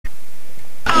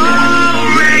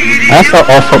I thought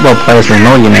all football players were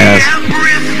millionaires.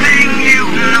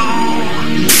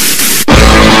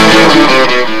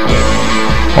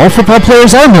 All football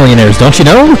players are millionaires, don't you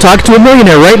know? Talk to a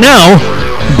millionaire right now.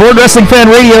 Board Wrestling Fan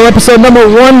Radio, episode number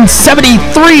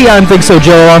 173. I'm Think So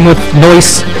Joe, along with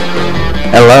Noyce.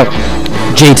 Hello.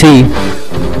 JT.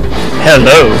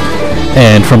 Hello.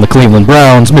 And from the Cleveland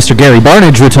Browns, Mr. Gary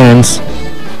Barnage returns.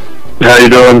 How you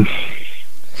doing?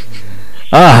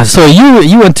 So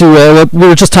you went to, we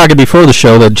were just talking before the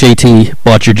show that JT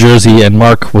bought your jersey and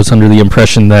Mark was under the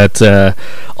impression that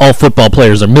all football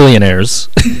players are millionaires.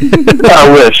 I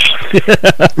wish.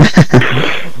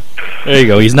 There you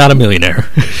go, he's not a millionaire.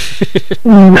 It's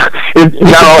not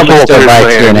all football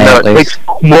players. No, it takes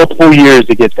multiple years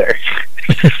to get there.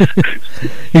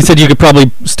 He said you could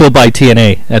probably still buy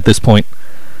TNA at this point.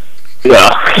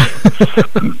 Yeah.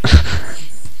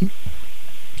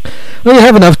 Well, you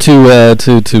have enough to go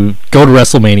to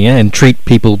WrestleMania and treat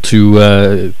people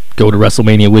to go to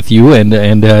WrestleMania with you and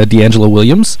D'Angelo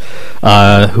Williams,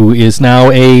 who is now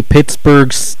a Pittsburgh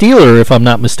Steeler, if I'm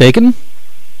not mistaken.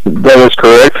 That is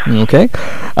correct. Okay.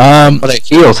 What a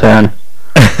heel turn.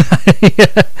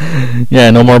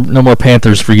 Yeah, no more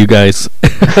Panthers for you guys.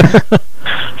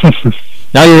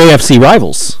 Now you're AFC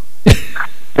rivals.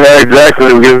 Yeah,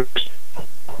 exactly.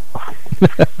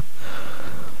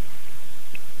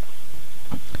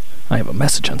 I have a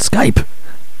message on Skype.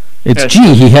 It's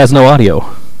G. He has no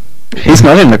audio. He's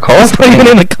not in the call. He's not even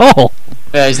in the call.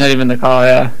 Yeah, he's not even in the call,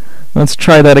 yeah. Let's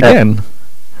try that again.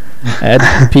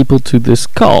 Add people to this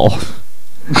call.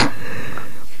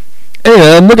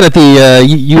 Hey, I'm looking at the...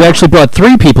 you actually brought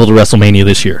 3 people to WrestleMania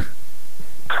this year.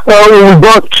 Well, we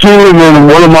brought 2, and then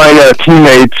one of my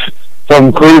teammates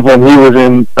from Cleveland, he was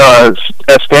in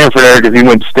at Stanford area because he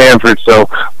went to Stanford, so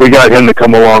we got him to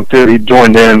come along too. He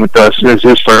joined in with us. It was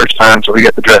his first time, so we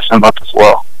got to dress him up as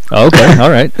well. Okay, all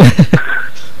right.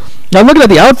 Now I'm looking at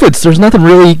the outfits. There's nothing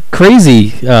really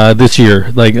crazy this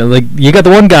year. Like you got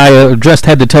the one guy dressed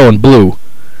head to toe in blue,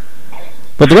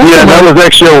 but the rest of them that was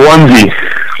actually a onesie.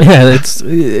 Yeah, it's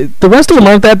the rest of them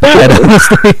aren't that bad,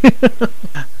 honestly.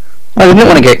 I didn't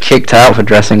want to get kicked out for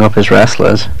dressing up as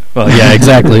wrestlers. Well, yeah,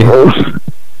 exactly. Yeah,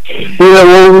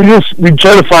 well, we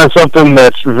try to find something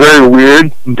that's very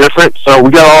weird and different. So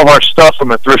we got all of our stuff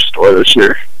from a thrift store this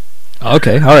year.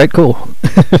 Okay, all right, cool.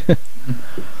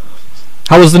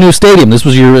 How was the new stadium? I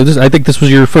think this was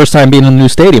your first time being in the new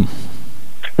stadium.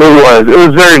 It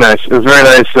was very nice. It was very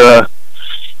nice.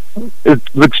 It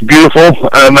looks beautiful.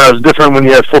 It was different when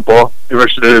you had football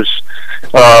versus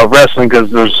wrestling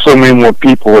because there's so many more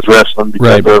people with wrestling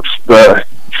because of the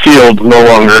field no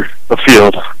longer a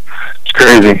field. It's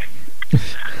crazy.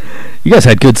 You guys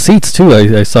had good seats too.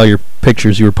 I saw your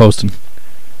pictures you were posting.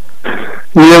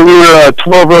 Yeah, we were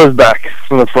 12 rows back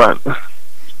from the front.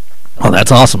 Oh,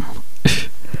 that's awesome.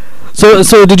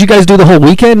 So did you guys do the whole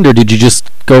weekend, or did you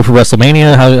just go for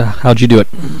WrestleMania? How'd you do it?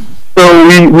 So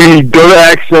we go to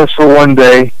Access for one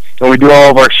day, and we do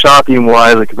all of our shopping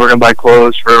wise. Like if we're gonna buy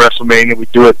clothes for WrestleMania, we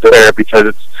do it there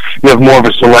because we have more of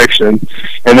a selection.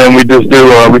 And then we just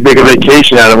we take a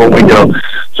vacation out of it when we go.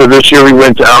 So this year we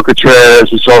went to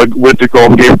Alcatraz. Went to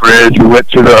Golden Gate Bridge. We went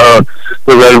to the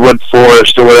Redwood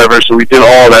Forest or whatever. So we did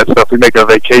all that stuff. We make a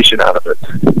vacation out of it.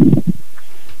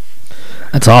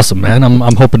 That's awesome, man.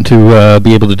 I'm hoping to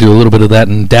be able to do a little bit of that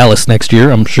in Dallas next year.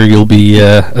 I'm sure you'll be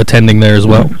attending there as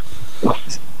well.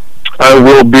 I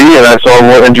will be, and I saw a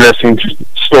more interesting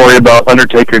story about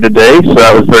Undertaker today, so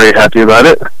I was very happy about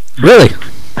it. Really?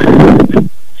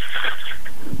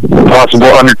 Possible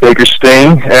Undertaker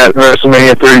Sting at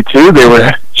WrestleMania 32. They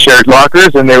were shared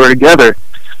lockers, and they were together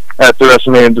at the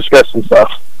WrestleMania discussing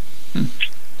stuff. Yeah,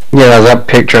 there's that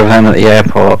picture of him at the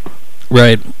airport.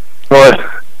 Right. Well,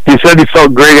 he said he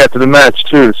felt great after the match,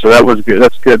 too, so that was good.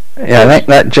 That's good. Yeah, I think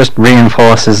that just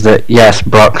reinforces that, yes,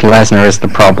 Brock Lesnar is the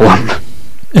problem.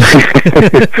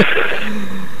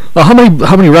 Well, how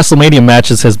many WrestleMania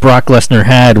matches has Brock Lesnar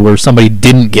had where somebody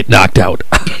didn't get knocked out?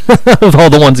 Of all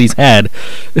the ones he's had.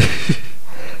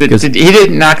 He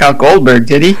didn't knock out Goldberg,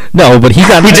 did he? No, but he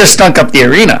just stunk up the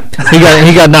arena. He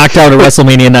got knocked out at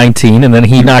WrestleMania 19, and then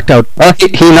he knocked out... Well,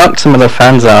 he knocked some of the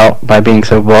fans out by being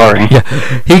so boring.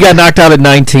 Yeah, he got knocked out at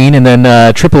 19, and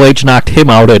then Triple H knocked him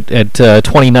out at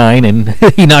 29, and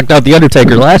he knocked out The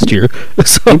Undertaker last year.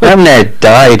 So Damn near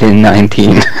died in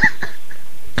 19.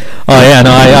 Oh yeah, no,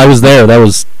 I was there. That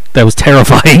was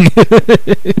terrifying.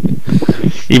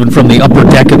 Even from the upper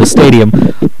deck of the stadium.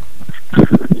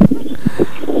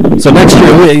 So next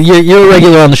year, you're a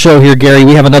regular on the show here, Gary.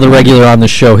 We have another regular on the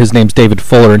show. His name's David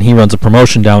Fuller, and he runs a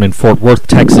promotion down in Fort Worth,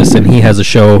 Texas, and he has a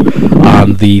show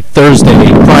on the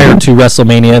Thursday prior to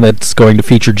WrestleMania that's going to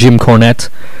feature Jim Cornette.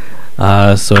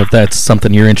 So if that's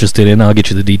something you're interested in, I'll get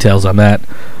you the details on that.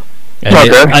 And,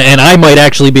 Okay. and I might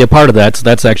actually be a part of that, so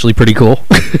that's actually pretty cool.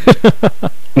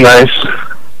 Nice.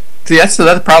 See, that's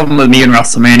the problem with me and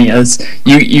WrestleMania is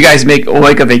you guys make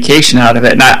like a vacation out of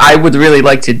it, and I would really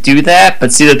like to do that,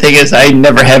 but see, the thing is, I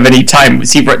never have any time.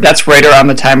 See, that's right around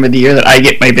the time of the year that I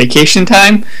get my vacation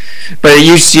time, but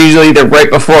it's usually either right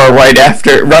before or right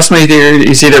after. WrestleMania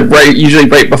is either usually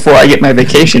right before I get my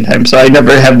vacation time, so I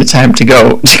never have the time to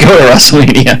go to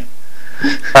WrestleMania.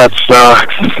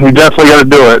 That's we definitely got to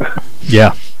do it.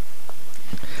 Yeah.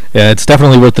 Yeah, it's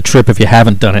definitely worth the trip if you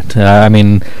haven't done it. I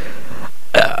mean,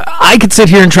 I could sit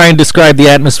here and try and describe the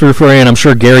atmosphere for you, and I'm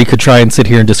sure Gary could try and sit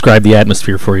here and describe the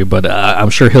atmosphere for you, but I'm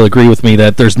sure he'll agree with me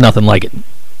that there's nothing like it.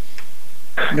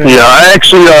 Yeah, I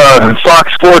actually,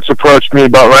 Fox Sports approached me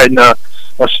about writing a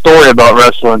story about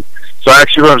wrestling. So I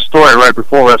actually wrote a story right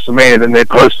before WrestleMania, then they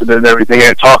posted it and everything,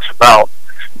 and it talks about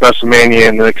WrestleMania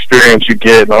and the experience you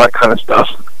get and all that kind of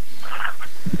stuff.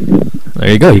 There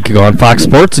you go. You can go on Fox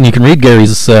Sports and you can read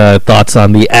Gary's thoughts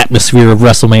on the atmosphere of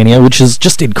WrestleMania, which is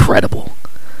just incredible.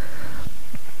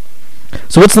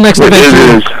 So what's the next event?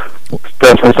 It is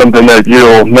definitely something that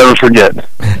you'll never forget.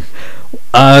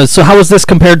 So how is this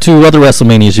compared to other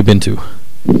WrestleManias you've been to?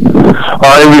 It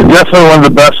was definitely one of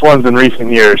the best ones in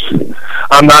recent years.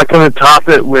 I'm not going to top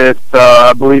it with,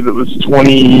 I believe it was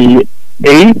 28,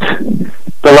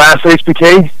 the last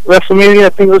HBK WrestleMania. I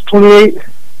think it was 28.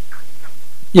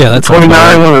 Yeah, that's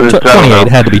 29. 28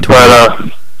 had to be 28.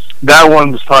 But that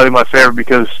one was probably my favorite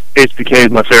because HBK is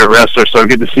my favorite wrestler, so I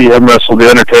get to see him wrestle The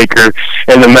Undertaker,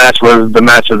 and the match was the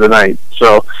match of the night.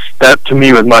 So that, to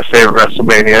me, was my favorite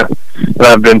WrestleMania that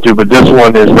I've been to, but this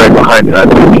one is right behind it, I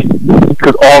think,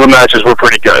 because all the matches were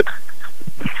pretty good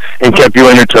and kept you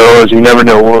on your toes. You never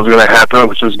know what was going to happen,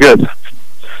 which was good.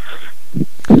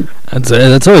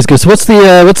 That's always good. So what's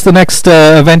the next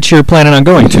event you're planning on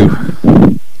going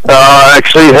to?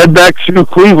 Actually, head back to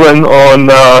Cleveland on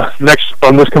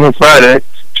this coming Friday.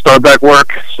 Start back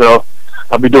work, so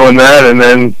I'll be doing that, and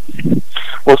then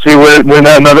we'll see when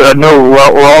another. I know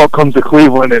we'll all come to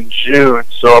Cleveland in June,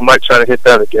 so I might try to hit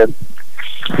that again.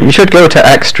 You should go to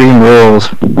Extreme Rules.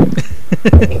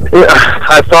 Yeah,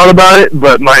 I thought about it,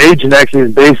 but my agent actually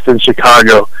is based in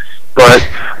Chicago, but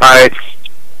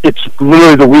it's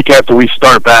literally the week after we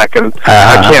start back, and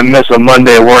I can't miss a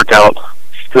Monday workout.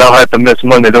 Because I'll have to miss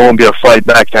Monday. There won't be a flight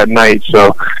back that night,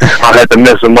 so I'll have to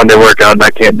miss a Monday workout, and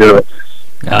I can't do it.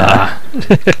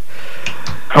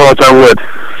 Or else I would.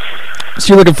 So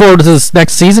you're looking forward to this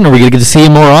next season? Are we going to get to see you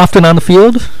more often on the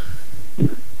field?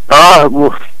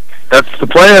 Well, that's the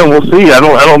plan. We'll see. I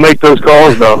don't make those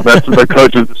calls, though. That's the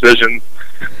coach's decision.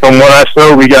 From what I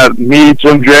saw, we got me,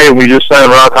 Jim Dre, and we just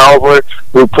signed Rob Halford,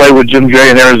 who play with Jim Dre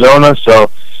in Arizona, so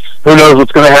who knows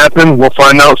what's going to happen. We'll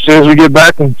find out as soon as we get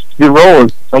back and get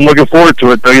rolling. I'm looking forward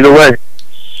to it, though, either way.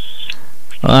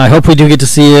 I hope we do get to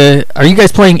see you. Are you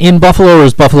guys playing in Buffalo, or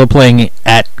is Buffalo playing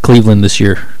at Cleveland this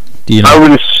year? Do you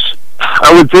know?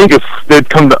 I would think if they'd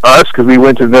come to us, because we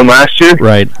went to them last year.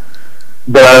 Right.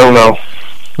 But I don't know.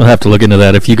 We'll have to look into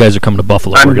that. If you guys are coming to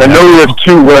Buffalo. I know we have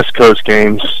 2 West Coast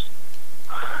games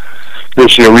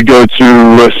this year. We go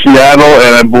to Seattle,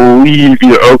 and I believe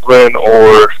either Oakland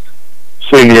or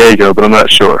San Diego, but I'm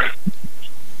not sure.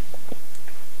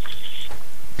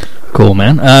 Cool,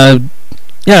 man.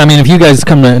 Yeah, I mean, if you guys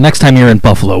come next time you're in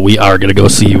Buffalo, we are going to go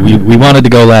see you. We wanted to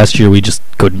go last year, we just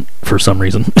couldn't for some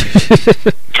reason.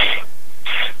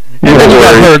 And then you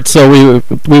got hurt, so we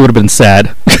would have been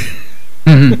sad.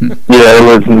 Yeah,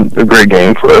 it was a great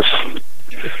game for us.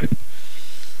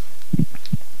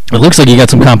 It looks like you got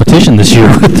some competition this year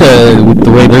with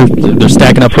the way they're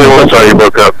stacking up. Sorry, you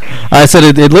broke up. I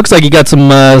said it looks like you got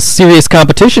some serious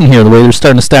competition here, the way they're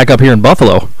starting to stack up here in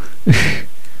Buffalo.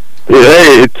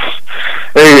 Hey,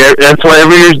 that's why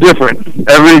every year's different.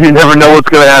 You never know what's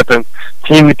going to happen.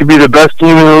 Team that could be the best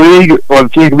team in the league, or the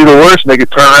team could be the worst, and they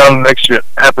could turn around the next year. It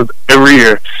happens every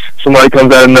year. Somebody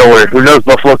comes out of nowhere. Who knows?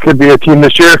 Buffalo could be a team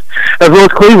this year, as well as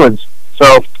Cleveland's.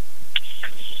 So.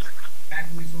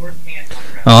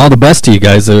 All the best to you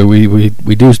guys. We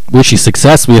do wish you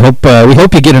success. We hope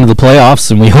you get into the playoffs,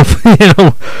 and we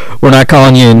hope we're not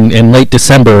calling you in late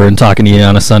December and talking to you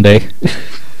on a Sunday.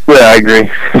 Yeah, I agree.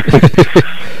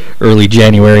 Early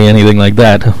January, anything like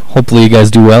that. Hopefully you guys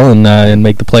do well and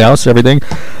make the playoffs and everything.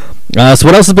 So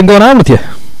what else has been going on with you?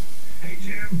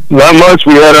 Not much.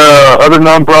 We had a other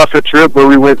non-profit trip where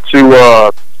we went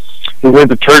to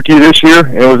Turkey this year,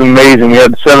 and it was amazing. We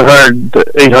had 700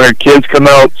 to 800 kids come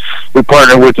out. We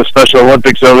partnered with the Special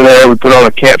Olympics over there. We put on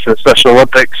a camp for the Special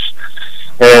Olympics,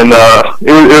 and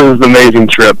it was an amazing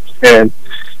trip. And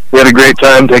We had a great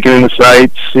time taking in the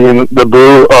sights, seeing the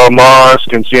Blue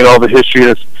Mosque, and seeing all the history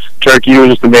of Turkey. It was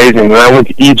just amazing. And I went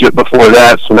to Egypt before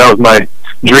that, so that was my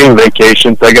dream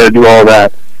vacation. So I got to do all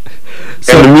that.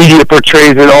 So, and the media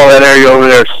portrays it, all that area over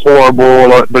there is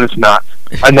horrible, but it's not.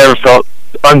 I never felt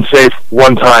unsafe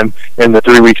one time in the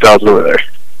 3 weeks I was over there.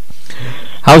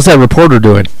 How's that reporter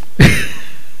doing?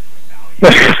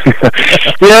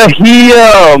 Yeah,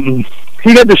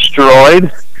 he got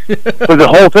destroyed. But the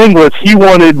whole thing was he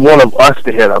wanted one of us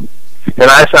to hit him.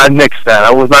 And I nixed that.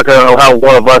 I was not going to allow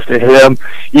one of us to hit him,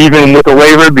 even with a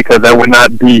waiver, because that would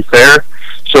not be fair.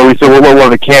 So we said, we'll let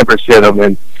one of the campers hit him.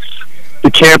 And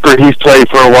the camper, he's played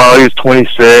for a while. He was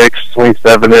 26,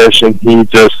 27-ish, and he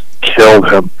just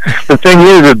killed him. The thing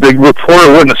is, if the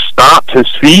reporter wouldn't have stopped his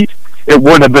feet, it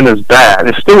wouldn't have been as bad.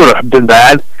 It still would have been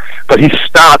bad, but he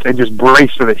stopped and just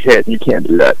braced for the hit. You can't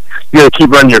do that. You got to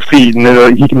keep running your feet, and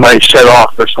then he might shut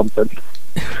off or something.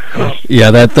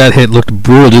 Yeah, that hit looked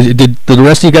brutal. Did the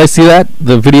rest of you guys see that?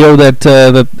 The video that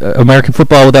American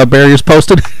Football Without Barriers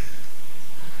posted?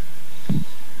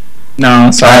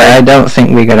 No, sorry. I don't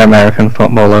think we get American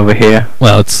football over here.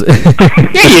 Well, it's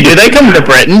yeah, you do. They come to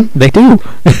Britain. They do.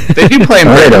 They do play in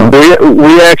No, they Britain.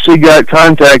 We actually got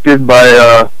contacted by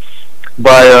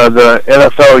the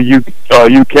NFL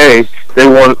UK. They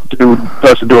want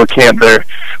us to do a camp there,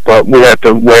 but we have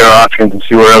to weigh our options and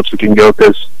see where else we can go,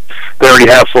 because they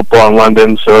already have football in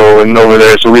London, and over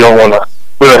there, so we don't want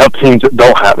to help teams that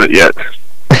don't have it yet.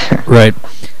 Right.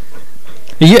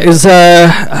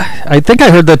 Yeah, I think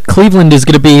I heard that Cleveland is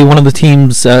going to be one of the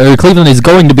teams, or Cleveland is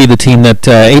going to be the team that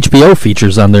HBO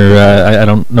features on their, I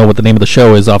don't know what the name of the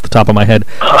show is off the top of my head.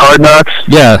 Hard Knocks?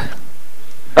 Yeah.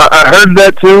 I heard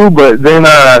that too, but then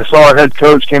I saw our head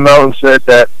coach came out and said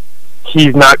that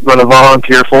he's not going to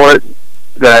volunteer for it,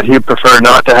 that he'd prefer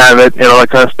not to have it, and all that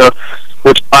kind of stuff,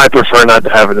 which I prefer not to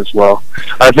have it as well.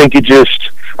 I think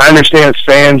I understand as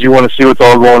fans, you want to see what's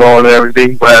all going on and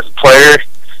everything, but as players,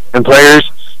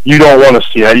 you don't want to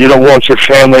see that. You don't want your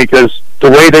family, because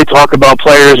the way they talk about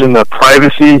players in the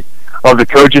privacy of the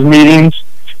coaches' meetings,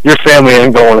 your family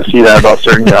ain't going to want to see that about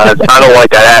certain guys. I don't like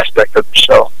that aspect of the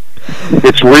show.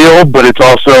 It's real, but it's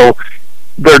also,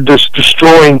 they're just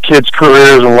destroying kids'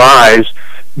 careers and lives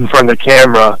in front of the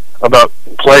camera about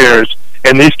players,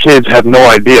 and these kids have no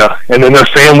idea. And then their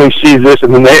family sees this,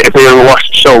 and then if they ever watch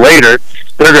the show later,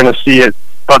 they're going to see it,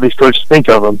 how these coaches think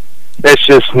of them. It's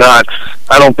just not,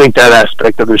 I don't think that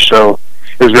aspect of the show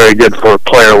is very good for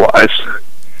player-wise.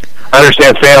 I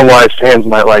understand fan-wise, fans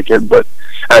might like it, but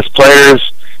as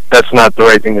players, that's not the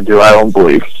right thing to do, I don't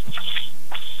believe.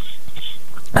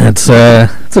 That's a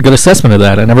good assessment of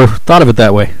that. I never thought of it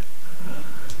that way.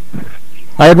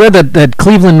 I had read that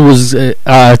Cleveland was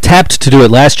tapped to do it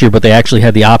last year, but they actually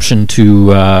had the option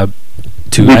to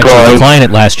actually decline it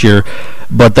last year.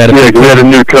 But that we had a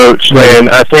new coach, right. And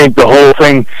I think the whole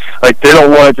thing, like, they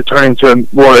don't want it to turn into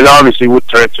it obviously would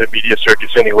turn into a media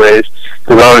circus anyways,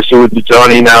 because obviously with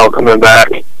Johnny now coming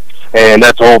back, and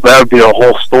that would be a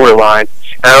whole storyline.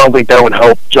 And I don't think that would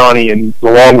help Johnny in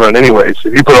the long run anyways.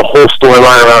 If you put a whole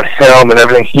storyline around him and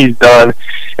everything he's done,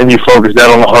 and you focus that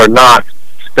on the Hard Knocks,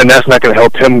 then that's not going to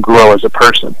help him grow as a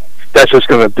person. That's just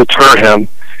going to deter him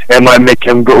and might make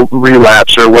him go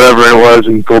relapse or whatever it was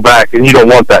and go back. And you don't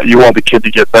want that. You want the kid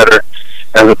to get better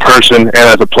as a person and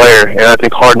as a player. And I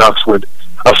think Hard Knocks would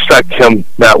affect him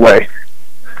that way,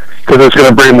 because it's going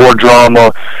to bring more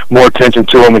drama, more attention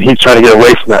to him, and he's trying to get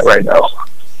away from that right now.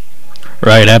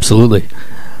 Right, absolutely.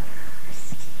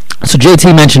 So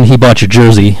JT mentioned he bought your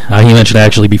jersey. He mentioned it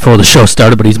actually before the show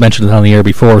started, but he's mentioned it on the air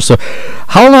before. So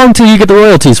how long till you get the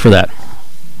royalties for that?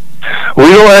 We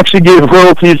don't actually get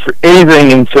royalties for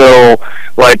anything until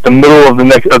like the middle of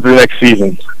the next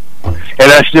season, and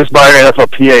that's just by our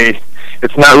NFLPA.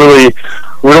 It's not really,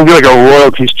 we don't get like a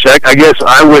royalties check. I guess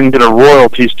I wouldn't get a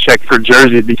royalties check for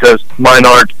jersey because mine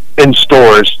aren't in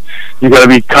stores. You got to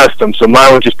be custom, so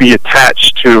mine would just be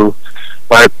attached to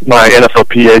my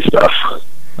NFLPA stuff.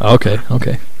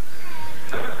 Okay.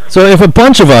 So if a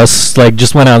bunch of us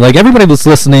just went out, everybody that's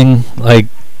listening,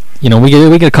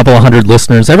 we get a couple of hundred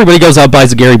listeners. Everybody goes out,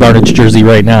 buys a Gary Barnidge jersey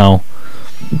right now.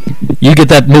 You get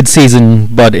that mid-season,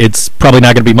 but it's probably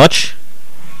not going to be much.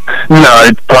 No,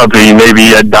 it's probably maybe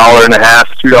 $1.50,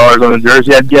 $2 on a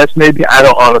jersey, I'd guess, maybe. I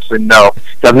don't honestly know.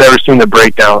 I've never seen the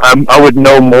breakdown. I would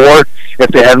know more if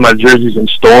they had my jerseys in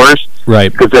stores.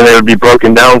 Right. Because then they would be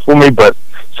broken down for me, but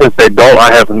since they don't,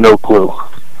 I have no clue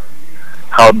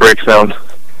how it breaks down.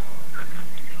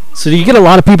 So do you get a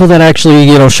lot of people that actually,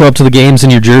 show up to the games in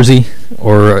your jersey,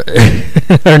 or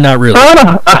not really?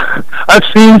 I've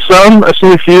seen some. I've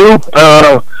seen a few.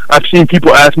 I've seen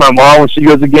people ask my mom when she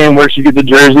goes to the game where she gets the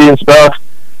jersey and stuff.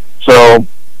 So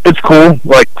it's cool.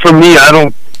 Like for me,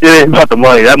 it ain't about the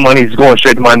money. That money's going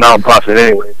straight to my nonprofit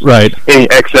anyways. Right. Any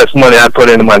excess money I put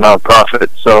into my nonprofit,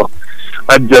 so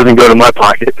it doesn't go to my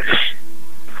pocket.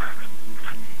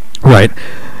 Right.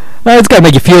 It's got to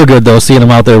make you feel good, though, seeing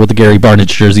him out there with the Gary Barnidge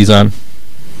jerseys on.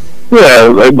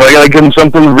 Yeah, but I got to give them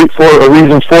something a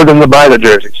reason for them to buy the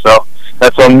jersey. So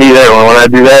that's on me there. When I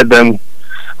do that, then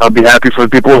I'll be happy for the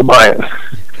people who buy it.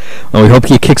 Well, we hope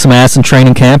you kick some ass in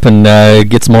training camp and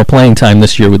get some more playing time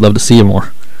this year. We'd love to see you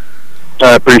more.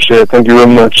 I appreciate it. Thank you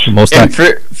very much. And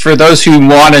for those who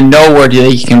want to know where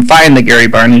you can find the Gary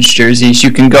Barnidge jerseys,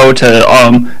 you can go to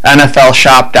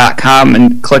NFLshop.com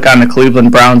and click on the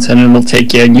Cleveland Browns, and it'll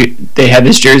take you. And they have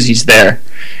his jerseys there.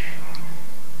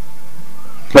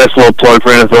 Nice little plug for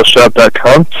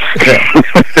NFLshop.com.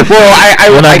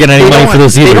 We're not getting any money for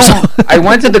those either. So. I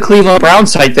went to the Cleveland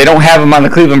Browns site. They don't have them on the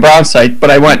Cleveland Browns site, but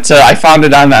I found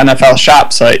it on the NFL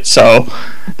Shop site. So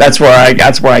that's where I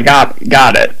got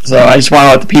it. So I just want to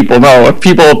let the people know, if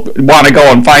people want to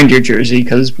go and find your jersey,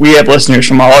 because we have listeners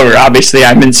from all over. Obviously,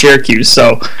 I'm in Syracuse,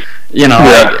 so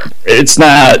it's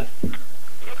not.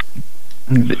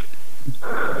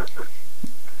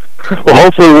 Well,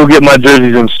 hopefully we'll get my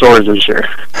jerseys in stores this year.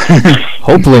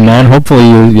 Hopefully, man. Hopefully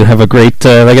you have a great,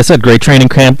 like I said, great training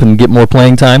camp and get more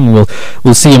playing time. And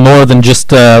we'll see you more than just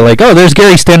there's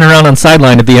Gary standing around on the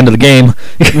sideline at the end of the game.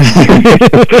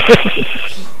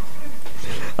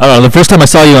 I don't know. The first time I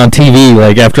saw you on TV,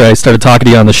 like after I started talking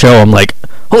to you on the show, I'm like,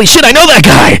 holy shit, I know that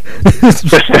guy.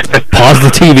 Paused the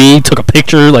TV, took a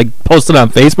picture, posted on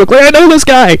Facebook. Like, I know this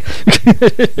guy.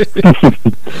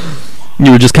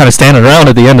 You were just kind of standing around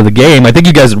at the end of the game. I think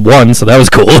you guys had won, so that was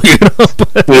cool.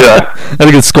 But yeah. I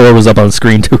think the score was up on the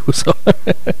screen too. So.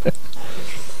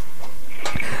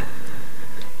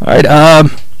 All right.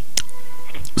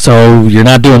 So you're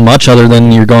not doing much other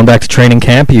than you're going back to training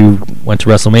camp. You went to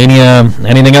WrestleMania.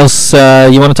 Anything else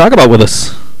you want to talk about with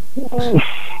us?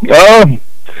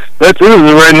 That's it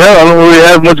right now. I don't really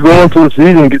have much going on until the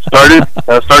season gets started.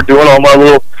 I start doing all my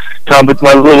little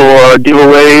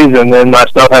giveaways and then my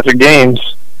stuff after games.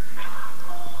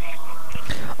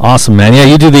 Awesome, man. Yeah,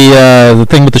 you do the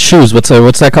thing with the shoes. What's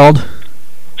that called?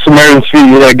 Samaritan's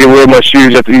Feet. I give away my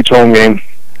shoes after each home game.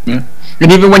 Yeah.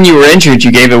 And even when you were injured,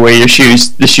 you gave away your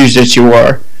shoes, the shoes that you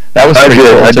wore. That was pretty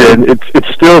cool. I did.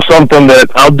 It's still something that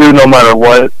I'll do no matter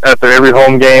what. After every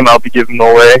home game, I'll be giving them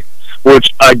away.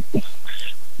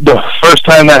 The first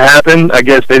time that happened, I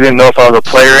guess they didn't know if I was a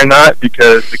player or not,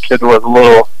 because the kid was a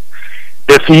little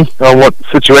iffy on what the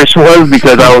situation was,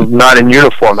 because I was not in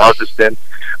uniform. I was just in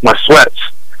my sweats.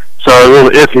 So I was a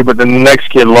little iffy, but then the next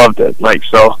kid loved it.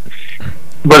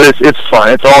 But it's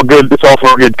fine. It's all good. It's all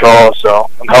for a good cause. So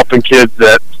I'm helping kids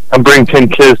I'm bringing 10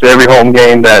 kids to every home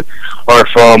game that are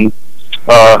from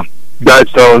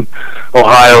Guidestone,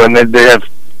 Ohio, and they have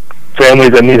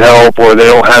families that need help, or they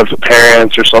don't have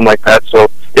parents or something like that. So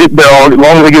as long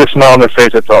as they get a smile on their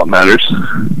face, that's all that matters.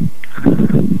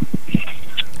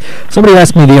 Somebody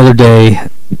asked me the other day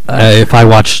if I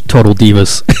watch Total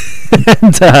Divas.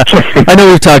 And, I know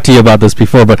we've talked to you about this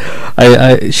before, but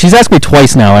she's asked me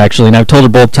twice now, actually, and I've told her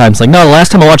both times, no, the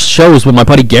last time I watched the show was when my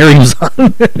buddy Gary was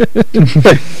on.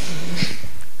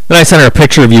 Then I sent her a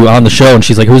picture of you on the show, and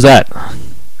she's like, who's that?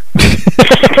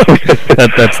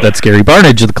 That's Gary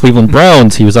Barnidge of the Cleveland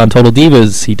Browns. He was on Total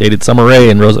Divas. He dated Summer Rae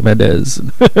and Rosa Mendez.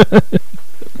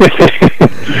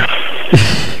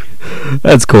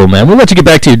 That's cool, man. We'll let you get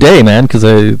back to your day, man, because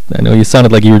I know you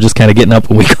sounded like you were just kind of getting up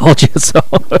when we called you. So.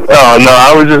 Oh no,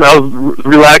 I was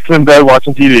relaxing in bed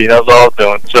watching TV. That was all I was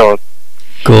doing, chilling.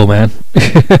 Cool, man.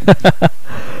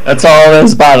 That's all it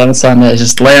is about on a Sunday,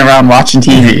 just laying around watching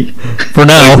TV. For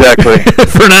now. Exactly.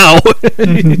 For now.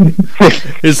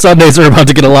 His Sundays are about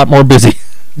to get a lot more busy.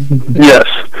 Yes.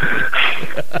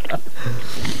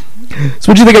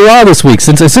 So what'd you think of Raw this week?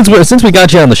 Since we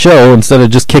got you on the show instead of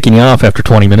just kicking you off after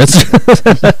 20 minutes,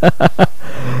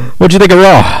 what'd you think of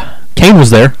Raw? Kane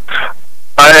was there.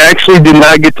 I actually did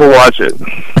not get to watch it.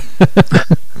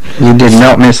 You did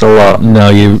not miss a lot. No,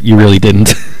 you really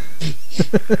didn't.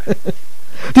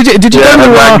 Did you Yeah, go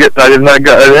to Raw? I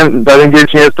didn't get a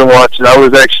chance to watch it. I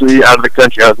was actually out of the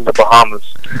country. I was in the Bahamas,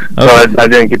 so I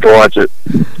didn't get to watch it.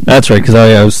 That's right, because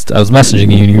I was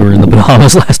messaging you and you were in the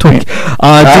Bahamas last week.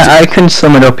 I can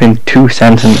sum it up in 2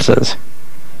 sentences.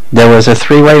 There was a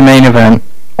 3-way main event.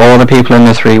 All the people in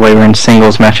the 3-way were in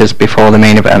singles matches before the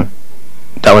main event.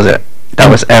 That was it. That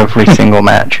was every single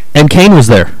match. And Kane was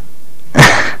there.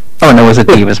 Oh, and there was a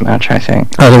Divas match, I think.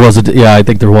 Oh, there was yeah, I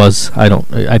think there was.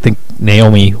 I think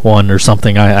Naomi won or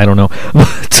something. I don't know.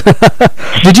 But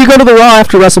did you go to the Raw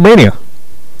after WrestleMania?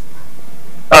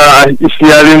 I You see,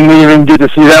 I didn't even get to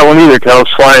see that one either because I was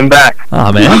flying back.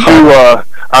 Oh, man.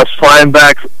 I was flying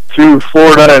back to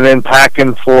Florida and then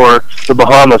packing for the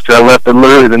Bahamas because I left it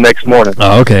literally the next morning.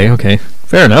 Oh, okay.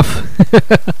 Fair enough.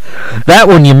 That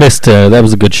one you missed. That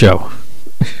was a good show.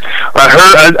 I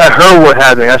heard what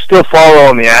happened. I still follow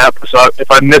on the app, so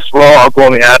if I miss Raw, I'll go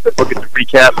on the app and look at the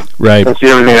recap Right. and see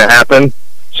everything that happened.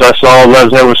 So I saw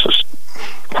Lesnar was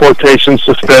quotation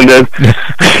suspended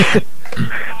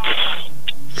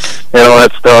and all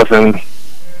that stuff, and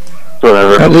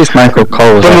whatever. At least Michael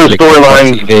Cole was Some of the actually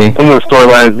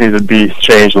storylines need to be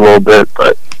changed a little bit,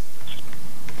 but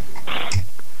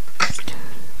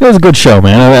It was a good show,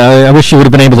 man. I wish you would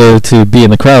have been able to be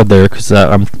in the crowd there. Cause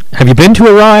have you been to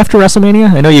a Raw after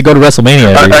WrestleMania? I know you go to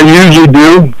WrestleMania. I usually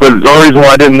do, but the only reason why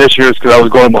I didn't this year is because I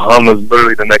was going to Bahamas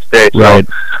literally the next day. So Right.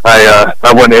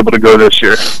 I wasn't able to go this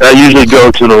year. I usually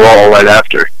go to the Raw right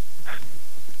after.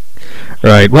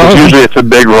 Right. Well, Usually it's a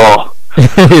big Raw.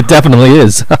 it definitely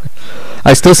is.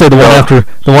 I still say the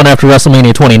one after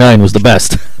WrestleMania 29 was the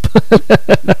best.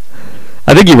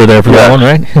 I think you were there for that one,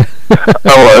 right?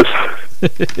 I was.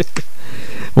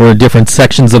 We're in different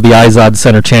sections of the Izod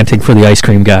Center chanting for the ice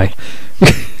cream guy.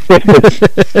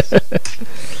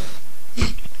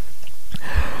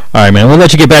 All right, man. We'll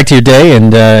let you get back to your day,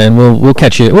 and we'll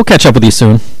catch up with you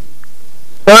soon.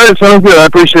 All right, sounds good. I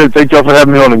appreciate it. Thank y'all for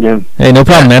having me on again. Hey, no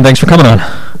problem, man. Thanks for coming on.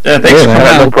 Yeah, thanks for coming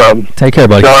No out. problem. Take care,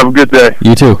 buddy. Y'all have a good day.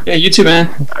 You too. Yeah, you too, man.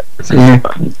 See you.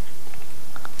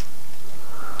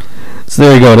 So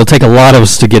there you go. It'll take a lot of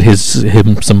us to get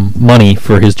him some money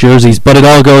for his jerseys, but it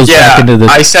all goes back into the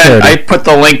I said charity. I put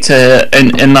the link to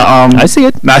in the I see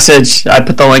it. message. I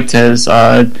put the link to his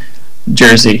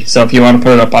jersey. So if you want to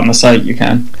put it up on the site, you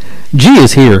can. G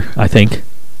is here, I think.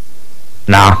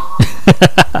 Nah.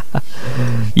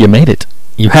 You made it.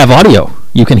 You have audio.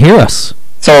 You can hear us.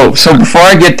 So before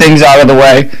I get things out of the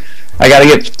way, I got to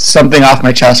get something off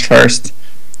my chest first.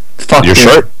 Fuck Your Duke.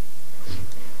 shirt?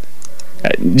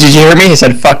 Did you hear me? He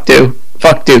said fuck Duke.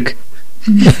 Fuck Duke.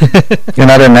 You're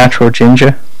not a natural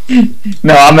ginger?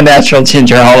 No, I'm a natural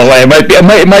ginger all the way.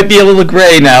 It might be a little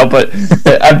gray now, but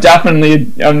I'm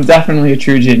definitely a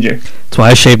true ginger. That's why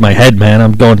I shaved my head, man.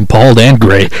 I'm going bald and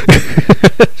gray.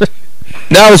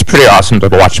 No, it was pretty awesome to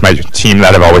watch my team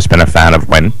that I've always been a fan of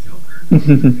win.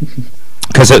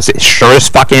 Because it sure as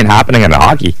fuck ain't happening in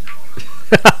hockey.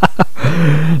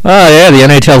 Oh, yeah, the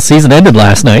NHL season ended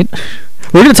last night.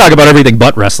 We're going to talk about everything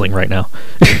but wrestling right now.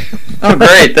 Oh,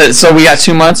 great. So we got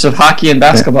 2 months of hockey and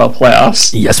basketball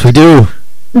playoffs. Yes, we do.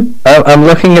 I'm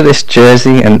looking at this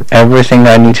jersey, and everything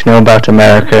I need to know about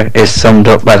America is summed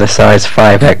up by the size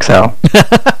 5XL.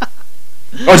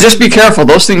 Oh, just be careful.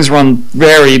 Those things run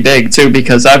very big, too,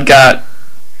 because I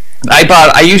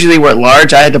usually wear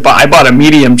large. I bought a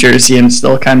medium jersey and it's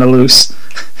still kind of loose.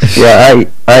 Yeah,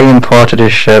 I imported a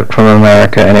shirt from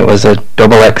America, and it was a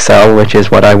XXL, which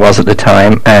is what I was at the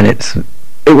time, and it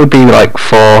would be like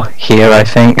 4 here, I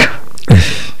think.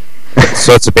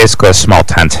 So it's basically a small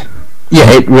tent.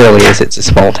 Yeah, it really is. It's a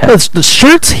small tent. The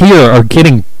shirts here are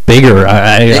getting bigger.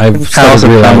 I've It started house to a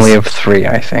realize. family of 3,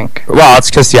 I think. Well, it's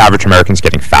because the average American's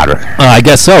getting fatter. I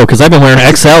guess so, because I've been wearing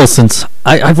XL since...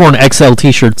 I've worn XL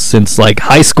t-shirts since, like,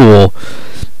 high school.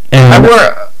 And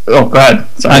Oh, go ahead.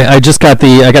 Sorry. I just got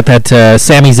that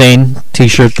Sami Zayn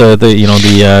t-shirt, why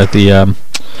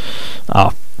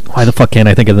the fuck can't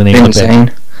I think of the name of it?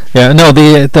 Insane. Yeah, no,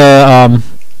 the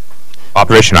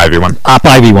Operation Ivy one. Op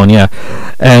Ivy one, yeah.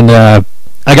 And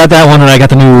I got that one, and I got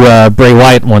the new Bray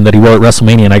Wyatt one that he wore at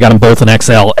WrestleMania, and I got them both in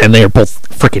XL, and they are both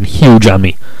freaking huge on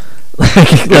me.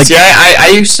 See,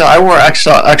 I wore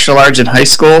extra large in high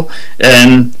school,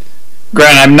 and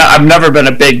granted, I've never been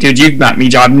a big dude. You've met me,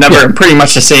 John. I'm never pretty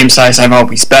much the same size I've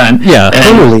always been. Yeah.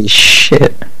 And, Holy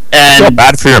shit. Feel and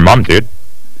bad for your mom, dude.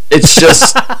 it's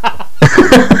just I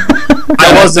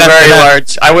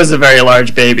was a very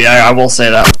large baby. I will say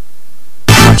that.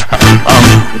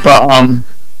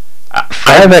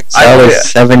 5XL is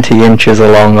 70 inches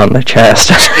along on the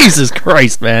chest. Jesus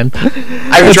Christ, man.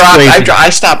 I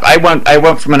stopped. I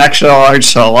went from an extra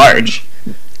large to a large.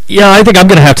 Yeah, I think I'm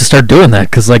gonna have to start doing that,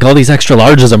 because like all these extra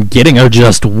larges I'm getting are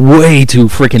just way too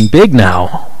freaking big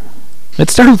now. It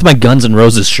started with my Guns N'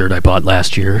 Roses shirt I bought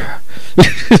last year.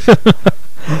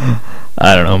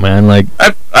 I don't know, man. Like,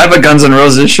 I have a Guns N'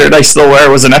 Roses shirt I still wear.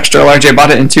 It was an extra large. I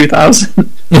bought it in 2000.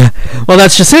 well,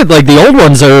 that's just it. Like, the old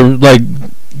ones are like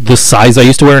the size I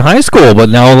used to wear in high school, but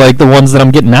now like the ones that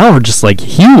I'm getting now are just like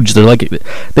huge. They're like,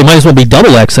 they might as well be double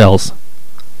XLs.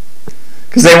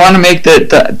 Because they want to make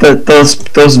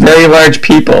those very large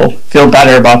people feel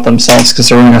better about themselves because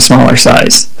they're wearing a smaller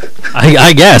size.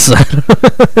 I guess.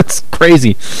 It's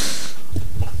crazy.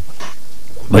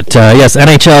 But yes,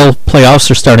 NHL playoffs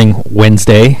are starting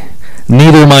Wednesday.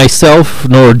 Neither myself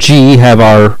nor G have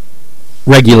our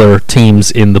regular teams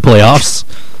in the playoffs.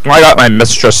 I got my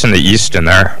mistress in the East in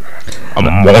there.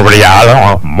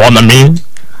 Montreal, mon ami.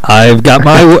 I've got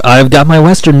my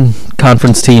Western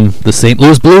Conference team, the St.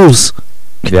 Louis Blues.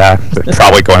 Yeah, they're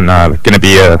probably going to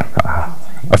be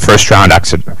a first round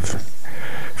exit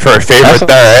for a favorite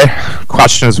there. Eh?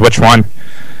 Question is which one.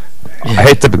 I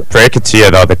hate to break it to you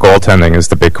though, the goaltending is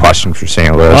the big question for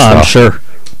St. Louis. I'm sure.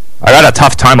 I got a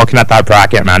tough time looking at that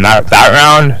bracket, man. That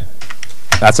round,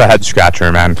 that's a head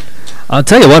scratcher, man. I'll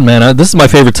tell you what, man. This is my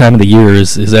favorite time of the year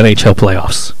is NHL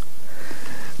playoffs.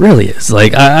 Really is.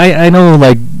 Like I know,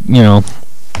 like, you know,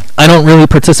 I don't really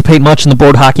participate much in the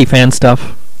board hockey fan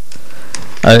stuff.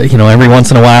 You know, every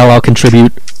once in a while I'll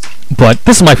contribute, but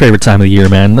this is my favorite time of the year,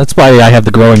 man. That's why I have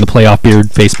the Growing the Playoff Beard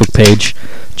Facebook page.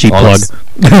 Plug.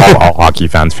 All hockey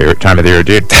fans' favorite time of the year,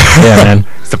 dude. Yeah, man.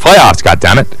 It's the playoffs,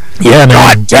 goddammit. Yeah, man.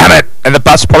 God damn it! And the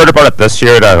best part about it this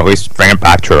year, to at least bring it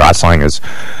back to wrestling, is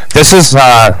this is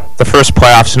the first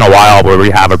playoffs in a while where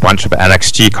we have a bunch of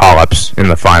NXT call-ups in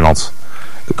the finals.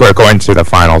 We're going to the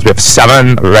finals. We have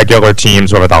 7 regular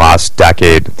teams over the last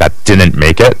decade that didn't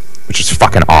make it, which is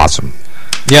fucking awesome.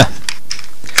 Yeah.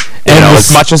 You know,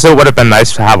 as much as it would have been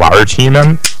nice to have our team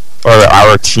in, or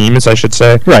our teams, I should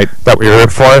say, right, that we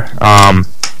root for,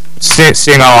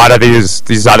 seeing a lot of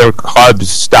these other clubs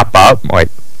step up, like,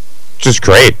 just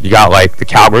great. You got, like, the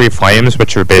Calgary Flames,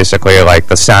 which are basically like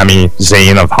the Sami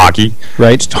Zayn of hockey.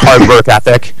 Right. Just hard work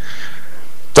ethic.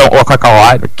 Don't look like a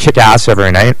lot, but kick ass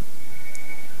every night.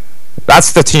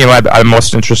 That's the team I'm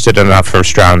most interested in that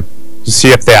first round, to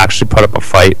see if they actually put up a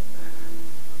fight.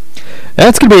 Yeah,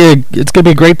 it's gonna be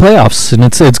a great playoffs, and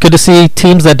it's good to see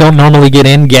teams that don't normally get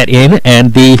in,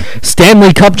 and the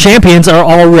Stanley Cup champions are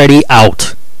already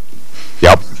out.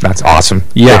 Yep, that's awesome.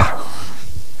 Yeah.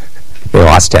 They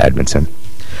lost to Edmonton.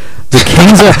 The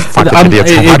Kings are... How do you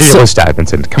lose to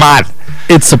Edmonton? Come on.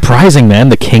 It's surprising, man.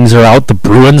 The Kings are out. The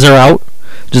Bruins are out.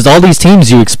 Just all these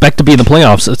teams you expect to be in the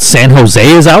playoffs. San Jose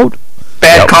is out.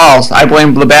 Bad calls. I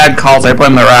blame the bad calls. I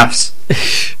blame the refs.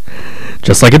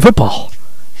 Just like in football.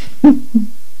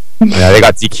 Yeah, they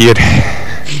got DQ'd.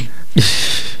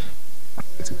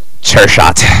 Chair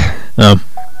shot.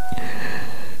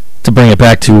 To bring it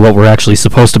back to what we're actually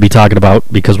supposed to be talking about,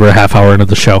 because we're a half hour into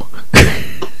the show.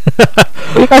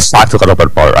 You guys talked a little bit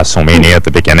about WrestleMania at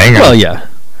the beginning. Well, yeah.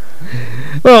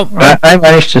 Well, I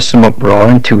managed to sum up Raw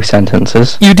in 2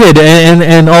 sentences. You did,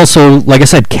 and also, like I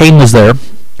said, Kane was there.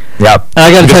 Yep.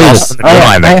 I gotta tell you this.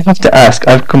 I have to ask,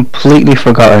 I've completely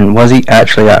forgotten, was he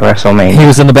actually at WrestleMania? He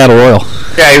was in the Battle Royal.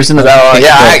 Yeah, he was in the Battle Royal.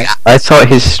 Yeah, I thought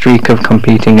his streak of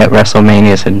competing at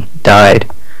WrestleManias had died.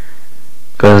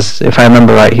 Because if I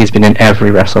remember right, he's been in every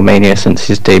WrestleMania since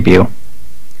his debut.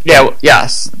 Yeah,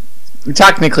 yes.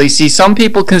 Technically, see, some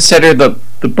people consider the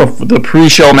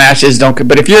pre-show matches don't.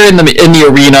 But if you're in the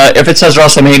arena, if it says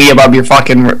WrestleMania above the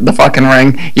fucking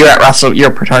ring, you're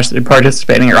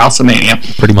participating at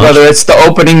WrestleMania. Pretty much. Whether it's the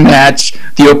opening match,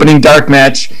 the opening dark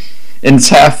match, and it's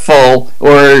half full,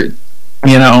 or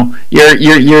you know, you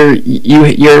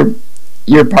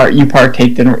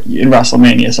partake in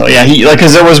WrestleMania. So yeah,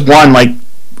 because there was one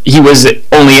he was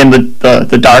only in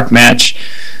the dark match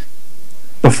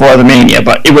before the Mania,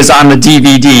 but it was on the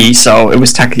DVD, so it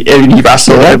was he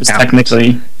wrestled. It was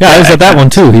technically. Yeah, I was at that one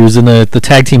too. He was in the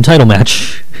tag team title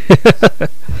match,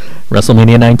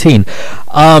 WrestleMania 19.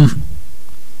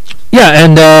 Yeah,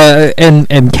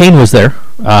 and Kane was there.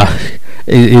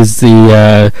 Is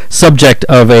the subject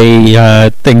of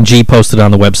a thing G posted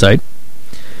on the website,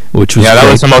 which was that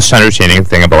great. was the most entertaining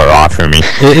thing about Raw for me.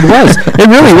 It was. It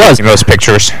really was. Those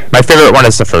pictures. My favorite one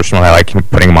is the first one. I like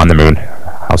putting him on the moon.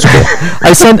 That was cool.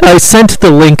 I sent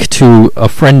the link to a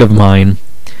friend of mine,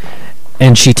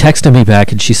 and she texted me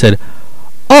back and she said,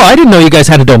 "Oh, I didn't know you guys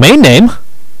had a domain name."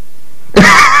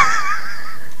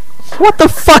 What the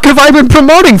fuck have I been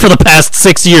promoting for the past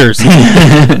 6 years?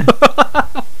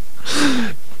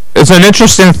 It's an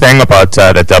interesting thing about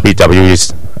the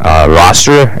WWE's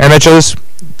roster images.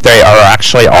 They are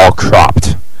actually all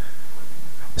cropped.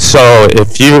 So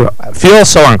if you feel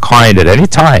so inclined at any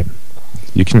time,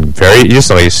 you can very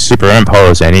easily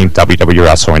superimpose any WWE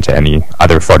wrestler into any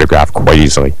other photograph quite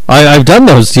easily. I've done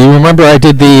those. Do you remember I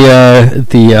did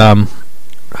the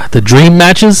dream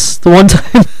matches the one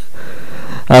time?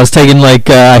 I was taking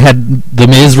I had The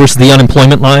Miz versus the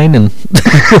Unemployment Line and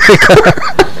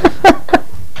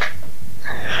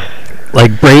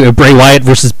like Bray Wyatt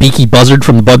versus Beaky Buzzard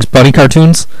from the Bugs Bunny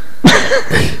cartoons.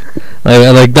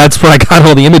 Like that's where I got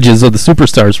all the images of the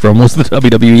superstars from, was the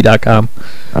WWE.com.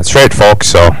 That's right, folks.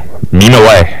 So meme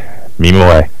away. meme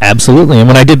away. Absolutely. And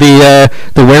when I did the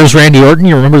Where's Randy Orton,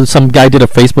 you remember some guy did a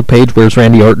Facebook page, Where's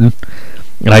Randy Orton?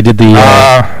 And I did the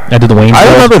Wayne.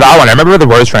 I remember that one. I remember the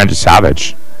Where's Randy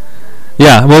Savage.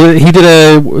 Yeah,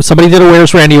 well, somebody did a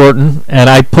Where's Randy Orton, and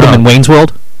I put him in Wayne's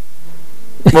World.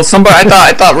 Well,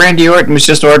 I thought Randy Orton was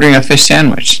just ordering a fish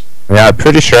sandwich. Yeah, I'm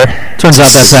pretty sure. Turns out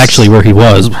that's actually where he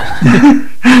was.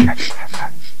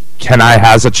 Can I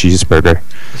has a cheeseburger?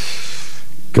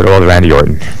 Good old Randy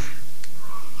Orton.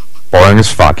 Boring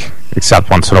as fuck, except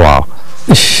once in a while.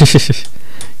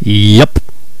 Yep.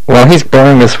 Well, he's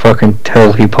boring as fuck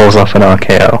until he pulls off an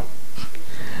RKO.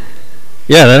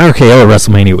 Yeah, that RKO at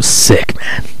WrestleMania was sick,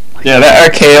 man. Yeah,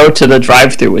 that RKO to the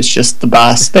drive-thru was just the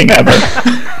best thing ever.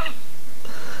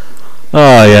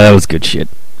 Oh, yeah, that was good shit.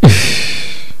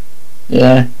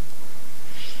 Yeah.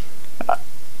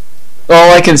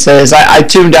 All I can say is I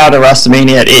tuned out of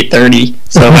WrestleMania at 8:30,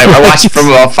 so I watched it from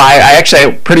about 5. I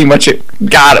actually pretty much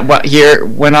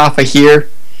went off of here,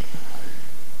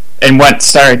 and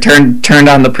turned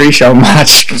on the pre-show and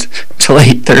watched till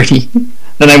 8:30.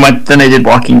 Then I did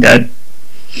Walking Dead.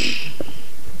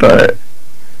 But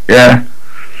yeah,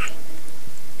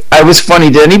 I was funny.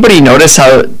 Did anybody notice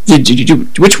how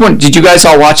which one did you guys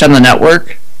all watch on the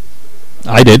network?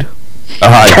 I did.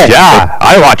 Yeah,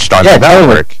 I watched on the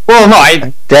network. Well, no,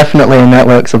 I definitely a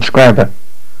network subscriber.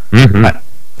 Mm-hmm.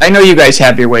 I know you guys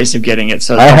have your ways of getting it,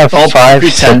 so I have all 5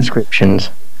 pretend. subscriptions.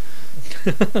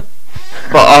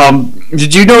 But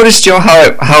did you notice, Joe,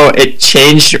 how it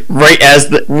changed right as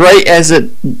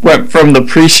it went from the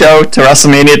pre-show to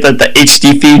WrestleMania, that the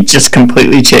HD feed just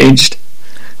completely changed?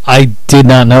 I did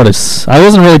not notice. I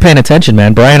wasn't really paying attention,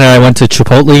 man. Brian and I went to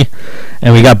Chipotle,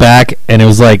 and we got back, and it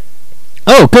was like,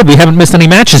 oh, good, we haven't missed any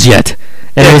matches yet.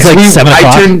 And it was like 7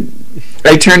 o'clock.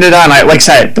 I turned it on. Like I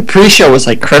said, the pre-show was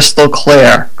like crystal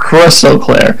clear,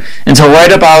 until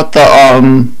right about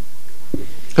the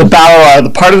battle royal. The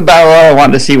part of the battle royal I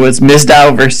wanted to see was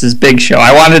Mizdow versus Big Show.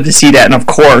 I wanted to see that, and of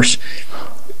course,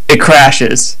 it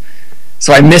crashes.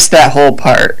 So I missed that whole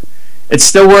part. It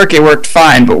still worked. It worked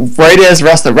fine, but right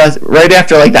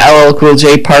after like the LL Cool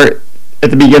J part at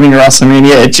the beginning of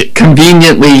WrestleMania, it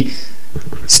conveniently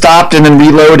stopped and then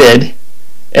reloaded,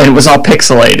 and it was all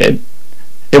pixelated.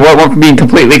 It went from being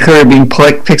completely clear to being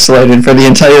pixelated for the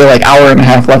entire like hour and a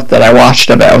half left that I watched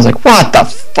of it. I was like, what the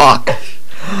fuck?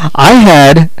 I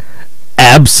had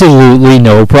absolutely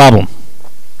no problem.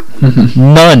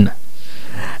 None.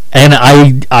 And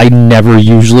I never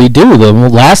usually do. The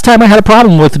last time I had a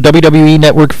problem with the WWE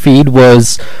Network feed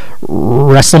was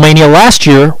WrestleMania last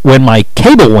year when my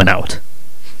cable went out.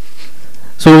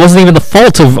 So it wasn't even the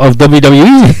fault of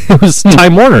WWE. It was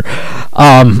Time Warner.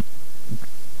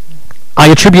 I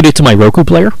attribute it to my Roku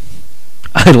player.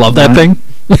 I love that thing.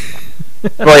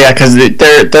 Well, yeah, because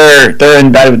they're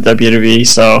in bed with WWE,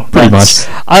 so pretty much.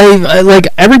 I like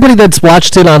everybody that's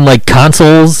watched it on like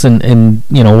consoles and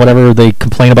you know whatever they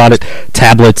complain about it,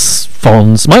 tablets,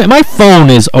 phones. My phone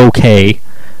is okay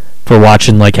for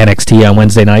watching like NXT on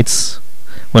Wednesday nights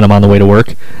when I'm on the way to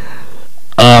work.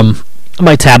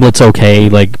 My tablet's okay,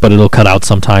 like, but it'll cut out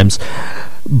sometimes.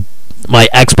 My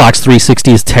Xbox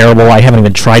 360 is terrible. I haven't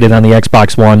even tried it on the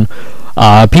Xbox One.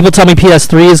 People tell me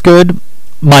PS3 is good.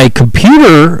 My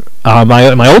computer,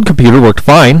 my old computer worked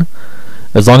fine,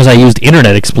 as long as I used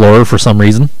Internet Explorer for some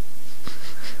reason.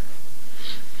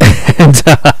 And,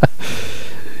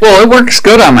 well, it works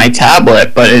good on my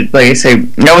tablet, but like I say,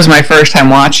 that was my first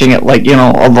time watching it, like, you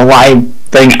know, the live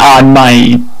thing on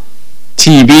my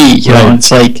TV. You know, it's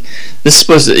like, this is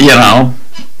supposed to, you know,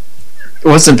 it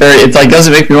wasn't very. It's like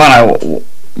doesn't make me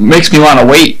makes me want to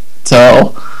wait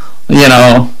till, you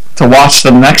know, to watch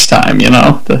them next time. You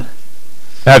know. The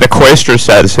Quaster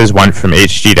says his went from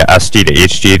HD to SD to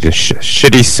HD to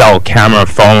shitty cell camera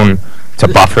phone to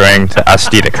buffering to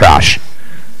SD to crash.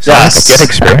 So yes. Good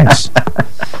experience.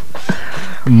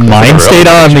 Mine stayed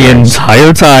on the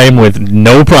entire time with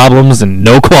no problems and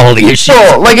no quality issues.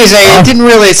 Well, like I say, it didn't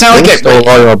really. It's not like it. Still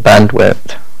loyal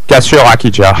bandwidth. Guess you're lucky,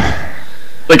 Joe.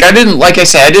 Like I didn't. Like I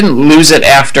say, I didn't lose it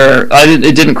after.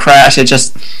 It didn't crash. It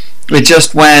just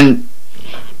went.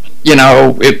 You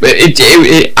know,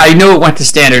 I know it went to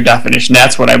standard definition.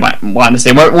 That's what I wanted to say.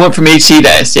 It went from HD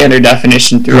to standard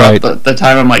definition throughout the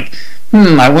time. I'm like,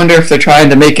 I wonder if they're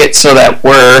trying to make it so that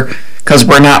because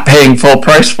we're not paying full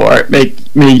price for it.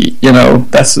 Make me, you know,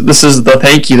 this is the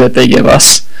thank you that they give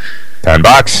us.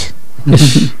 $10.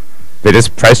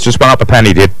 Price just went up a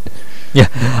penny, dude. Yeah,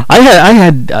 I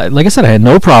had like I said, I had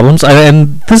no problems.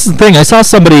 And this is the thing. I saw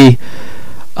somebody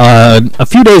a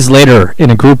few days later in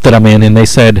a group that I'm in, and they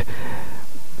said,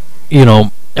 you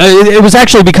know, it was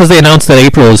actually because they announced that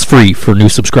April is free for new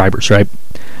subscribers, right?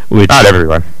 Which, not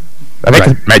everyone. I think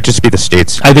Right. it might just be the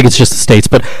States. I think it's just the States,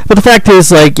 but the fact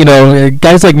is, like, you know,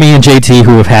 guys like me and JT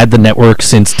who have had the network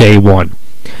since day one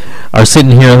are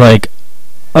sitting here like,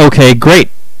 okay, great,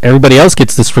 everybody else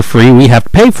gets this for free. We have to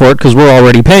pay for it because we're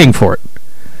already paying for it.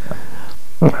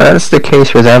 That's the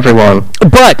case with everyone.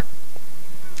 But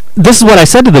this is what I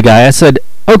said to the guy. I said,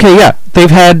 okay, yeah, they've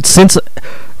had since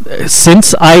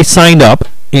I signed up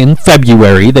in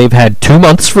February, they've had 2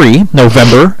 months free,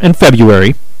 November and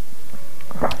February,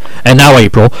 and now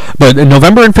April. But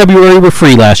November and February were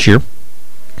free last year.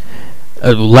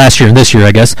 Last year and this year,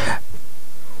 I guess.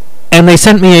 And they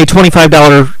sent me a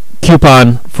 $25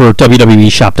 coupon for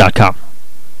WWEshop.com.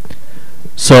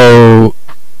 So,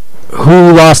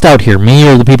 who lost out here? Me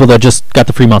or the people that just got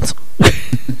the free months?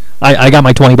 I got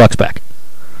my $20 back.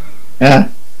 Yeah.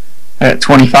 At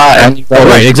 25. Oh,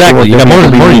 right, exactly. You got more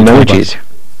than emojis.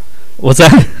 What's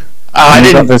that? I You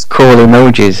got didn't. those cool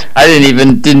emojis. I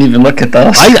didn't even look at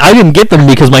those. I didn't get them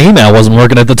because my email wasn't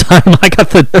working at the time. I got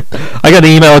the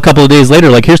email a couple of days later,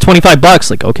 like, here's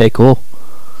 $25. Like, okay, cool.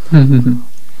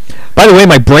 By the way,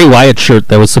 my Bray Wyatt shirt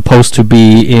that was supposed to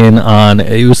be in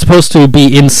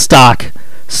stock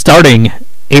starting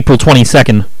April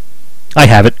 22nd. I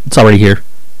have it. It's already here.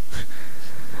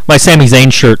 My Sami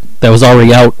Zayn shirt that was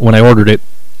already out when I ordered it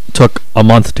took a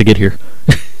month to get here.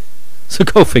 So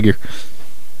go figure.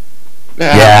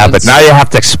 Yeah, but now you have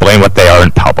to explain what they are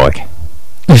in public.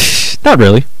 Not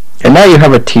really. And now you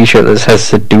have a T-shirt that says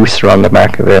 "Seducer" on the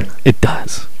back of it. It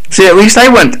does. See, at least I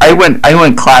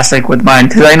went classic with mine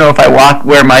because I know if I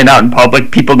wear mine out in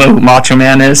public, people know who Macho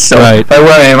Man is. So Right. if I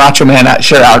wear a Macho Man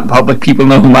shirt out in public, people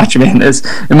know who Macho Man is.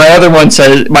 And my other one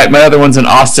says my other one's an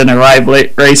Austin arrive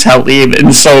late, race hell leave,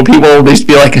 and so people will just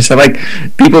be like, so like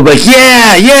people be like,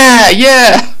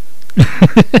 yeah,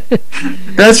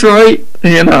 that's right,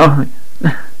 you know.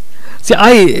 See,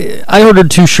 I ordered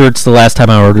 2 shirts the last time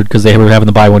I ordered because they were having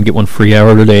the buy one get one free. I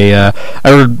ordered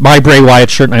my Bray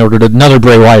Wyatt shirt and I ordered another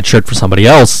Bray Wyatt shirt for somebody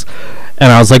else,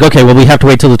 and I was like, okay, well, we have to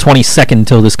wait till the 22nd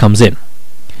until this comes in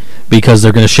because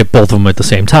they're going to ship both of them at the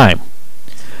same time.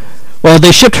 Well,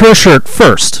 they shipped her shirt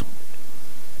first.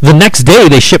 The next day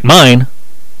they shipped mine.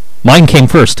 Mine came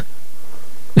first.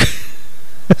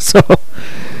 So,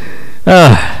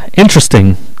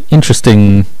 interesting.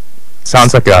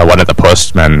 Sounds like one of the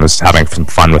postmen was having some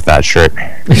fun with that shirt.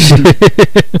 Yeah,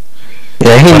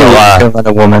 he knew Well, it was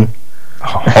a woman.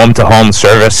 Home to home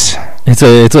service. It's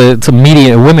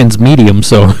a women's medium,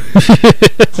 so.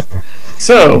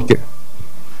 So,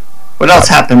 what else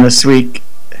happened this week,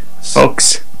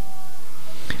 folks?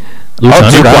 Lucha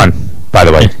Duke Underground. won, by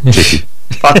the way. Cheeky.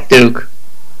 Fuck Duke.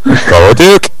 Go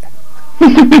Duke.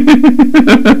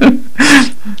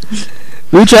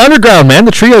 Lucha Underground, man,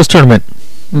 the trios tournament.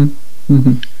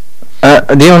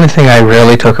 The only thing I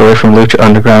really took away from Lucha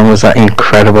Underground was that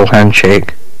incredible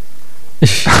handshake.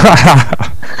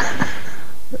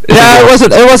 Yeah, it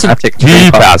wasn't Epic the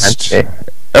three-part best. handshake.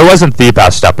 It wasn't the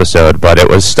best episode, but it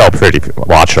was still pretty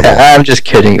watchable. I'm just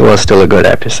kidding. It was still a good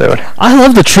episode. I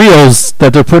love the trios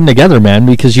that they're putting together, man,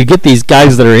 because you get these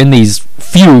guys that are in these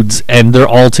feuds and they're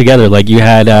all together. Like you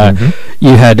had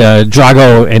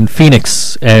Drago and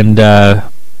Phoenix and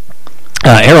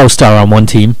Aerostar on one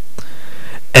team,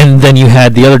 and then you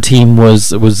had the other team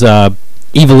was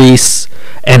Ivelisse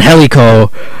and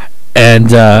Helico and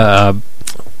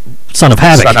Son of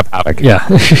Havoc. Son of Havoc. Yeah.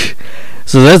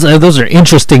 So those are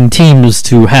interesting teams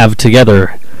to have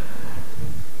together.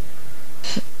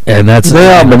 And that's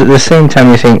They are, but at the same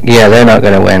time you think, yeah, they're not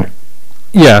going to win.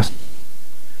 yeah.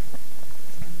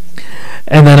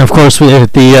 And then of course we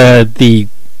had the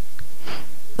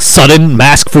sudden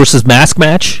mask versus mask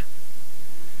match.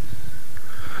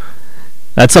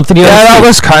 That's something you Yeah, haven't that seen.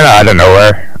 was kind of out of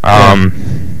nowhere.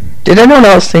 Did anyone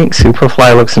else think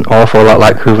Superfly looks an awful lot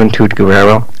like Juventud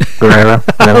Guerrero? A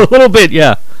No. little bit,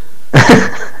 yeah.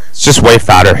 It's just way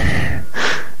fatter.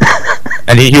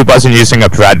 And he wasn't using a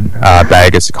bread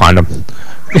bag as a condom.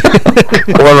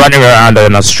 Or running around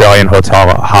an Australian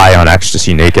hotel high on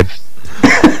ecstasy naked.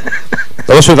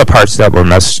 Those were the parts that were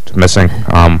missing.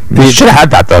 We should have had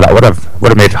that though. That would have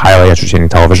made highly entertaining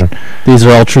television. These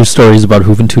are all true stories about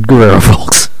Juventud Guerrero,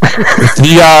 folks.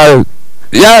 Yeah,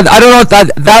 I don't know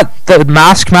that the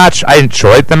mask match. I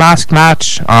enjoyed the mask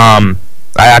match. I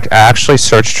actually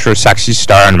searched for Sexy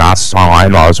Star and masks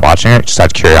online while I was watching it, just out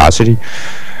of curiosity.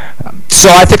 So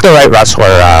I think the right wrestler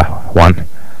won.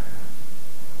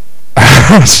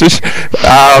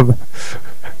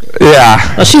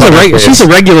 Yeah. Well, she's a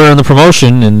regular in the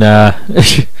promotion, and Well,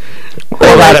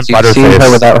 that and You've seen her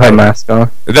Butterface. without her mask on.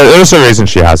 There's a reason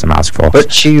she has a mask full.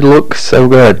 But she looks so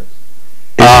good.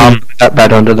 Is she that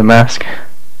bad under the mask?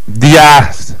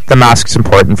 Yeah, the mask's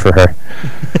important for her.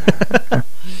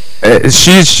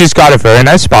 She's got a very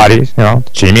nice body, you know.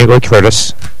 Jamie Lee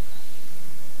Curtis.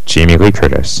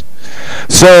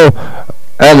 So,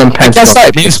 And then I guess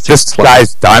that means this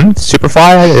guy's done.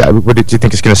 Superfly. What did you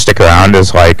think he's going to stick around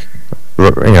as like,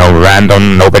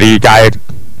 random nobody guy,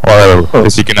 or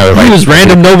is he going to like? He was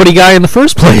random nobody guy in the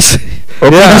first place.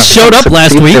 Yeah, He showed up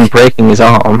last week. And breaking his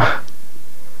arm.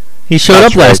 He showed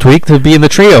up last week to be in the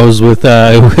trios with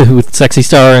with Sexy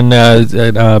Star and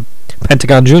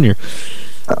Pentagon Jr.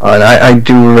 And I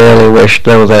do really wish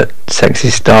though that Sexy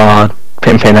Star,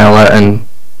 Pimpinella, and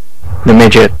the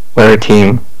midget were a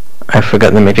team. I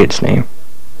forgot the midget's name.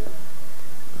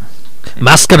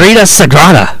 Masquerita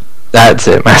Sagrada. That's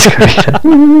it, Masquerita.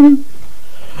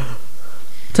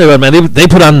 Tell you what, man, they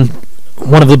put on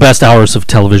one of the best hours of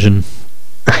television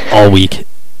all week,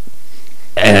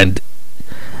 and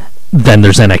then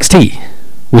there's NXT,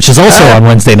 which is also on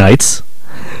Wednesday nights,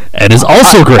 and is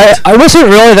also great. I wasn't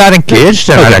really that engaged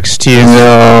in NXT.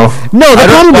 No, the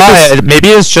problem with this, maybe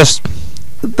it's just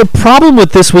the problem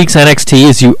with this week's NXT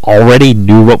is you already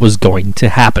knew what was going to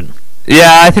happen.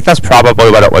 Yeah, I think that's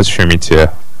probably what it was for me too.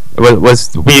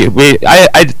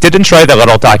 I did enjoy the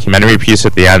little documentary piece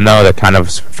at the end though that kind of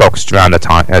focused around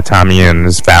Tommy and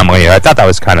his family. I thought that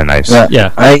was kind of nice.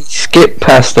 Yeah. I skipped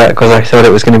past that because I thought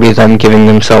it was going to be them giving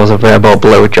themselves a verbal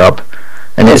blowjob,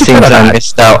 and it seems I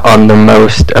missed out on the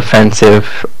most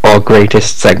offensive or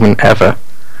greatest segment ever.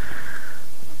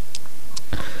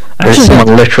 There's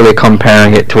someone literally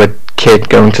comparing it to a kid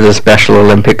going to the Special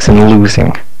Olympics and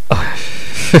losing.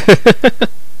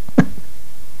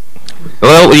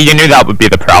 Well, you knew that would be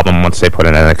the problem once they put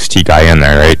an NXT guy in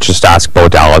there, right? Just ask Bo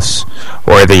Dallas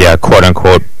or the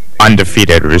quote-unquote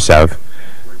undefeated Rusev,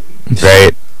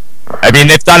 right? I mean,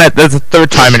 they've done it. This is the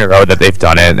third time in a row that they've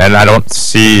done it, and I don't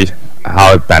see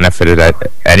how it benefited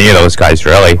any of those guys,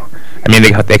 really. I mean,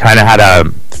 they kind of had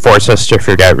to force us to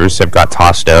forget Rusev got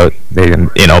tossed out.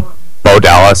 Bo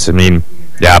Dallas, I mean,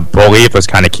 yeah, Bo Leave was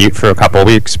kind of cute for a couple of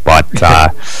weeks, but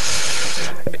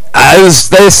as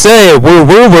they say, woo,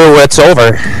 it's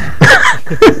over.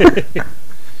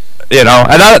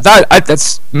 And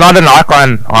that's not a knock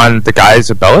on the guy's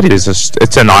abilities.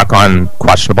 It's a knock on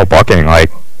questionable booking.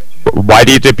 Like, why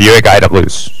do you debut a guy to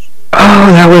lose? Oh,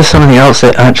 that was something else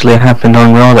that actually happened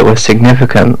on Raw that was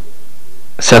significant.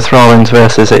 Seth Rollins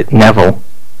versus Neville.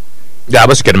 Yeah, it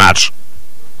was a good match.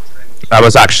 That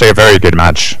was actually a very good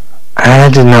match. I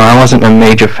don't know, I wasn't a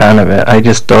major fan of it. I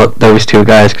just thought those two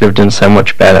guys could have done so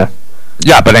much better.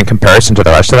 Yeah, but in comparison to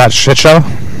the rest of that shit show?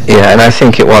 Yeah, and I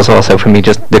think it was also for me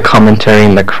just the commentary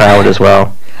and the crowd as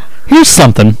well. Here's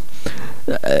something.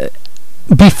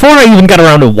 Before I even got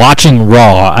around to watching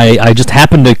Raw, I just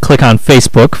happened to click on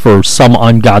Facebook for some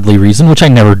ungodly reason, which I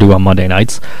never do on Monday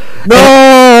nights.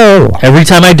 No! And every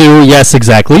time I do, yes,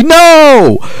 exactly,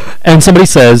 no! And somebody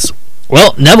says,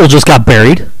 well, Neville just got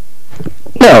buried.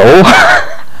 No.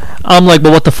 I'm like,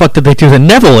 well, what the fuck did they do to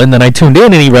Neville? And then I tuned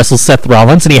in and he wrestles Seth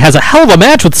Rollins and he has a hell of a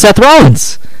match with Seth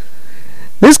Rollins.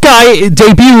 This guy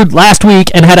debuted last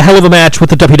week and had a hell of a match with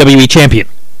the WWE champion.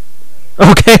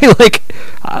 Okay, like,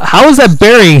 how is that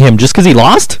burying him just because he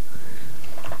lost?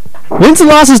 Wins and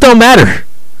losses don't matter.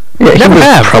 Yeah, Never he was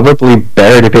have. probably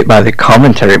buried a bit by the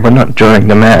commentary, but not during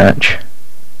the match.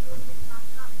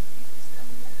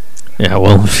 Yeah,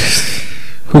 well,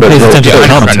 who pays attention to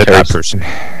the Unfriended that commentaries? person.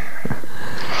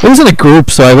 It was in a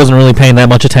group, so I wasn't really paying that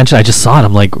much attention. I just saw it.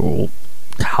 I'm like, well,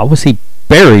 how was he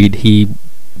buried? He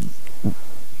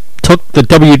took the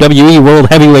WWE World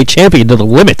Heavyweight Champion to the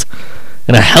limit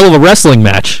in a hell of a wrestling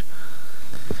match.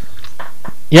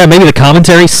 Yeah, maybe the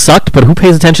commentary sucked, but who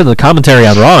pays attention to the commentary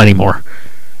on Raw anymore?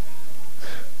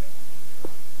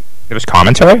 It was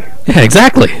commentary? Yeah,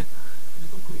 exactly.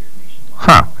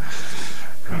 Huh.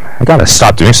 I gotta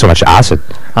stop doing so much acid.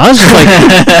 I was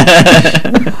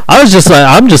just like,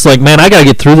 I'm just like, man, I gotta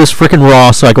get through this freaking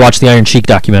Raw so I can watch the Iron Sheik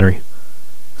documentary.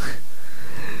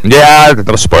 Yeah,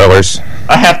 those spoilers.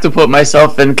 I have to put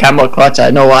myself in camel clutch. I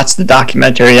know watch the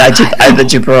documentary. I'm the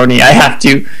jabroni.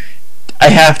 I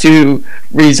have to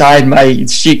resign my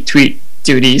Sheik tweet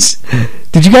duties.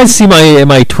 Did you guys see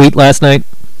my tweet last night?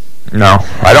 No,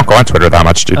 I don't go on Twitter that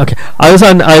much, dude. Okay, I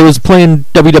was playing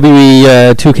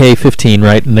WWE 2K15,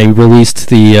 right, and they released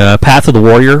the Path of the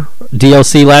Warrior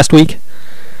DLC last week,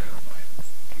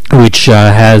 which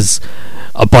has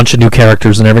a bunch of new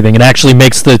characters and everything. It actually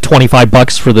makes the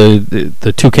 $25 for the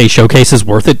 2K showcases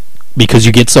worth it because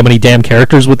you get so many damn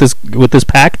characters with this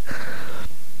pack.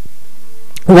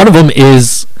 One of them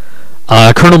is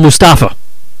Colonel Mustafa,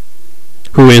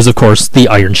 who is, of course, the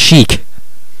Iron Sheik.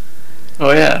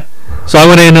 Oh yeah. So I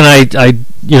went in and I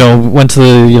went to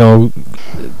the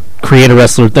create a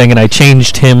wrestler thing, and I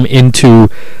changed him into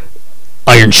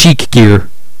Iron Sheik gear,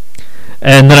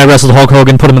 and then I wrestled Hulk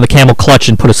Hogan, put him in the camel clutch,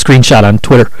 and put a screenshot on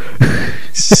Twitter.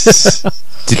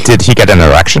 Did he get an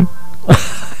erection?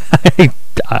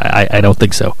 I don't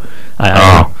think so.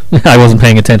 I wasn't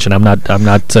paying attention. I'm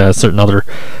not certain other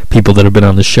people that have been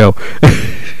on the show.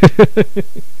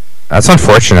 That's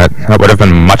unfortunate. That would have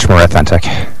been much more authentic.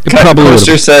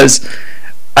 Poster says,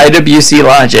 IWC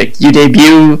logic. You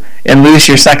debut and lose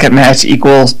your second match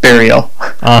equals burial.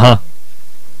 Uh-huh.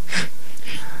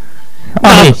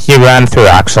 He ran through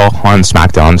Axel on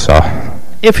SmackDown, so...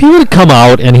 If he would have come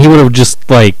out and he would have just,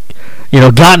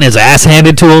 gotten his ass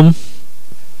handed to him,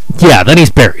 yeah, then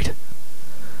he's buried.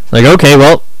 Okay,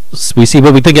 well, we see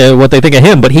what they think of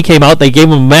him, but he came out, they gave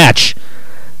him a match.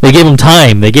 They gave him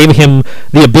time. They gave him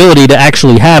the ability to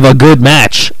actually have a good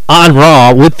match on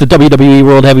Raw with the WWE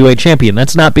World Heavyweight Champion.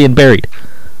 That's not being buried.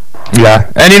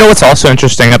 Yeah, and what's also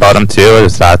interesting about him, too,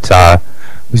 is that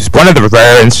it's one of the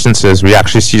rare instances we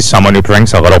actually see someone who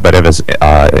brings a little bit of his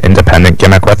independent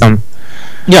gimmick with him.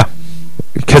 Yeah.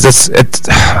 Because it's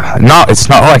not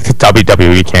like the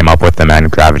WWE came up with the Man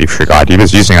Gravity for God. He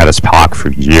was using that as Pac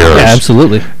for years. Yeah,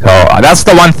 absolutely. So that's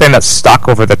the one thing that's stuck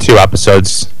over the 2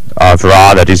 episodes of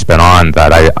Raw that he's been on,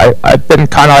 that I've been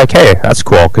kind of like, hey, that's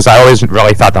cool, because I always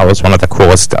really thought that was one of the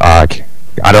coolest, I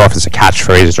don't know if it's a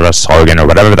catchphrase or a slogan or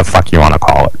whatever the fuck you want to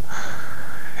call it.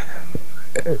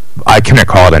 I couldn't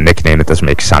call it a nickname, it doesn't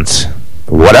make sense.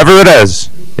 But whatever it is,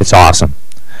 it's awesome.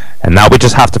 And now we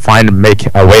just have to make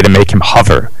a way to make him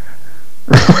hover.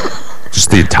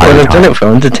 Just the entire time. Well, they've done it for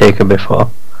Undertaker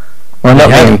before. Well,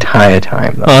 not the entire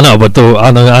time, though. Oh, no, but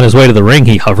on his way to the ring,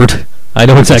 he hovered. I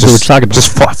know exactly what you're talking about.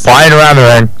 Just flying around the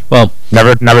ring. Well,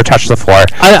 never touched the floor.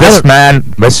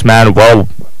 This man will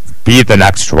be the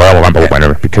next Royal Rumble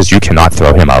winner, because you cannot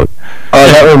throw him out. Oh,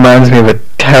 that reminds me of a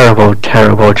terrible,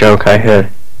 terrible joke I heard.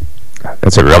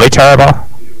 Is it really terrible?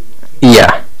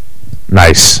 Yeah.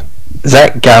 Nice.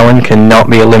 Zach Gowen cannot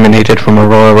be eliminated from a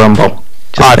Royal Rumble.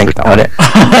 Just think about it.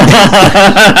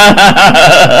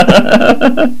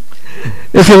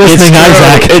 If you're listening,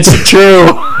 Isaac, it's true.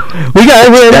 We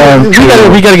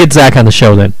got to get Zach on the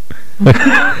show then.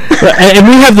 And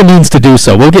we have the means to do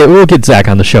so. We'll get Zach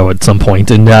on the show at some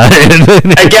point, and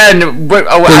again, we'll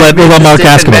let Mark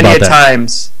ask him about that.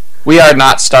 Times, we are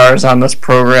not stars on this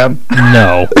program.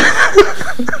 No.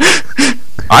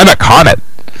 I'm a comet.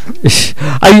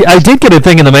 I did get a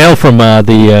thing in the mail from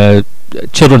the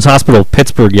Children's Hospital of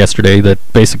Pittsburgh yesterday that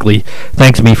basically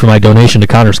thanks me for my donation to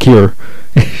Connor's Cure.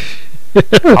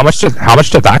 How much did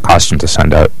that cost him to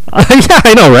send out? Yeah,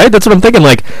 I know, right? That's what I'm thinking.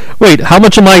 Wait, how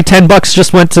much of my $10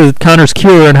 just went to Connor's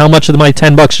Cure, and how much of my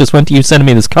 $10 just went to you sending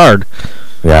me this card?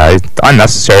 Yeah, it's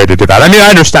unnecessary to do that. I mean, I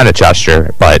understand the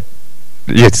gesture, but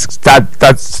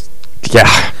that's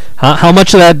yeah. How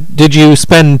much of that did you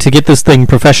spend to get this thing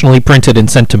professionally printed and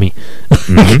sent to me?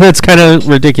 Mm-hmm. That's kind of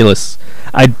ridiculous.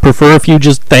 I'd prefer if you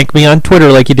just thank me on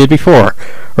Twitter like you did before,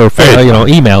 or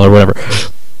email or whatever.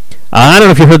 I don't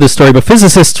know if you heard this story, but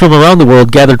physicists from around the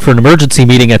world gathered for an emergency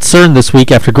meeting at CERN this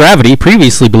week after gravity,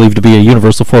 previously believed to be a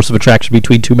universal force of attraction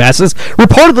between two masses,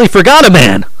 reportedly forgot a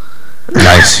man.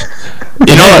 Nice.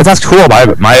 That's cool.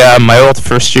 My old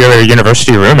first-year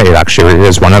university roommate actually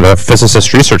is one of the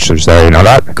physicist researchers there. You know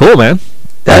that? Cool, man.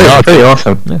 That is pretty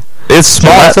awesome. Yeah. It's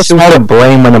small. That's small to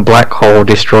blame when a black hole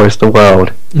destroys the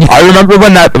world. I remember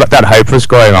when that hype was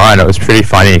going on. It was pretty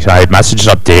funny. So I messaged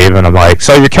up Dave and I'm like,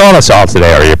 "So you're killing us all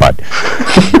today, are you, bud?"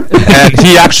 And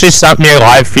he actually sent me a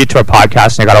live feed to a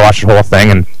podcast, and I got to watch the whole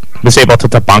thing and was able to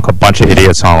debunk a bunch of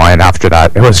idiots online after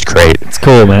that. It was great. It's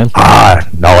cool, man.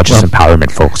 Knowledge is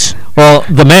empowerment, folks. Well,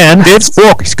 the man... Dave's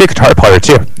cool. He's a good guitar player,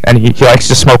 too. And he likes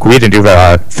to smoke weed and do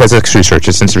physics research.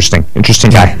 It's interesting. Interesting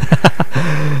guy.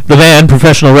 The man,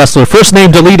 professional wrestler, first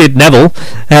name deleted, Neville,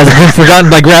 has been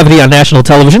forgotten by gravity on national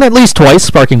television at least twice,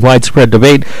 sparking widespread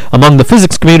debate among the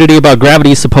physics community about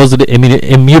gravity's supposed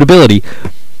immutability.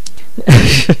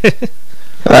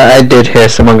 I did hear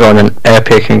someone go on an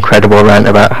epic, incredible rant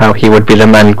about how he would be the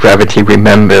man gravity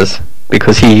remembers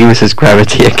because he uses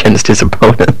gravity against his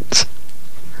opponents.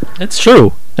 That's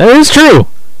true. That is true.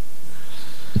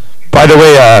 By the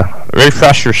way,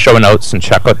 refresh your show notes and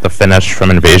check out the finish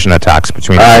from Invasion Attacks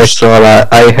between. I saw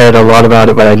that. I heard a lot about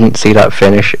it, but I didn't see that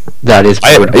finish. That is.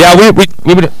 We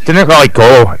didn't really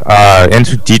go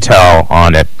into detail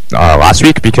on it last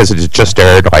week because it just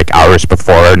aired like hours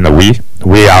before in the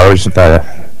wee hours of the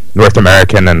North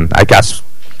American and I guess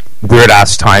weird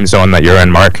ass time zone that you're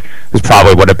in, Mark. This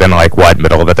probably would have been like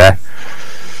middle of the day.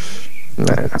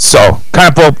 So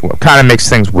kind of makes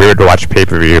things weird to watch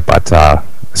pay-per-view, but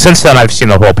since then, I've seen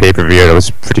the whole pay-per-view. It was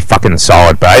pretty fucking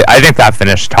solid. But I think that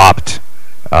finish topped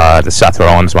the Seth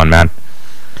Rollins one, man.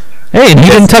 Hey, and he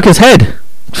didn't tuck his head.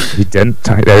 He didn't.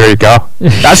 There you go.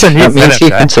 That's a new That means finish. he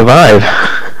can survive.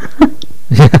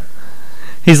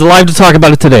 He's alive to talk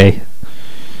about it today.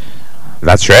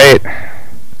 That's right.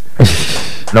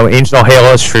 No angel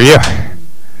halos for you.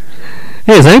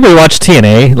 Hey, has anybody watched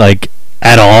TNA, like,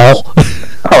 at all?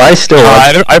 Oh, I still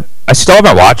watch. I still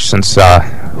haven't watched since.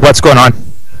 What's going on?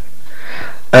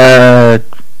 Kurt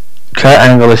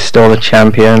Angle is still the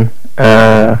champion.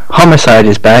 Homicide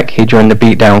is back. He joined the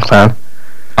Beatdown Clan.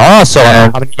 Oh, so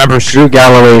how many members? Drew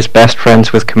Galloway is best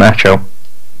friends with Camacho.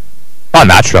 Oh,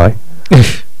 naturally.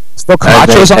 Still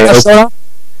Camacho's on this show?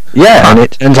 Yeah, and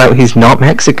it turns out he's not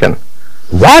Mexican.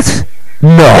 What?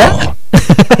 No.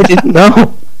 I didn't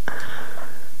know.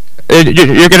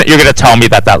 You're gonna tell me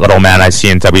that little man I see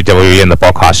in WWE in the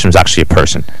bull costume is actually a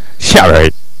person? Yeah,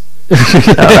 right. No,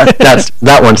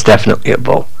 that one's definitely a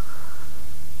bull.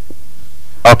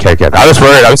 Okay, good. I was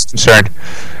worried. I was concerned.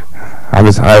 All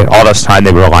this time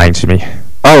they were lying to me.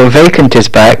 Oh, Vacant is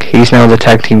back. He's now the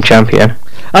tag team champion.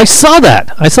 I saw that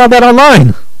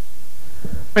online.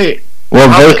 Wait. Well,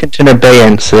 Vacant and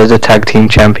Abeyance are the tag team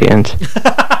champions.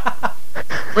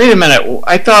 Wait a minute.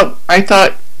 I thought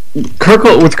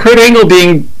with Kurt Angle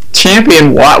being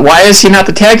champion, why is he not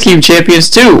the tag team champions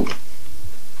too?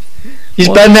 He's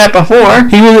been that before.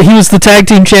 He was the tag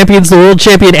team champions, the world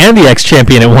champion, and the X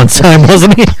champion at one time,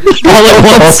 wasn't he? All at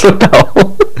once.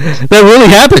 That really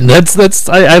happened. That's.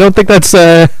 I don't think that's.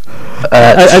 I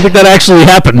think that actually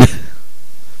happened.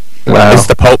 Wow. Is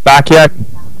the Pope back yet?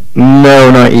 No,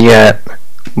 not yet.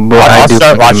 But I'll do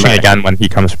start think I'm watching back. again when he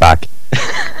comes back.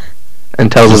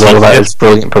 And tells us all about his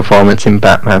brilliant performance in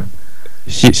Batman.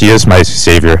 He is my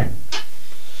savior.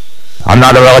 I'm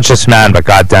not a religious man, but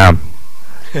goddamn.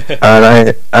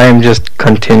 And I am just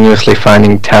continuously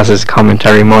finding Taz's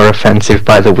commentary more offensive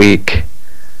by the week.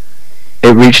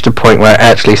 It reached a point where I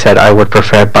actually said I would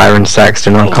prefer Byron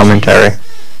Saxton on commentary.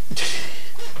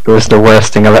 It was the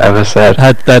worst thing I've ever said.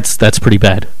 That's pretty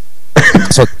bad.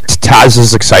 So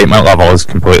Taz's excitement level has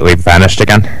completely vanished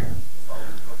again.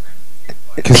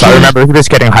 Because I remember he was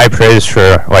getting high praise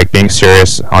for like being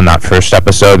serious on that first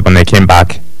episode when they came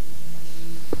back.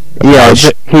 Yeah,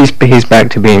 he's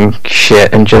back to being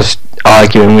shit and just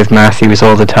arguing with Matthews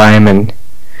all the time. And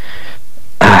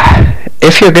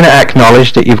if you're going to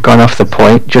acknowledge that you've gone off the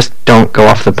point, just don't go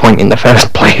off the point in the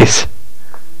first place.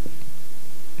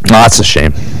 No, that's a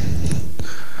shame.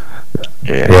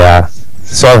 Yeah.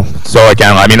 So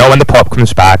again, let me know when the Pope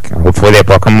comes back. Hopefully they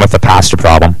book him with a pastor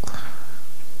problem.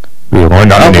 We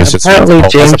learned on the news this week. Apparently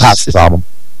James, a pastor problem.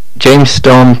 James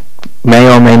Storm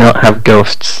may or may not have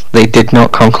ghosts. They did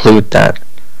not conclude that.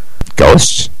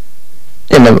 Ghosts?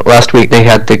 In the last week they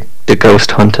had the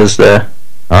ghost hunters there.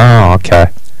 Oh,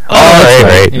 okay.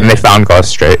 Right. Yeah. And they found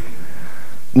ghosts straight.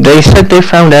 They said they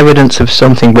found evidence of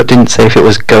something but didn't say if it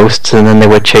was ghosts, and then they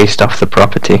were chased off the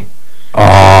property.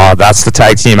 Oh, that's the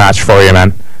tag team match for you,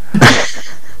 man.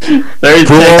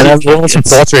 Some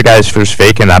poultry guys for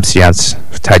faking absence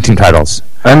tag team titles.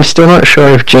 I'm still not sure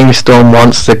if James Storm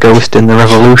wants the ghost in the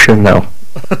Revolution, though.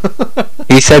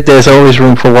 He said there's always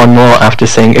room for one more after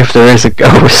saying if there is a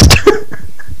ghost.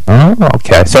 Oh,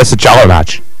 okay. So it's a Jello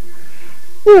match.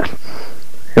 Yeah,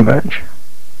 pretty much.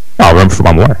 Oh, room for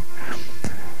one more.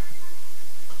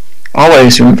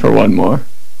 Always room for one more.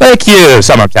 Thank you.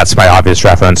 Someone gets my obvious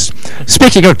reference.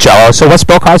 Speaking of Jello, so what's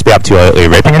Bill Cosby up to lately?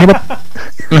 Raping anybody?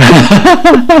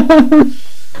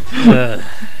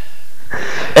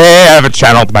 Hey, I haven't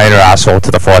channeled my inner asshole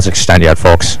to the fullest extent yet,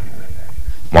 folks.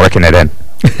 I'm working it in.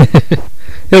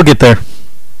 He'll get there.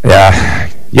 Yeah.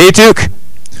 Yay, Duke!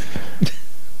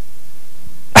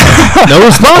 No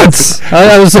response.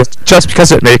 I was just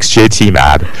because it makes JT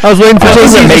mad. I was waiting for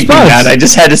JT's response. I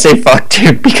just had to say fuck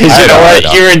Duke because you know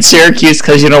what? You're in Syracuse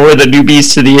because you know we're the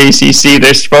newbies to the ACC.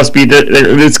 They're supposed to be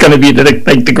it's going to be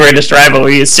the greatest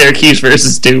rivalry is Syracuse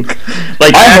versus Duke.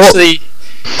 Like I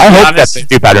hope that they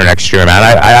do better next year, man.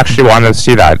 I actually wanted to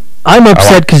see that. I'm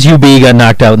upset because UB got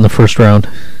knocked out in the first round.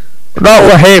 No,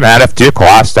 well, hey, man, if Duke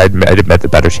lost, I'd admit the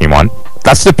better team won.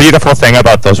 That's the beautiful thing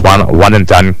about those one and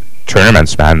done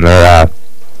tournaments, man. They're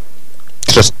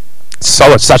just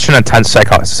such an intense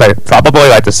probably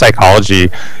like the psychology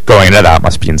going into that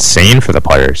must be insane for the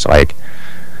players. Like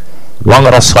one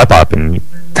little slip up and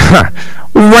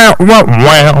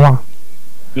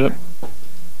Yep.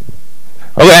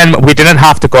 Oh, and we didn't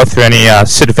have to go through any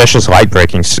Sid Vicious light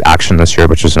breaking action this year,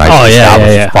 which was nice. Oh yeah, that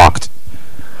yeah. was fucked.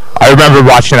 I remember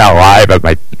watching that live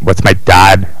with my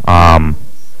dad.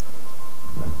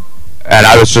 and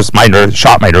I was just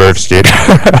shot my nerves, dude.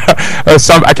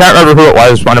 I can't remember who it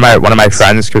was. One of my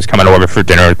friends was coming over for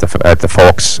dinner at the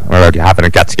folks. We were having a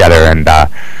get together, and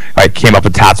I came up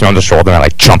and tapped me on the shoulder, and I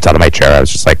like jumped out of my chair. I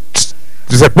was just like,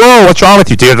 he's like, "Whoa, what's wrong with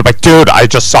you, dude?" I'm like, "Dude, I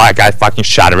just saw a guy fucking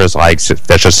shatter his legs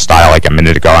vicious style like a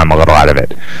minute ago. I'm a little out of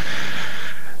it."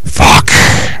 Fuck.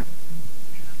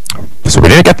 So we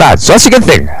didn't get that. So that's a good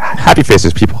thing. Happy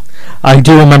faces, people. I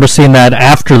do remember seeing that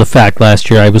after the fact last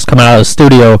year. I was coming out of the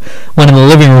studio, went in the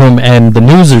living room, and the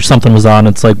news or something was on.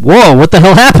 It's like, whoa, what the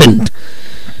hell happened?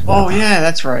 Oh yeah,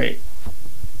 that's right.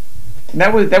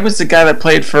 That was the guy that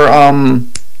played for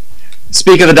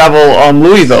Speak of the Devil,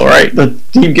 Louisville, right? The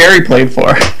team Gary played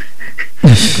for.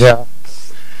 Yeah.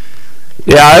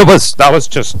 Yeah, that was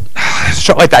just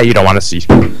shit like that you don't want to see.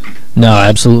 No,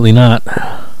 absolutely not.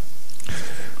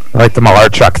 Like the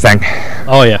Malarchuk thing.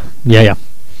 Oh yeah.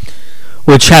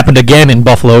 Which happened again in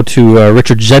Buffalo to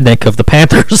Richard Zednik of the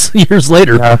Panthers years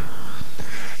later. Yeah.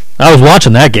 I was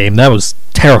watching that game. That was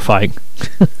terrifying.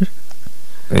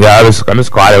 Yeah, I'm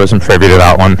just glad I wasn't privy to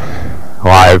that one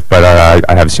live, but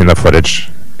I have seen the footage.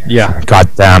 Yeah.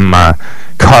 Goddamn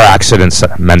car accidents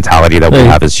mentality that we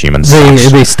have as humans.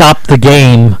 They stopped the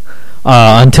game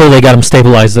until they got him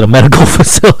stabilized at a medical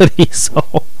facility.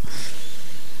 So.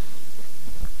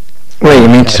 Wait, you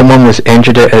mean someone was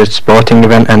injured at a sporting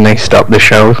event and they stopped the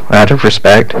show out of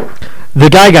respect? The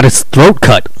guy got his throat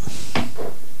cut.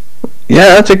 Yeah,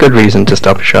 that's a good reason to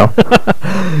stop a show.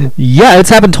 Yeah, it's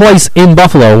happened twice in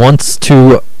Buffalo. Once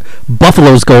to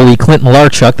Buffalo's goalie, Clint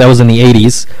Malarchuk. That was in the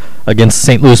 80s against the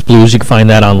St. Louis Blues. You can find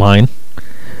that online.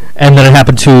 And then it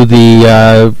happened to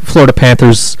the Florida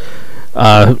Panthers.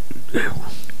 What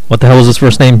the hell was his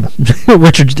first name?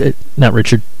 Not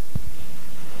Richard.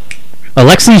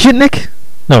 Alexei Zhitnik?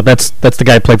 No, that's the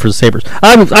guy who played for the Sabres.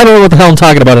 I don't know what the hell I'm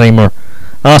talking about anymore.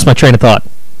 I lost my train of thought.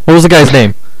 What was the guy's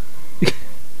name?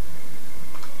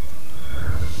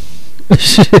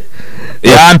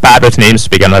 Yeah, I'm bad with names to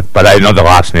begin with, but I know the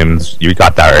last names. You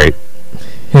got that right.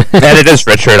 And it is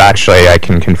Richard, actually. I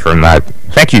can confirm that.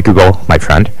 Thank you, Google, my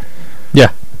friend.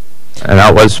 Yeah. And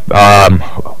that was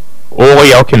Olli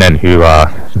Jokinen, who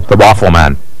the Waffle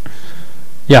Man.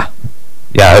 Yeah.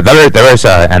 Yeah, there is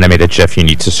an animated GIF you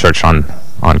need to search on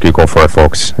Google for,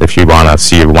 folks, if you want to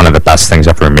see one of the best things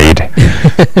ever made.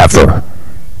 Ever.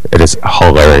 It is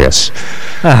hilarious.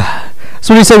 So what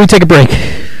do you say we take a break?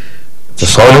 It's a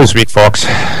slow news week, folks.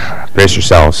 Brace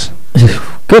yourselves.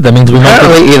 Good, that means we might...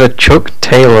 Apparently either Chuck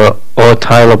Taylor or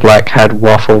Tyler Black had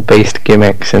waffle-based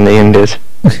gimmicks in the Indies.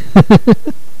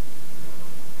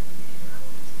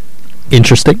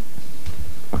 Interesting.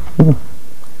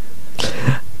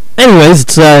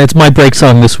 Anyways, it's my break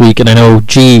song this week, and I know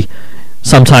G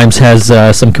sometimes has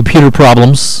some computer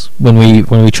problems when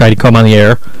we try to come on the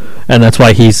air, and that's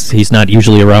why he's not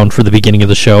usually around for the beginning of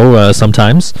the show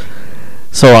sometimes.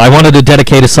 So I wanted to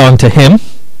dedicate a song to him,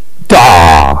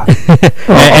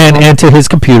 and to his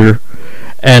computer,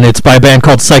 and it's by a band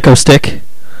called Psycho Stick,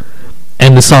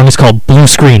 and the song is called Blue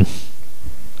Screen.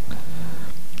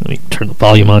 Let me turn the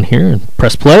volume on here and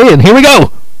press play, and here we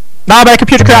go. Now my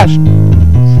computer crashed.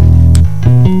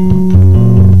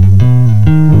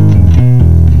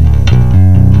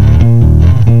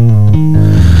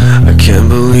 I can't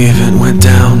believe it went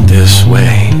down this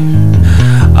way.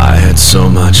 I had so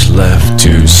much left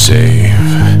to save.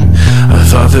 I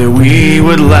thought that we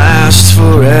would last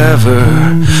forever,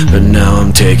 but now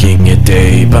I'm taking it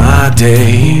day by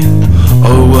day.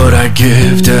 Oh, what I'd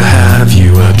give to have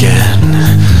you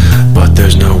again, but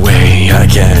there's no way I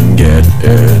can get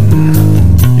in.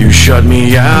 You shut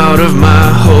me out of my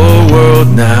whole world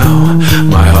now.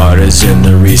 My heart is in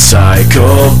the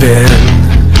recycle bin,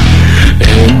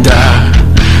 and I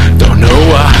don't know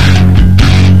why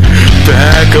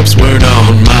backups weren't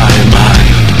on my mind.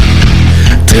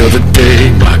 Till the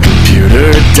day my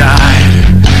computer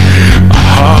died, my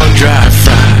hard drive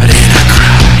fried and I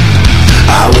cried.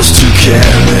 I was too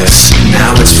careless,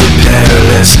 now it's for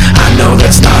perilous. I know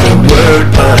that's not a word,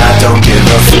 but I don't give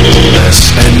a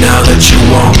fullness. And now that you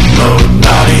won't load,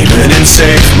 not even in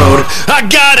safe mode, I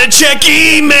gotta check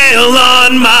email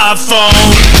on my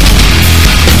phone.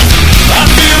 I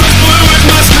feel it's blue with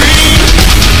my screen.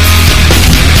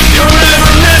 Your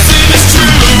every message is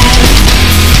true.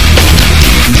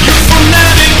 You're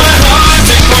formatting my heart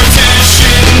and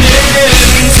partitioning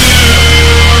in two.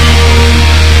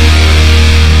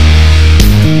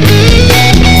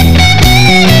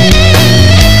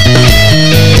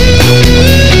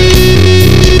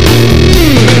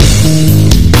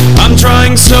 I'm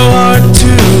trying so hard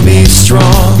to be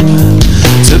strong,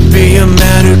 to be a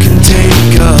man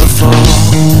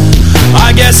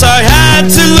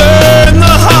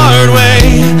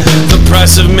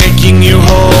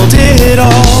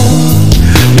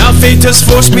has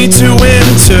forced me to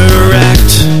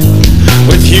interact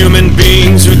with human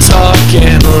beings who talk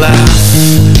and laugh.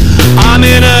 I'm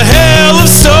in a hell of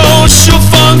social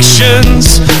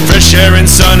functions. Fresh air and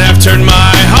sun have turned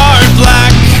my heart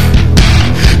black.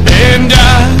 And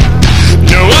I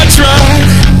know I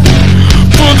tried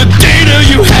for the data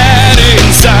you had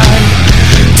inside.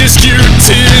 Disk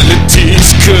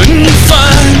utilities couldn't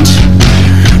find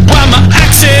why my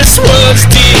access was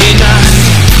denied.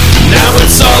 Now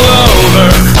it's all over,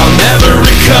 I'll never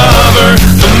recover.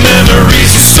 The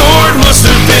memories you stored must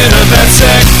have been of that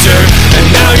sector. And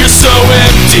now you're so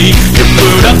empty, you're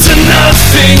booed up to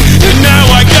nothing. And now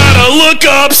I gotta look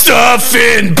up stuff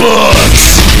in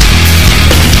books.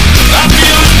 I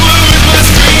feel as blue as my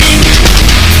screen.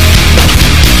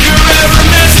 Your error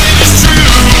message is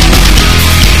true.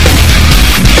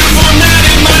 You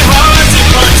formatted my heart to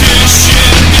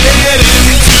partition it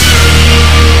in two.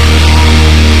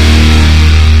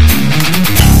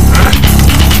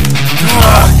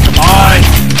 Come on!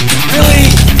 Really?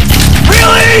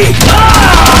 Really?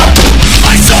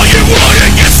 I saw you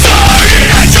wouldn't get started.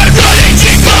 I tried running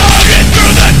deeper, and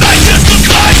through the night just looked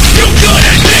like you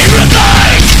couldn't be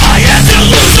revived. I had to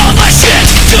lose all my shit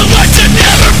to learn to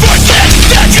never forget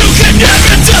that you can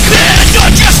never depend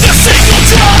on just a single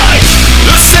try.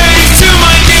 The save to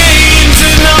my games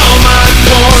and all my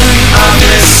porn. I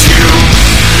miss you.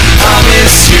 I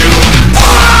miss you.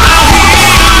 I'll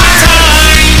heal my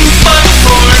time, but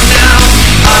for now,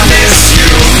 I miss you.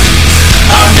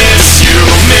 I miss you,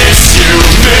 miss you,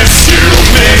 miss you,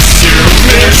 miss you,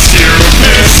 miss you,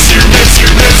 miss you, miss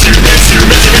you, miss you, miss you,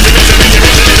 miss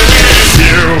you, miss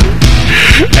you,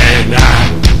 and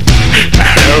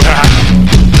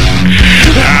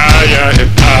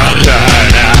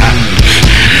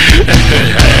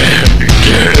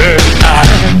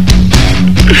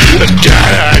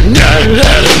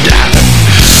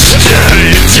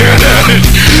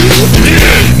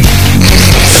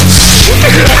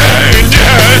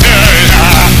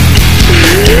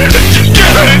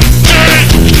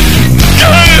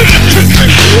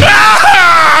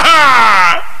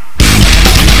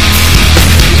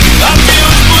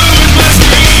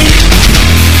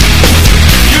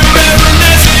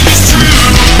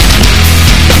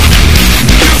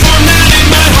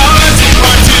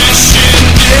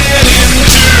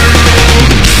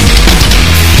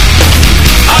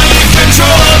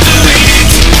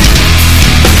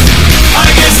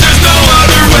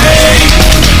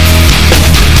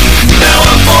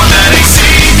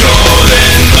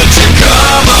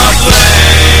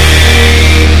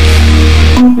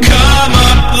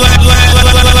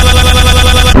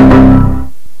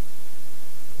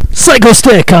Psycho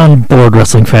Stick on Board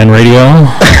Wrestling Fan Radio.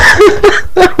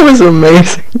 That was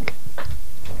amazing.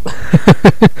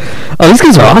 Oh, these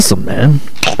guys are awesome, man.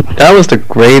 That was the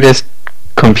greatest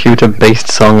computer-based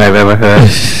song I've ever heard.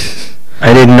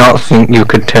 I did not think you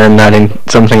could turn that in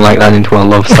something like that into a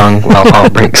love song, well,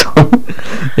 heartbreak song.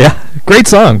 Yeah, great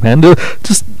song, man.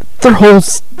 Just their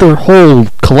whole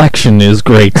collection is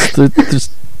great.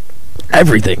 Just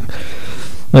everything.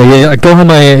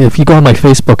 If you go on my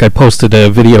Facebook, I posted a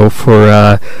video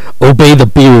for "Obey the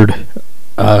Beard,"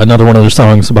 another one of their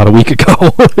songs about a week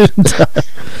ago. And,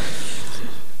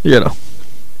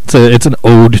 it's an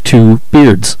ode to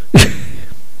beards.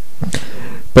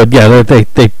 But yeah, they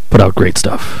put out great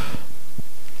stuff.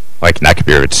 Like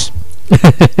neckbeards.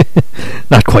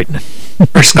 Not quite.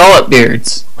 Or scallop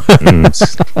beards.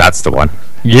 That's the one.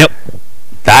 Yep.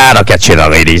 That'll get you the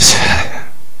ladies.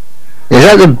 Is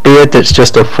that the beard that's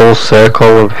just a full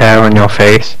circle of hair on your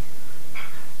face?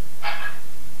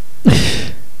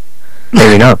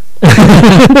 Maybe not.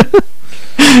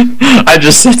 I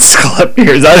just said scallop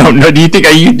beards. I don't know. Do you think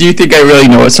I really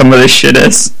know what some of this shit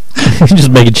is? You're just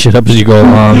making shit up as you go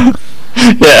along.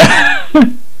 Yeah.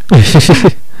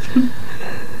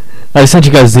 I sent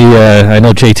you guys I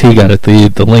know JT got it,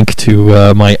 the link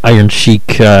to my Iron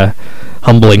Sheik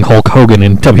humbling Hulk Hogan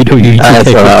in WWE. That's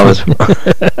what I was.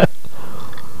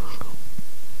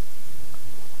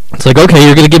 It's like, okay,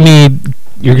 you're gonna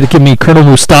give me Colonel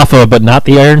Mustafa, but not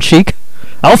the Iron Sheik.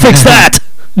 I'll fix that.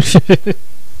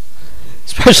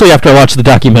 Especially after I watch the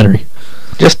documentary.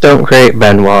 Just don't create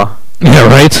Benoit. Yeah,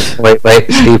 right.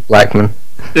 Wait, Steve Blackman.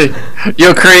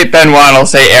 You'll create Benoit and I'll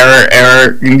say error,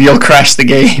 and you'll crash the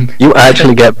game. You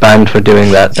actually get banned for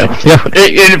doing that. So. Yeah.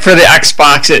 For the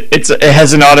Xbox, it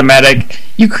has an automatic.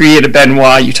 You create a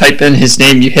Benoit, you type in his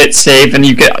name, you hit save, and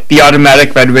you get the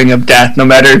automatic Red Ring of Death, no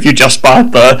matter if you just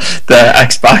bought the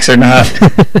Xbox or not.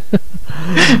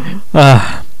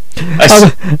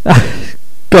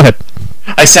 Go ahead.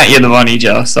 I sent you the money,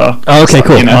 Joe. So. Oh, okay,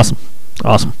 cool, you know.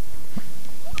 awesome.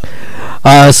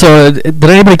 So did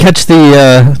anybody catch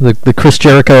the Chris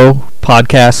Jericho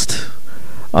podcast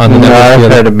on the No, network?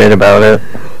 I've heard a bit about it.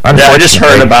 Yeah, I just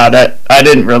heard about it. I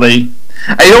didn't really.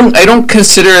 I don't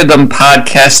consider them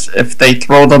podcasts if they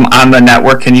throw them on the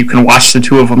network and you can watch the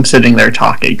two of them sitting there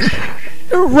talking.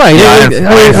 Right. Yeah,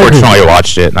 I unfortunately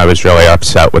watched it, and I was really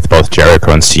upset with both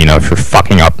Jericho and Cena for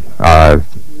fucking up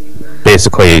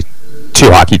basically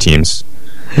two hockey teams.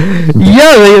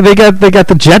 Yeah, they got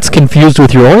the Jets confused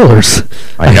with your Oilers.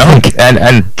 I know,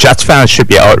 and Jets fans should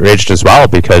be outraged as well,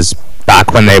 because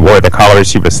back when they wore the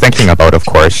colors he was thinking about, of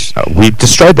course, we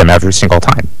destroyed them every single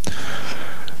time.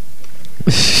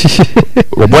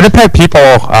 Winnipeg people,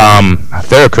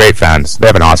 they're great fans. They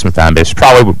have an awesome fan base.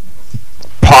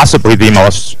 Possibly the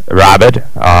most rabid.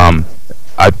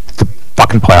 The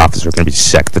fucking playoffs are going to be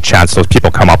sick. The chants those people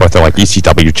come up with are like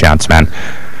ECW chants, man.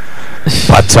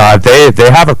 But they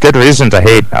have a good reason to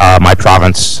hate my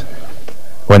province,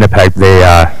 Winnipeg. We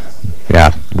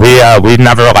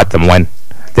never let them win.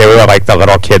 They were like the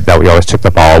little kid that we always took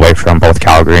the ball away from, both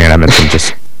Calgary and Edmonton,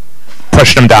 just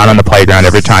pushed them down on the playground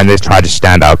every time they tried to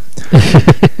stand up.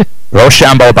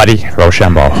 Rochambeau, buddy,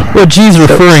 Rochambeau. What G's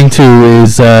referring to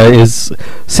is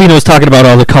Cena was talking about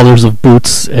all the colors of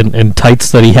boots and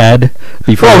tights that he had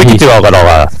before. Well, we can do a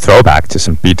little throwback to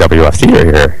some BWF theater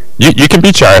here. You can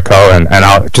beat Jericho, and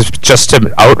I'll just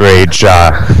to outrage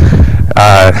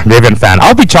Raven fan,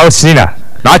 I'll be Joe Cena,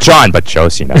 not John, but Joe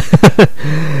Cena.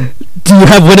 Do you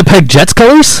have Winnipeg Jets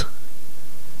colors?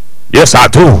 Yes, I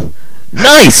do.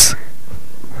 Nice.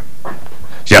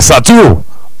 Yes, I do.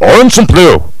 Orange and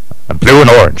blue. And blue and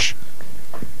orange.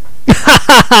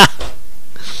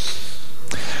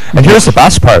 And here's the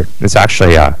best part. It's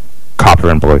actually copper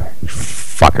and blue. You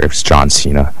fuckers, John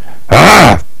Cena.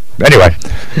 Anyway.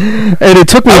 And it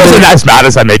took me. I wasn't as mad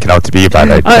as I make it out to be, but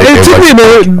it took me a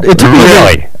minute. It took me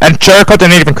really. And Jericho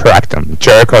didn't even correct him.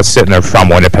 Jericho's sitting there from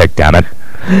Winnipeg, damn it.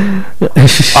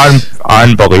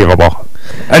 Unbelievable.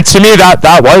 And to me,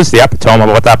 that was the epitome of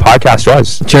what that podcast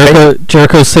was.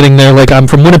 Jericho's sitting there like, I'm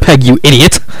from Winnipeg, you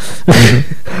idiot.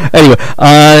 Anyway,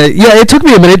 yeah, it took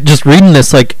me a minute just reading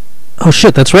this, like, oh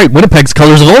shit, that's right. Winnipeg's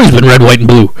colors have always been red, white, and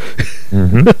blue.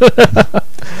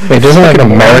 Wait, doesn't it like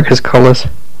America's colors?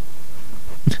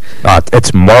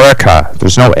 It's Morica.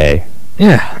 There's no A.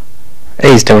 Yeah.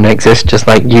 A's don't exist, just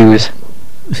like U's.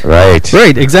 Right.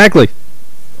 Right, exactly.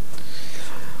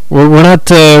 We're not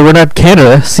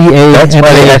Canada. C-A. That's why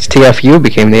the STFU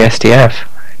became the STF.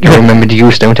 You remember the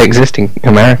U's don't exist in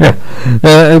America.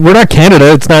 Yeah. We're not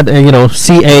Canada. It's not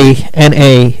C-A-N-A-D-A-A.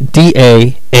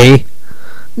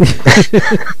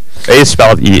 A is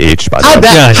spelled E-H, by the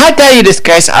way. How dare you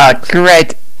disgrace our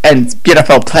great and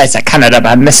beautiful place at Canada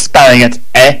by misspelling it,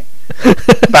 eh?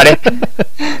 Buddy?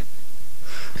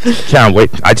 Can't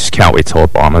wait. I just can't wait till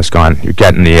Obama's gone. You're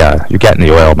getting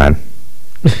the oil, man.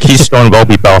 Keystone will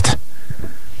be built.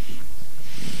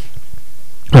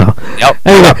 Oh. Yep.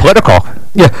 Anyway, political.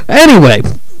 Yeah. Anyway,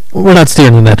 we're not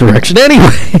steering in that direction. Anyway.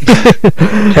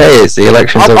 Hey, it's the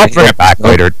elections over I'll bring here. it back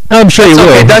later. I'm sure you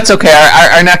will. That's okay.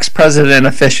 Our next president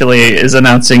officially is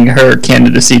announcing her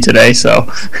candidacy today, so.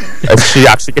 Is she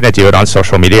actually going to do it on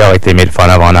social media like they made fun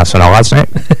of on SNL last night?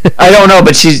 I don't know,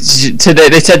 but she today.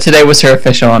 They said today was her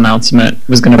official announcement. It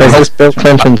was going to be. Is this Bill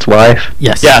Clinton's wife?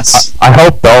 Yes. Yes. I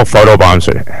hope Bill photobombs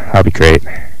her. That'd be great.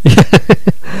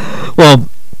 Well,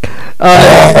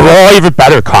 even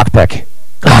better, cockpick.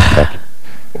 Cockpick.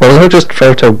 Well, he'll just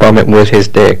photobomb it with his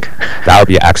dick. That would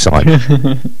be excellent.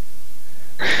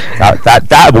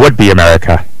 that would be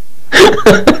America.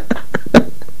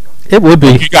 it would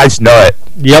be. You guys know it.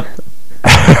 Yep.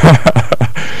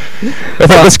 If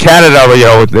it was Canada,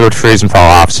 it would freeze and fall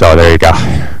off. So there you go.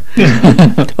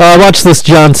 I watched this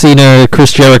John Cena,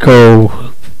 Chris Jericho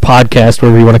podcast,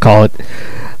 whatever you want to call it.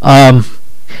 Yeah,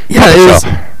 it was.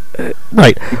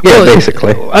 Right. Yeah, well,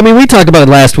 basically. I mean, we talked about it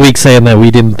last week, saying that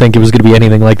we didn't think it was going to be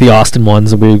anything like the Austin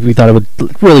ones, and we thought it would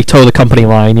really toe the company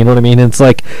line, you know what I mean? And it's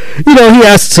like, he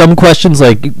asked some questions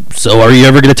like, so are you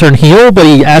ever going to turn heel? But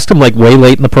he asked them, like, way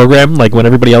late in the program, like, when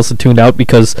everybody else had tuned out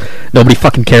because nobody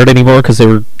fucking cared anymore because they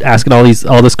were asking all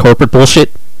this corporate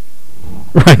bullshit.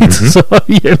 Right? Mm-hmm. So,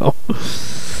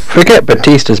 Forget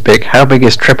Batista's big. How big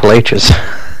is Triple H's?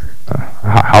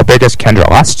 How big is Kendra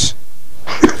West's?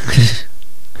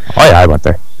 Oh yeah, I went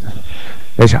there.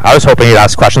 I was hoping you'd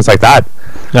ask questions like that.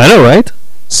 I know, right?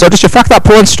 So did you fuck that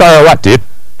porn star or what, dude?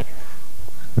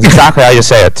 That's exactly how you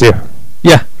say it, too.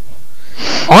 Yeah.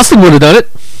 Austin would have done it.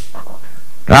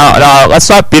 No, let's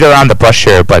not beat around the bush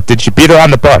here, but did you beat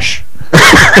around the bush?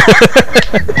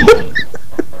 Oh,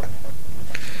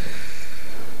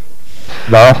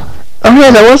 No? Oh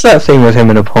yeah, there was that thing with him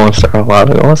in a porn star a while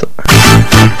ago, wasn't there?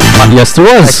 Yes, there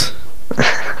was.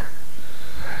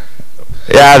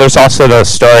 Yeah, there's also the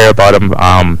story about him.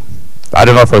 I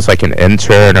don't know if it was like an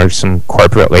intern or some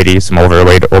corporate lady, some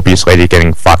overweight, obese lady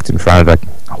getting fucked in front of a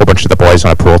whole bunch of the boys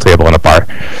on a pool table in a bar.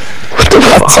 What the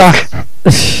fuck?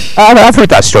 I've heard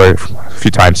that story a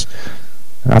few times.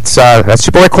 That's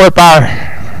your boy Court Bauer.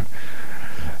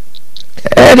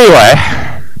 Anyway.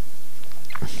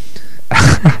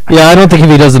 Yeah, I don't think if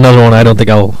he does another one, I don't think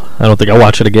I'll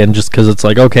watch it again, just because it's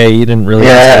like, okay, you didn't really.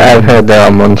 Yeah, I've heard there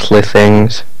are monthly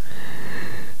things.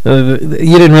 You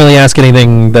didn't really ask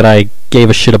anything that I gave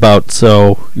a shit about,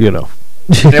 so you know.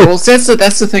 Yeah, well,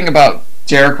 that's the thing about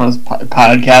Jericho's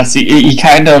podcast. He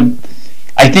kind of,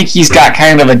 I think he's got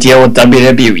kind of a deal with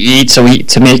WWE, so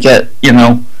to make it, you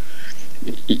know,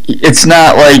 it's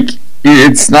not like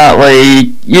it's not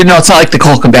like the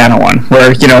Colt Cabana one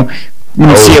where you know when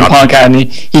you see a Punk on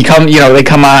he come, you know, they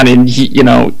come on and he, you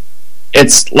know,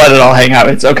 it's let it all hang out.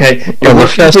 It's okay. Well, the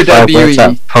first 5 words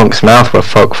out Punk's mouth were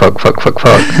fuck.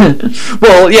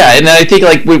 Well, yeah, and I think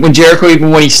like when Jericho, even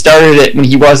when he started it, when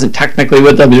he wasn't technically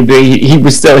with WWE,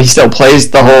 he still plays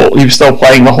the whole. He was still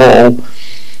playing the whole.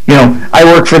 You know, I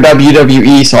work for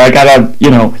WWE, so I gotta,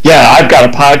 you know, yeah, I've got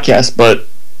a podcast, but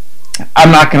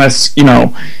I'm not gonna, you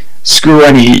know, screw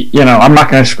any, you know, I'm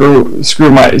not gonna screw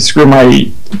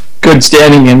my good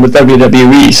standing in with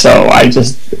WWE. So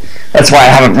that's why I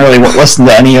haven't really listened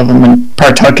to any of them and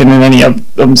partaken in any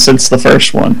of them since the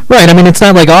first one. Right, I mean, it's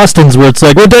not like Austin's where it's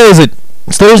like, what day is it?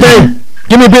 It's Thursday?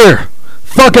 Give me a beer.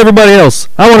 Fuck everybody else.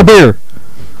 I want a beer.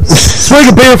 Swing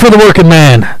a beer for the working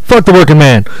man. Fuck the working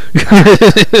man.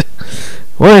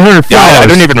 100 Yeah, I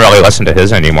don't even really listen to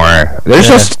his anymore. There's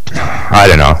just, I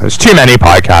don't know. There's too many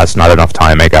podcasts, not enough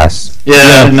time, I guess.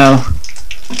 Yeah. No.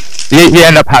 You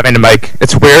end up having to make.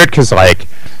 It's weird because like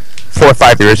 4 or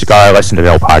 5 years ago, I listened to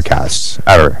no podcasts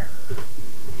ever.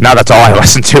 Now that's all I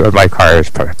listen to in my car is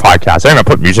podcasts. I don't even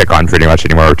put music on pretty much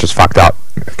anymore, which is fucked up.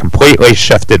 Completely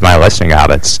shifted my listening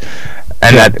habits,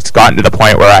 and then it's gotten to the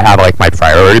point where I have like my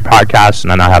priority podcasts,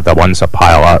 and then I have the ones that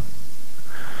pile up.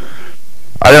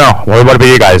 I don't know. What about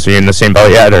you guys? Are you in the same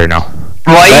boat yet, or no?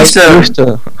 Well, I used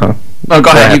to. Go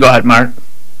ahead. You go ahead, Mark.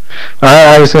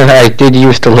 I was going to say, I did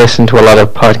used to listen to a lot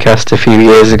of podcasts a few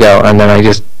years ago, and then I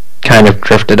just kind of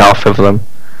drifted off of them.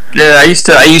 Yeah, I used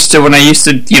to when I used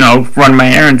to, you know, run my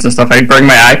errands and stuff, I'd bring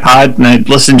my iPod and I'd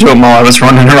listen to them while I was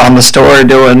running around the store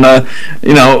doing,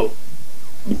 you know,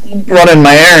 running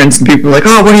my errands, and people were like,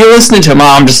 oh, what are you listening to?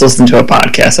 Mom, I'm just listening to a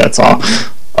podcast, that's all.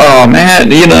 Oh,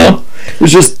 man, you know, it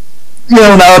was just, you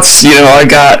know, now it's, you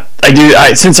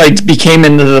know, since I became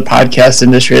into the podcast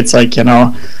industry, it's like, you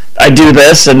know, I do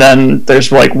this, and then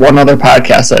there's like one other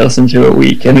podcast I listen to a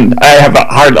week, and I have a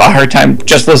hard time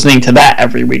just listening to that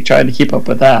every week, trying to keep up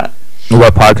with that.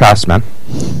 What podcast, man?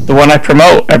 The one I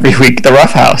promote every week, The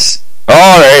Rough House.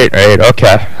 Oh, right,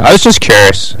 okay. I was just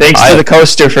curious. Thanks to the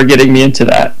Coaster for getting me into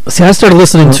that. See, I started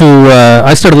listening to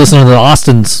the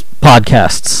Austin's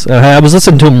podcasts. I was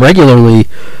listening to them regularly,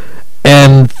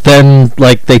 and then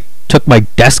like they took my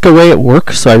desk away at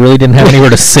work, so I really didn't have anywhere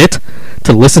to sit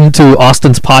to listen to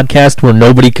Austin's podcast where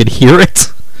nobody could hear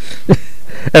it.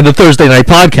 And the Thursday night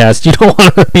podcast, you don't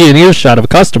want to be an earshot of a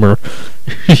customer.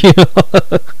 You know?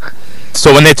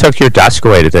 So when they took your desk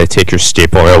away, did they take your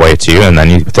stapler away too, and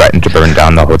then you threatened to burn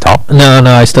down the hotel? No,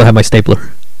 I still have my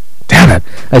stapler. Damn it!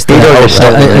 I still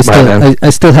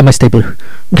have my stapler.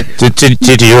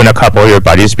 Did you and a couple of your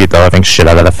buddies beat the living shit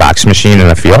out of the fax machine in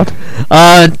the field?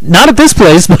 Not at this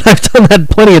place, but I've done that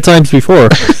plenty of times before.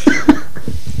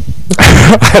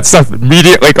 That stuff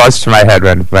immediately goes to my head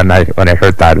when I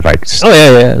heard that. Like,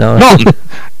 No. Milton.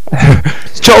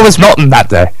 Joe was Milton that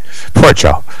day. Poor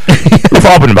Joe. We've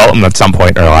all been Milton at some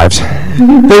point in our lives.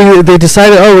 They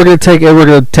decided, we're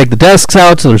gonna take the desks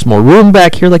out, so there's more room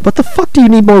back here. Like, what the fuck do you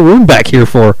need more room back here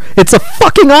for? It's a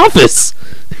fucking office.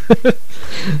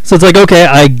 So it's like, okay,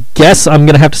 I guess I'm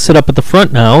gonna have to sit up at the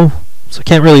front now, so I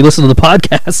can't really listen to the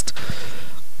podcast.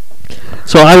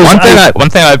 So one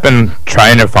thing I've been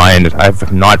trying to find,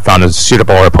 I've not found a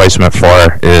suitable replacement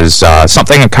for, is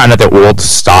something in kind of the old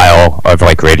style of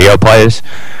like radio plays,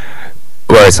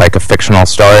 where it's like a fictional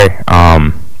story.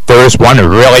 There was one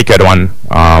really good one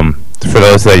for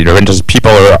those that are into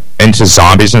people who are into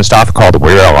zombies and stuff, called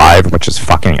We're Alive, which is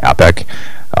fucking epic.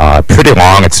 Pretty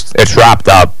long. It's wrapped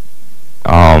up.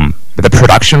 But the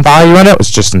production value in it was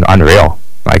just unreal,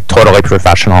 like totally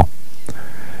professional.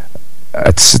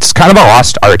 It's kind of a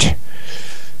lost art.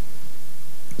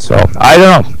 So I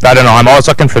don't know. I'm always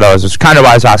looking for those. It's kind of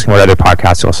why I was asking what other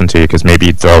podcasts to listen to, because maybe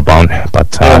you'd throw a bone.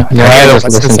 But I just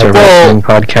listen to wrestling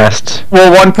podcasts.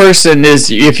 Well, one person is,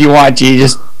 if you want, you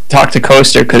just talk to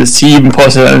Coaster, because he even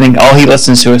posted, I think, all he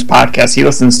listens to is podcasts. He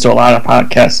listens to a lot of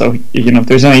podcasts, so if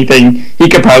there's anything, he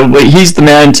could probably, he's the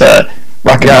man to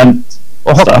recommend.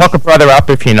 Well, hook a brother up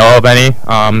if you know of any.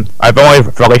 I've only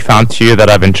really found two that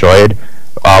I've enjoyed.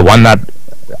 One that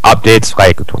updates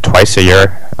like twice a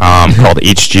year, called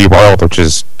HG World, which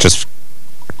is just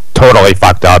totally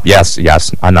fucked up. Yes,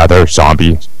 another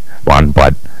zombie one,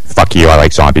 but fuck you, I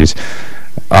like zombies.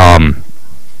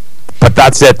 But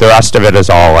that's it. The rest of it is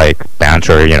all like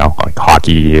banter, like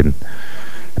hockey and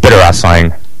a bit of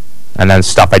wrestling, and then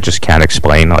stuff I just can't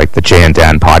explain, like the Jay and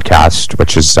Dan podcast,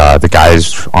 which is the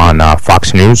guys on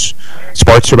Fox News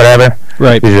Sports or whatever.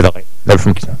 Right.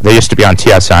 They used to be on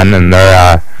TSN, and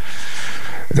they're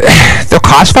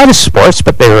classified as sports,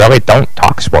 but they really don't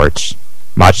talk sports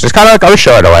much. It's kind of like our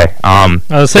show in a way. I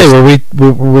was say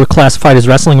we're classified as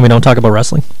wrestling, and we don't talk about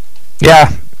wrestling.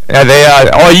 Yeah.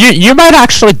 They you might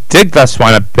actually dig this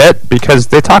one a bit, because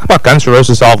they talk about Guns N'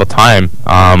 Roses all the time.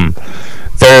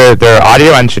 Their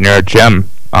audio engineer Jim,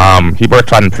 he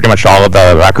worked on pretty much all of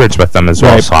the records with them, as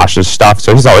well as Slash's stuff.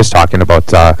 So he's always talking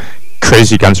about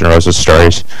crazy Guns N' Roses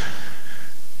stories.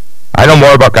 I know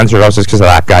more about Guns N' Roses because of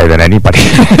that guy than anybody.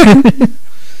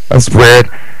 That's weird.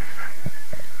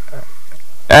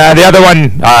 The other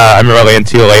one I'm really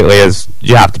into lately is,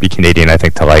 you have to be Canadian, I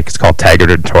think, to like. It's called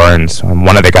Taggart and Torrens.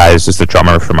 One of the guys is the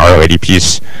drummer from Our Lady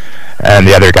Peace, and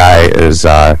the other guy is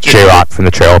J-Rock from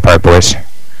the Trailer Park Boys.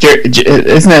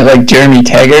 Isn't it like Jeremy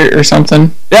Taggart or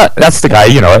something? Yeah, that's the guy.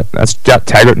 You know it. That's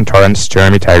Taggart and Torrens,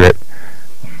 Jeremy Taggart,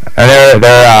 and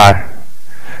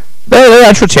they're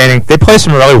entertaining. They play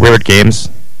some really weird games.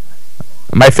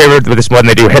 My favorite with this one,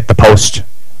 they do Hit the Post.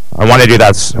 I want to do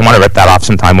that. I want to rip that off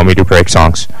sometime when we do break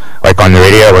songs, like on the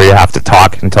radio, where you have to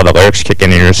talk until the lyrics kick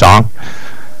in your song.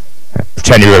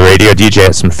 Pretend you're a radio DJ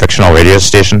at some fictional radio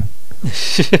station.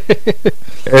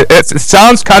 It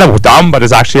sounds kind of dumb, but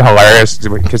it's actually hilarious,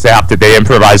 because they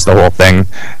improvise the whole thing.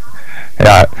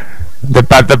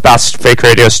 The best fake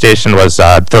radio station was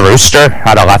the Rooster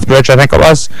out of Lethbridge, I think it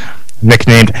was,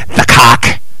 nicknamed the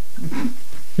Cock.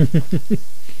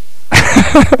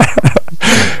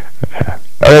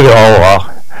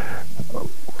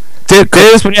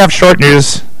 Days when you have short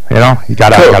news, you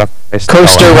gotta.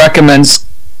 Coaster recommends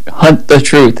Hunt the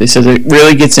Truth. He says it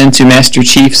really gets into Master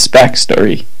Chief's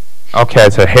backstory. Okay,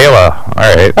 it's a Halo.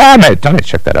 Alright. I might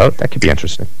check that out. That could be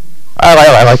interesting.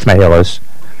 I like my Halos.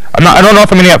 I don't know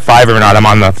if I'm gonna get 5 or not. I'm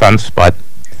on the fence, but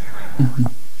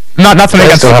nothing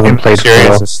against. I still haven't played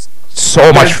Halo.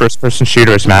 So much first-person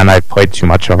shooters, man. I've played too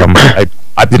much of them.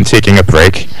 I've been taking a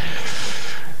break.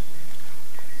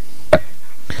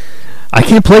 I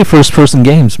can't play first-person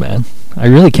games, man. I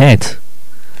really can't.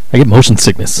 I get motion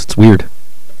sickness. It's weird.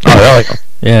 Oh, really?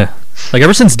 Yeah. Like,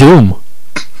 ever since Doom.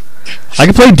 I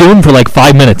can play Doom for like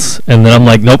 5 minutes, and then I'm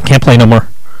like, nope, can't play no more.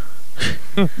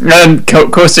 And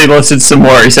Costa listed some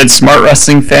more. He said, smart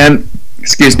wrestling fan,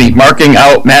 marking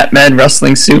out Matt Med,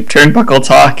 Wrestling Soup, Turnbuckle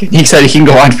Talk. He said he can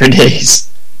go on for days.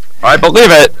 I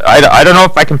believe it. I don't know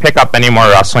if I can pick up any more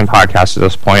wrestling podcasts at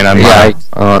this point.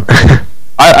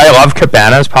 I love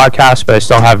Cabana's podcast, but I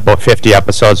still have about 50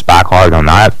 episodes backlogged on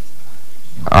that.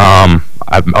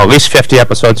 I've at least 50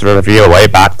 episodes of a VOA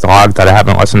backlog that I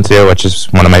haven't listened to, which is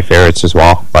one of my favorites as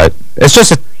well. But it's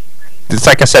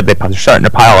like I said, they're starting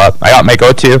to pile up. I got my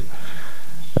go-to.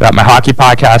 I got my hockey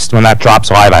podcast. When that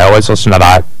drops live, I always listen to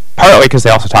that. Partly because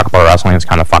they also talk about wrestling. It's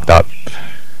kind of fucked up.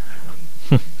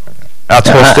 That's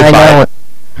hosted by...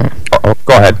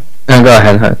 go ahead. No, go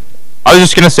ahead. I was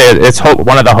just gonna say,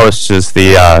 one of the hosts is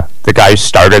the guy who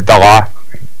started the Law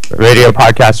radio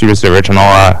podcast. He was the original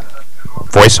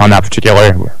voice on that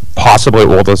particular, possibly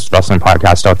oldest wrestling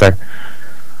podcast out there.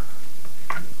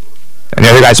 And the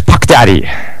other guy's Puck Daddy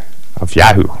of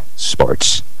Yahoo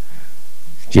Sports.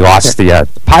 He lost the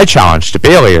pie challenge to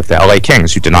Bailey of the LA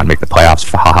Kings, who did not make the playoffs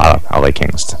for LA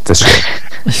Kings this year.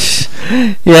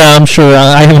 Yeah, I'm sure.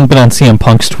 I haven't been on CM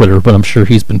Punk's Twitter, but I'm sure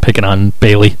he's been picking on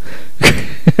Bailey.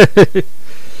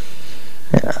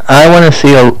 I want to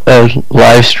see a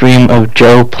live stream of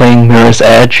Joe playing Mirror's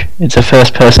Edge. It's a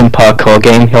first-person parkour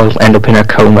game. He'll end up in a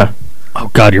coma. Oh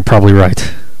God, you're probably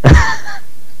right.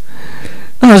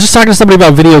 I was just talking to somebody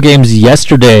about video games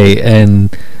yesterday,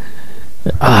 and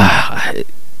I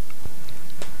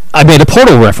made a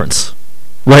Portal reference,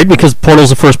 right? Because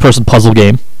Portal's a first-person puzzle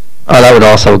game. Oh, that would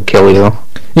also kill you.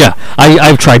 Yeah,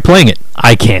 I've tried playing it.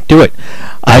 I can't do it.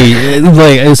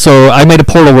 So I made a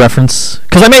Portal reference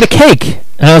because I made a cake,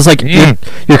 and I was like,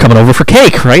 "You're coming over for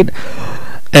cake, right?"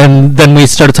 and then we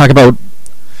started talking about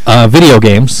video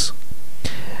games.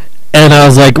 And I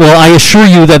was like, well, I assure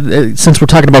you that since we're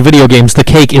talking about video games, the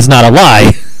cake is not a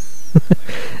lie.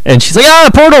 And she's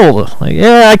like, Portal! Like,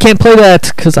 yeah, I can't play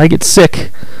that because I get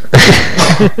sick.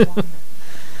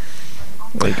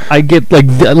 Like, I get,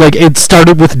 like it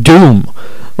started with Doom.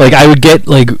 Like, I would get,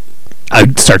 like,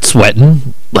 I'd start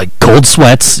sweating, like, cold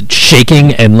sweats,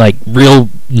 shaking, and, like, real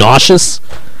nauseous.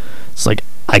 It's like,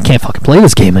 I can't fucking play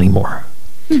this game anymore.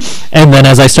 And then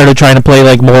as I started trying to play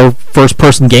like more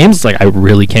first-person games, it's like I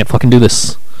really can't fucking do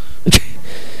this.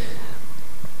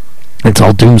 It's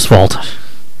all Doom's fault.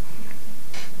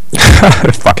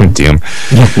 Fucking Doom.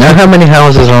 Know how many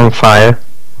houses are on fire?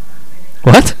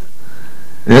 What?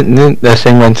 They're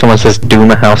saying when someone says Doom,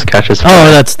 a house catches fire.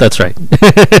 Oh, that's right.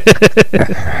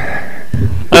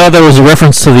 There was a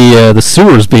reference to the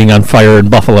sewers being on fire in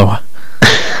Buffalo.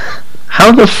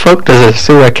 How the fuck does a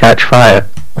sewer catch fire?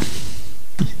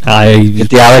 Did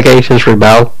the alligators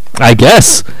rebel? I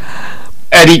guess.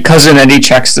 Cousin Eddie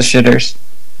checks the shitters.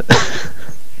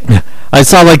 I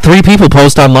saw like 3 people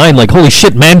post online like, holy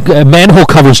shit, manhole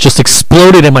covers just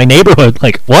exploded in my neighborhood.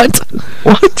 Like, what?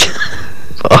 What?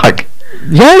 Fuck.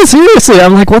 Yeah, seriously.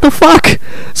 I'm like, what the fuck?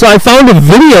 So I found a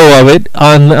video of it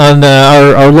on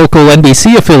our local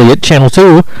NBC affiliate, Channel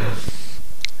 2.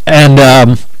 And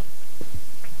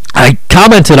I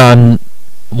commented on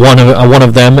one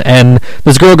of them, and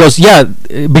this girl goes, yeah,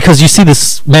 because you see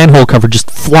this manhole cover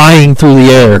just flying through the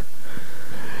air,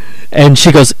 and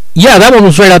she goes, yeah, that one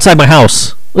was right outside my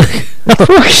house.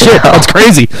 Shit, that's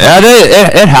crazy. Yeah,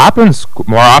 it happens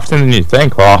more often than you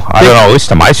think. Well, I don't know, at least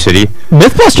in my city.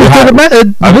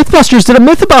 Mythbusters did a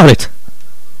myth about it.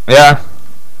 Yeah.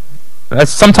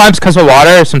 That's sometimes because of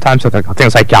water, sometimes with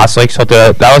things like gas leaks. So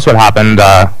that was what happened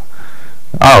a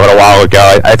little while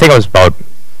ago. I think it was about,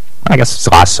 I guess it's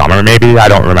last summer maybe. I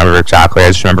don't remember exactly. I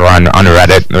just remember on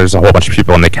Reddit there's a whole bunch of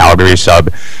people in the Calgary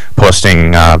sub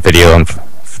posting video and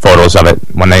photos of it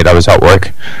one night I was at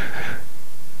work.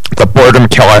 The boredom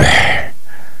killer.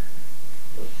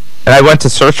 And I went to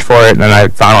search for it, and I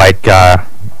found like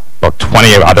about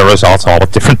 20 other results, all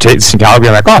with different dates in Calgary.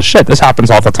 I'm like, oh shit, this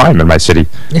happens all the time in my city.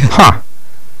 Yeah. Huh.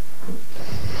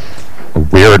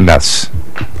 Weirdness.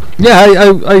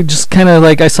 Yeah, I just kind of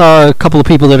like, I saw a couple of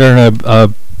people that are in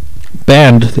a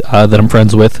band that I'm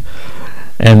friends with,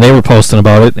 and they were posting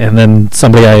about it, and then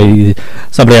somebody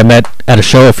I met at a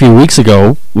show a few weeks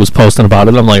ago was posting about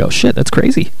it. I'm like, oh shit, that's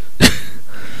crazy.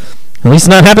 At least it's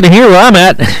not happening here where I'm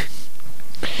at.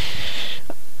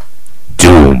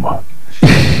 Doom.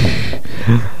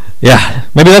 Yeah,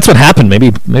 maybe that's what happened.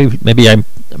 Maybe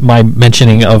my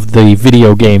mentioning of the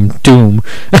video game Doom.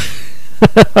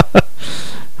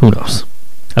 Who knows?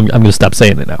 I'm gonna stop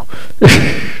saying it now.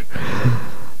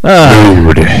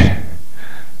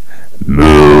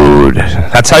 Mood.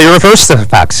 That's how you reverse the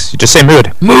facts. You just say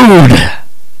mood. Mood.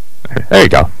 There you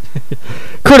go.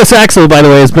 Curtis Axel, by the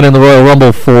way, has been in the Royal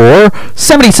Rumble for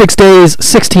 76 days,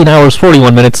 16 hours,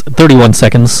 41 minutes, 31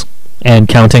 seconds, and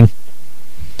counting.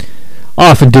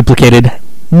 Often duplicated,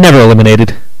 never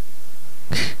eliminated.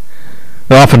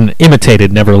 Or often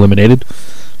imitated, never eliminated.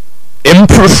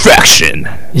 Imperfection.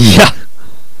 Yeah.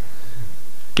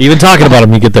 Even talking about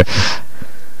him, you get there.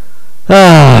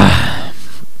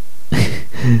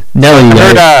 Nelly.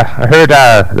 I heard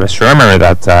this rumor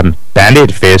that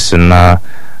Band-Aid Face and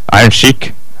Iron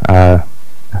Sheik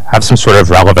have some sort of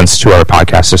relevance to our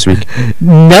podcast this week.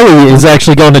 Nelly is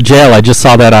actually going to jail. I just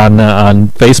saw that on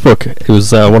Facebook. It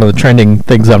was one of the trending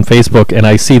things on Facebook, and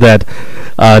I see that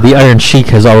the Iron Sheik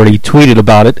has already tweeted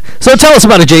about it. So tell us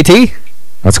about it, JT.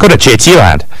 Let's go to JT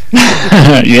land.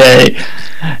 Yay.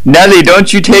 Nelly,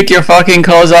 don't you take your fucking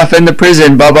clothes off in the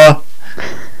prison, Bubba.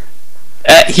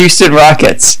 At Houston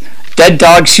Rockets. Dead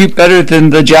dogs shoot better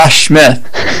than the Josh Smith.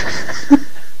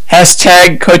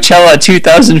 Hashtag Coachella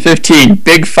 2015.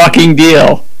 Big fucking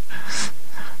deal.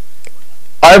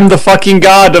 I'm the fucking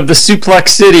god of the Suplex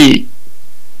City.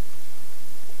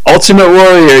 Ultimate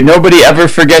Warrior. Nobody ever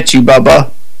forget you,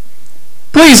 Bubba.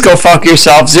 Please go fuck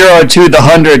yourself 0 to the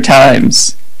 100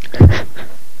 times.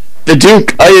 The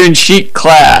Duke Iron Sheik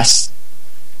class.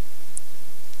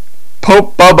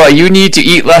 Pope Bubba, you need to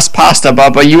eat less pasta,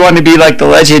 Bubba. You want to be like the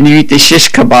legend, you eat the shish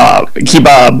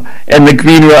kebab and the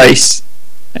green rice.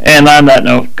 And on that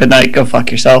note, good night, go fuck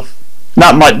yourself.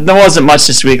 Not much, there wasn't much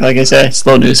this week, like I said,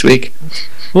 slow news week.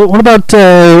 Well, what about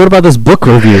this book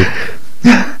review?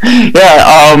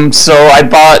 Yeah, so I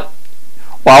bought,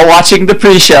 while watching the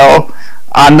pre-show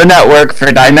on the network for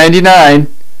 $9.99,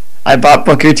 I bought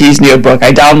Booker T's new book.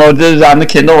 I downloaded it on the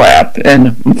Kindle app,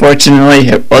 and unfortunately,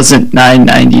 it wasn't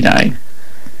 $9.99.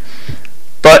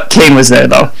 But Kane was there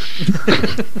though.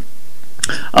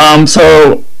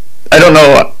 So I don't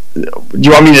know. Do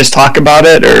you want me to just talk about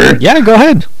it, or? Yeah, go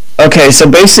ahead. Okay, so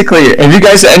basically, have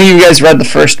any of you guys read the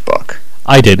first book?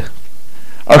 I did. Okay.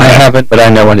 I haven't, but I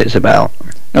know what it's about.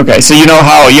 Okay, so you know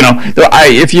how,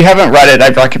 if you haven't read it,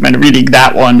 I'd recommend reading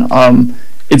that one.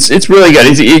 It's really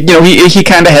good. He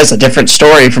kind of has a different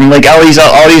story from like all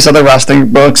these other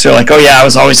wrestling books. Are like, oh yeah, I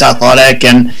was always athletic,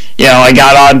 and I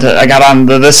got on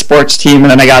this sports team,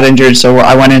 and then I got injured, so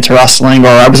I went into wrestling, or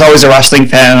I was always a wrestling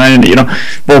fan. And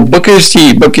well,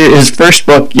 his first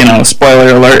book,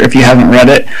 spoiler alert if you haven't read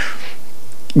it,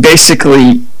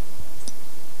 basically,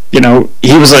 he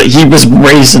was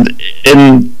raised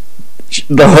in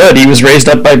the hood. He was raised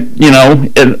up by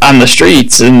on the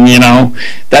streets, and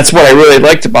that's what I really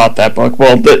liked about that book.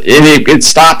 Well, it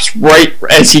stops right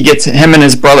as him and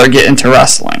his brother get into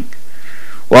wrestling.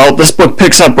 Well, this book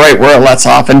picks up right where it lets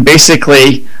off, and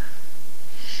basically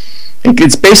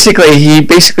he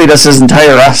basically does his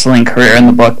entire wrestling career in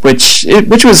the book,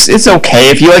 it's okay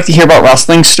if you like to hear about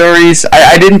wrestling stories.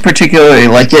 I didn't particularly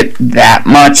like it that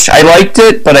much. I liked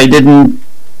it, but I didn't.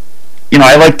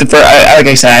 I liked like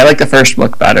I said, I liked the first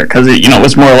book better because it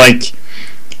was more like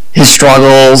his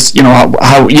struggles.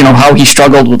 How he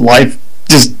struggled with life,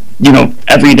 just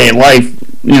everyday life.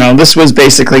 This was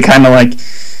basically kind of like,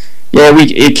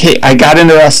 I got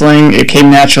into wrestling. It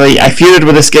came naturally. I feuded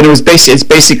with this kid. It's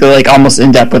basically like almost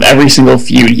in depth with every single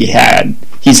feud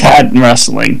he's had in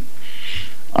wrestling.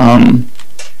 You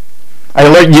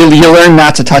learn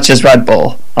not to touch his Red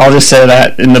Bull. I'll just say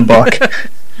that in the book.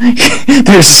 He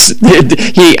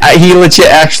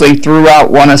legit actually threw out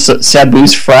one of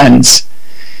Sabu's friends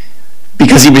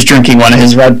because he was drinking one of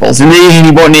his Red Bulls, and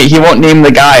he won't name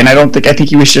the guy. And I think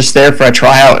he was just there for a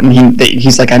tryout, and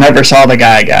he's like, I never saw the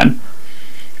guy again.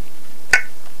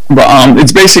 But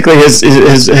it's basically his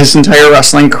entire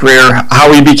wrestling career,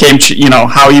 how he became champ,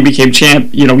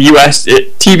 U.S.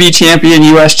 TV champion,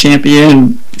 U.S.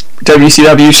 champion,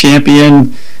 WCW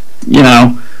champion,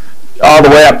 all the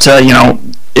way up to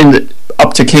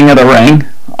up to King of the Ring.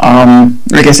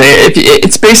 Like I say,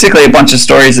 it's basically a bunch of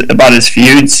stories about his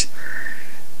feuds.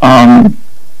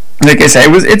 Like I say,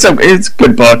 it's a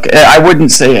good book. I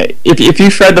wouldn't say if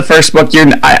you've read the first book,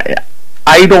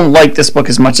 I don't like this book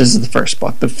as much as the first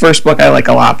book. The first book I like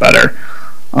a lot better.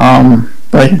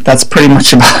 But that's pretty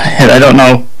much about it. I don't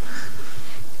know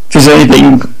if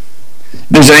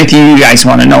there's anything you guys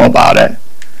want to know about it.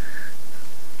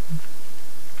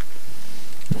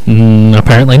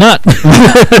 Apparently not.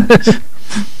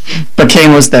 But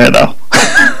Kane was there, though.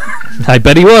 I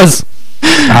bet he was.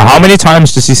 How many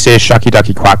times does he say "shucky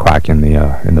ducky quack quack" in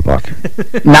the book?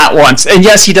 Not once. And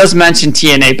yes, he does mention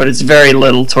TNA, but it's very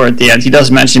little toward the end. He does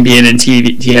mention being in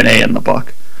TNA in the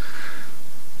book.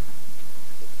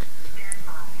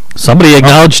 Somebody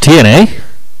acknowledged TNA?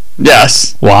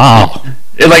 Yes. Wow.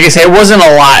 Like I say, it wasn't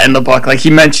a lot in the book. Like he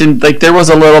mentioned, like there was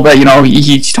a little bit.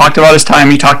 He talked about his time.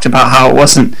 He talked about how it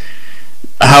wasn't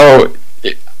how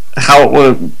it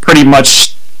was pretty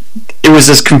much. It was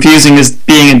as confusing as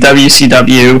being in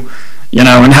WCW,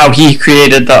 and how he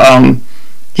created the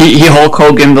he Hulk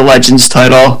Hogan the Legends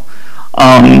title,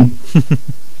 and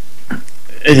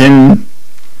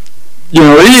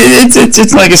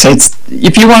it's like I said,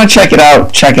 if you want to check it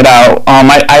out, check it out. I'm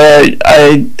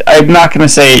not gonna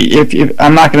say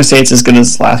it's as good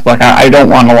as the last book. I don't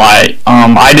want to lie.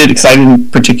 I did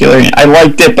excited particularly. I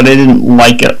liked it, but I didn't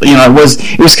like it.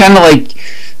 It was kind of like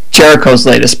Jericho's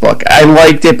latest book. I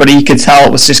liked it, but you could tell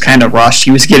it was just kind of rushed.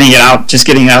 He was getting it out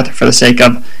there for the sake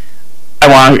of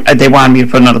they wanted me to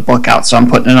put another book out, so I'm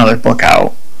putting another book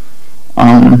out.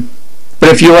 But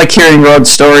if you like hearing road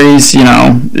stories, you'll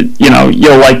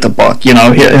like the book.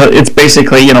 It's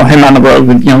basically him on the road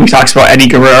with he talks about Eddie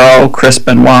Guerrero, Chris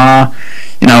Benoit,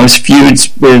 his feuds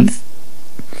with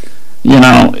he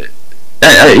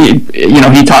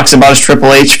talks about his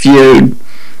Triple H feud.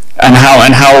 And how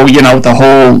the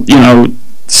whole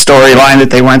storyline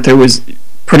that they went through was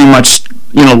pretty much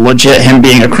legit. Him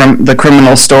being the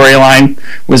criminal storyline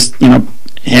was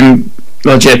him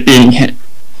legit being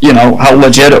how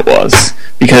legit it was,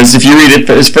 because if you read it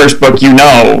for his first book, he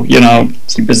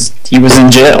was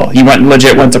in jail. He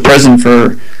went to prison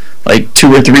for like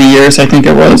 2 or 3 years, I think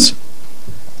it was.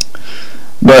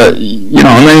 But and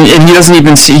he doesn't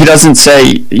even see. He doesn't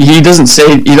say.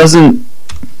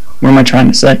 What am I trying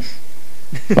to say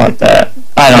about that?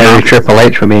 I don't know. Triple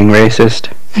H for being racist.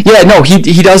 Yeah, no,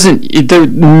 he doesn't.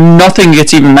 Nothing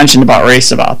gets even mentioned about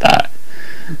race about that.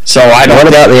 So I don't. What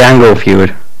about the Angle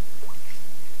feud?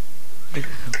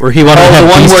 Where he wanted to have the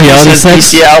one where he says sex?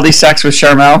 bestiality sex with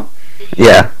Sharmell?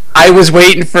 Yeah. I was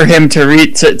waiting for him to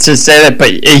say that, but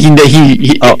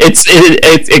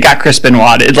it got Chris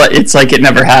Benoit. It's like it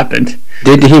never happened.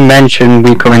 Did he mention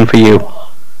we coming for you?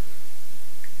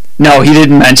 No, he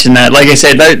didn't mention that. Like I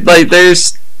said,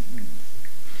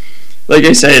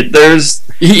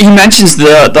 he mentions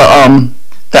the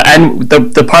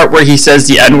part where he says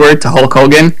the N-word to Hulk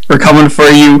Hogan. We're coming for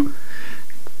you.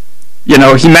 You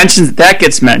know, he mentions that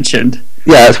gets mentioned.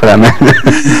 Yeah, that's what I meant.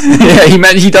 Yeah,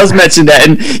 he does mention that,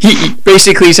 and he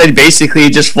basically said just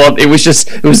flubbed. It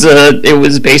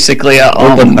was basically a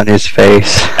on his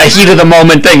face. A heat of the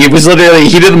moment thing. It was literally a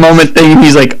heat of the moment thing. And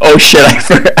he's like, "Oh shit, I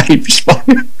forgot."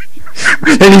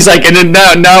 And he's like, and then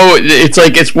now it's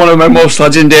like it's one of my most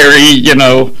legendary. You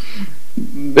know,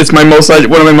 it's one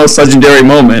of my most legendary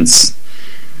moments.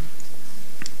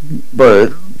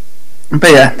 But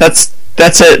yeah, that's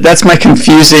it. That's my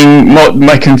confusing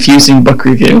book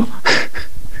review.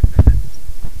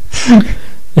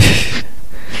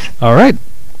 All right.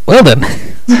 Well then.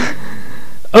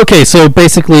 Okay, so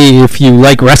basically, if you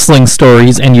like wrestling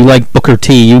stories and you like Booker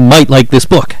T, you might like this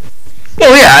book.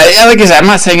 Well, yeah. Like I said, I'm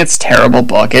not saying it's a terrible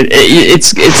book. But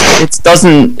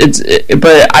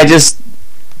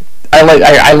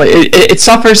I like it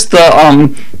suffers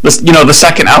the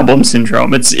second album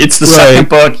syndrome. It's the second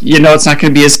book. You know, it's not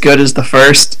going to be as good as the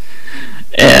first.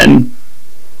 And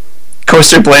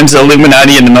Coaster blames the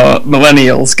Illuminati and the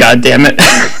millennials. God damn it.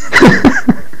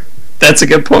 That's a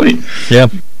good point. Yeah.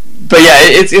 But yeah,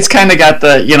 it's kind of got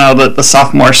the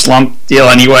sophomore slump deal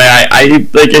anyway. I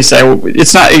like I said,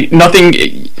 it's not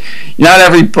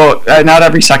every book, not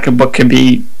every second book can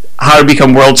be how to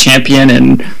become world champion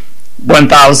in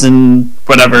 1,000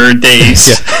 whatever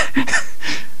days. Yeah.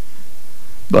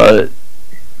 But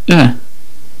yeah.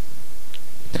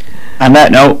 On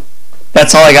that note,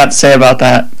 that's all I got to say about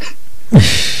that.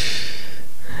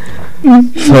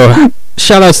 So,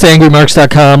 shout-outs to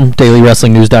angrymarks.com,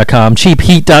 dailywrestlingnews.com,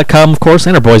 cheapheat.com, of course,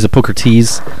 and our boys at Booker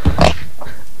T's.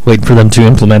 Waiting for them to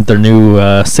implement their new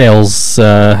sales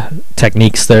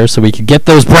techniques there so we could get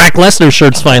those Brock Lesnar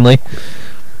shirts finally.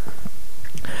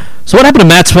 So what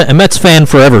happened to Mets fan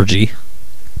forever, G?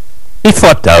 He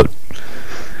flipped out.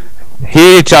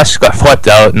 He just got flipped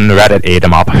out and Reddit ate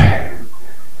him up.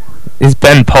 He's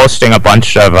been posting a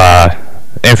bunch of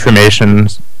information.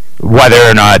 Whether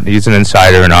or not he's an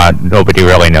insider or not, nobody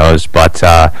really knows. But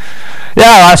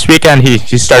last weekend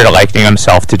he started likening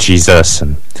himself to Jesus,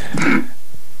 and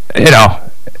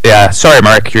sorry,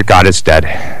 Mark, your God is dead.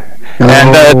 Oh.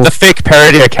 And the fake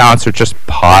parody accounts are just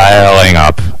piling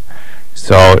up.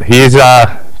 So he's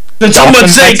Did someone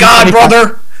say God,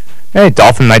 brother? Hey,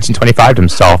 Dolphin 1925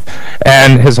 himself,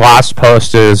 and his last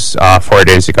post is 4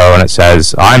 days ago, and it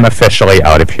says, "I'm officially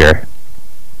out of here."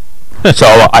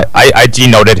 So I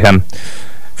denoted him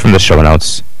from the show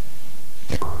notes.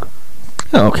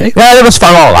 Oh, okay. Yeah, it was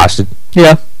fun while it lasted.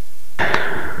 Yeah.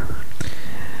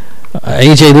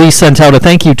 AJ Lee sent out a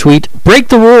thank you tweet. Break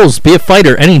the rules. Be a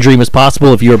fighter. Any dream is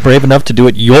possible if you are brave enough to do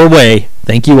it your way.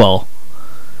 Thank you all.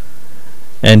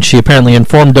 And she apparently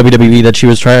informed WWE that she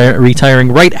was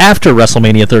retiring right after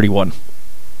WrestleMania 31.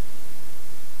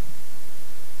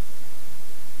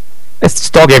 It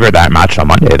still gave her that match on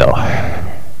Monday, though.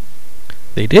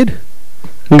 They did.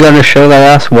 I'm gonna show that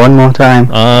ass one more time.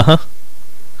 Uh-huh.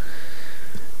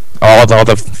 All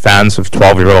the fans of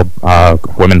 12-year-old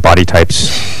women body types,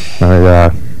 they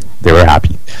were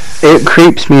happy. It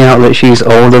creeps me out that she's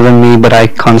older than me, but I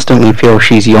constantly feel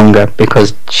she's younger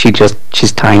because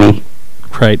she's tiny.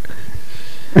 Right.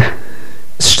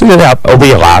 Stood up, oh,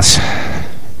 be a lass.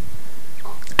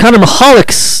 Conor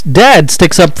Mahalick's dad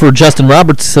sticks up for Justin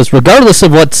Roberts. He says, regardless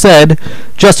of what's said,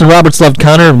 Justin Roberts loved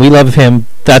Conor and we love him.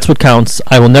 That's what counts.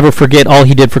 I will never forget all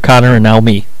he did for Conor and now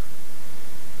me.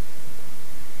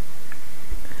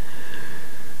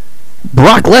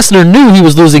 Brock Lesnar knew he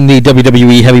was losing the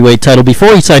WWE Heavyweight title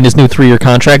before he signed his new 3-year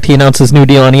contract. He announced his new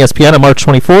deal on ESPN on March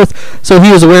 24th, so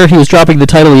he was aware he was dropping the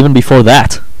title even before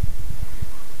that.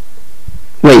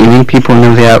 Wait, you mean people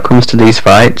know the outcomes to these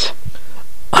fights?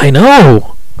 I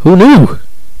know. Who knew?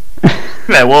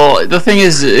 Yeah, well, the thing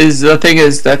is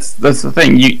that's the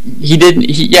thing. He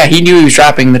knew he was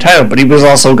dropping the title, but he was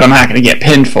also not going to get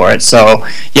pinned for it. So,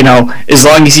 as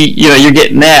long as you're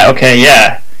getting that, okay,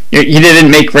 yeah. He didn't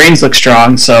make Reigns look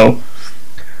strong, so.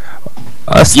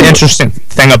 That's the interesting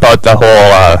thing about the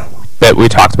whole bit we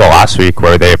talked about last week,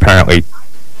 where they apparently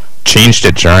changed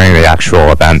it during the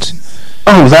actual event.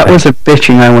 Oh, that was a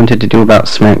bitching I wanted to do about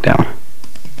SmackDown.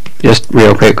 Just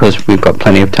real quick, because we've got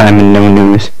plenty of time and no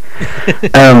news.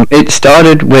 It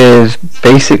started with,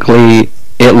 basically,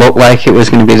 it looked like it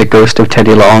was going to be the ghost of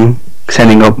Teddy Long,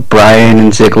 sending up Bryan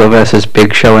and Ziggler versus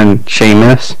Big Show and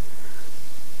Sheamus.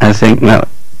 I think no,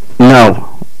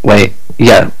 wait,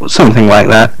 yeah, something like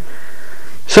that.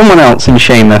 Someone else in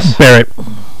Sheamus. Barrett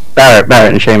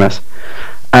And Sheamus.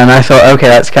 And I thought, okay,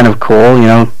 that's kind of cool, you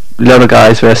know, little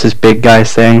guys versus big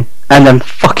guys thing. And then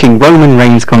fucking Roman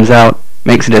Reigns comes out,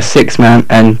 makes it a 6-man,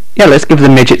 and yeah, let's give the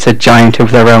midgets a giant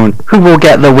of their own, who will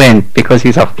get the win because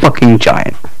he's a fucking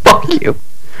giant. Fuck you.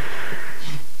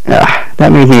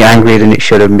 That made me angrier than it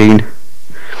should have been.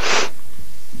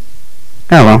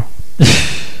 Oh well.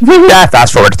 Yeah,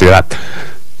 fast forward to that.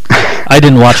 I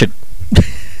didn't watch it.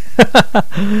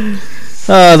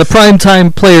 The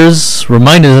primetime players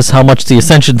reminded us how much the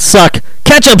Ascension suck,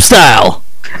 ketchup style.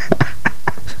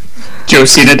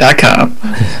 JoeCena.com.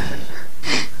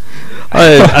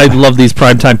 I love these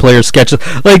primetime player sketches.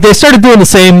 Like, they started doing the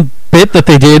same bit that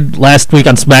they did last week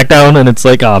on SmackDown, and it's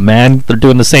like, oh man, they're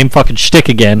doing the same fucking shtick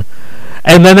again.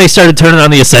 And then they started turning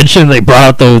on the Ascension, and they brought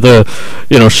out the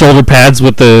shoulder pads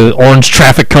with the orange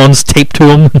traffic cones taped to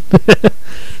them.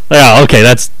 Oh, okay,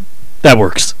 that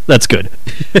works. That's good.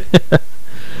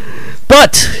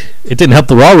 But it didn't help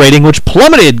the Raw rating, which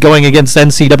plummeted going against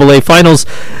NCAA Finals.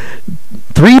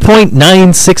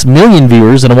 3.96 million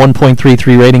viewers and a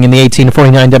 1.33 rating in the 18 to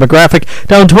 49 demographic,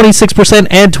 down 26%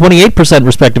 and 28%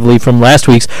 respectively from last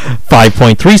week's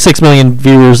 5.36 million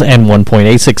viewers and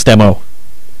 1.86 demo.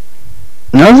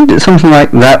 Now, isn't it something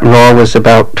like that Raw was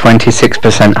about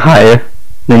 26% higher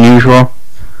than usual?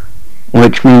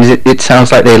 Which means it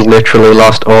sounds like they literally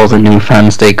lost all the new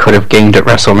fans they could have gained at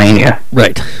WrestleMania.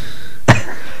 Right.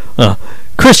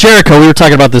 Chris Jericho, we were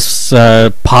talking about this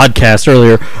podcast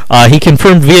earlier. He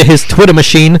confirmed via his Twitter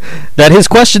machine that his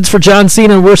questions for John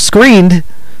Cena were screened.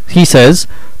 He says,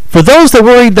 For those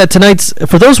worried that tonight's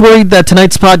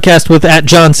podcast with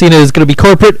 @John Cena is going to be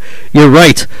corporate, you're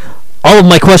right. All of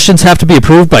my questions have to be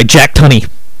approved by Jack Tunney.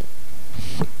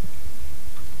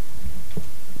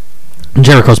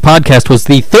 Jericho's podcast was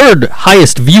the third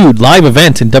highest viewed live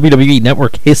event in WWE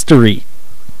Network history.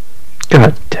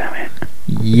 God damn it.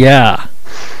 Yeah.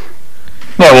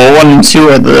 Yeah, well, 1 and 2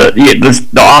 are the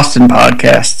Austin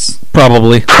podcasts.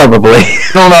 Probably.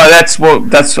 No, that's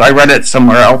I read it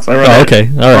somewhere else. I read okay.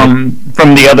 All right.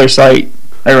 From the other site.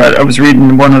 I was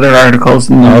reading one of their articles.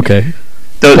 And okay.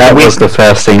 That was the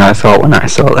first thing I thought when I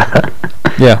saw that.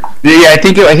 Yeah. Yeah, I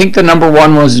think the number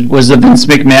 1 was the Vince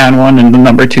McMahon one, and the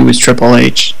number 2 was Triple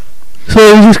H.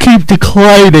 So you just keep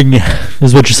declining,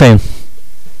 is what you're saying.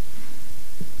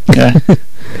 Okay.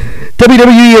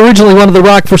 WWE originally wanted The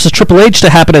Rock versus Triple H to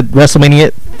happen at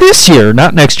WrestleMania this year,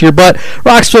 not next year, but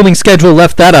Rock's filming schedule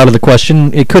left that out of the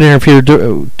question. It could interfere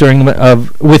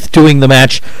with doing the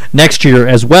match next year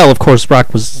as well. Of course,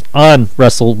 Rock was on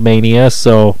WrestleMania,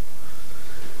 so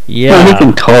yeah. Well, he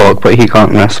can talk, but he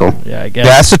can't wrestle. Yeah, I guess.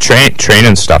 Yeah, that's the train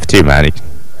and stuff too, man.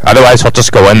 Otherwise, he'll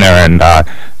just go in there and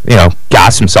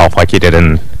gas himself like he did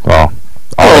in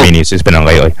all the meetings he's been in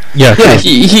lately. Yeah,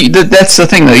 that's the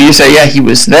thing though. You say, yeah, he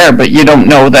was there, but you don't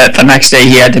know that the next day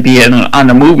he had to be on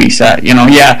a movie set. You know,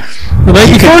 yeah. The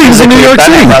night before he was in New York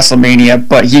City. WrestleMania,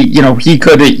 but he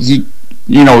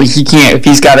can't if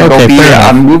he's got to go be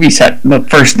on a movie set the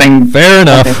first thing. Fair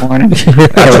enough. That's right.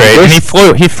 And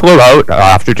he flew out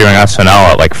after doing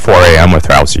SNL at like 4 a.m. with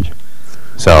Rousey.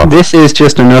 So this is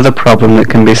just another problem that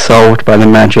can be solved by the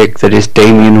magic that is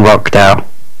Damien Rockdow.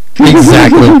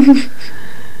 Exactly.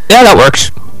 Yeah, that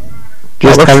works.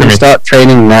 Just have him start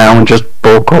training now and just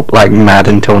bulk up like mad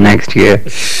until next year.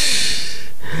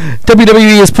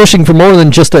 WWE is pushing for more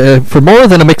than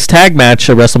a mixed tag match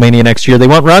at WrestleMania next year. They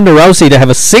want Ronda Rousey to have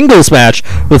a singles match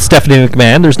with Stephanie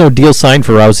McMahon. There's no deal signed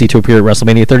for Rousey to appear at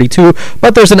WrestleMania 32,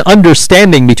 but there's an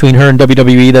understanding between her and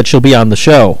WWE that she'll be on the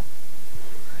show.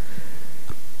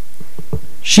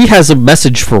 She has a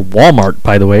message for Walmart,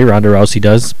 by the way, Ronda Rousey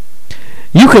does.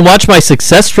 You can watch my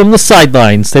success from the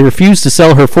sidelines. They refuse to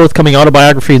sell her forthcoming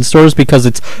autobiography in stores because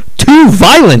it's too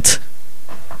violent.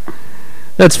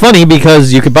 That's funny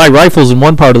because you could buy rifles in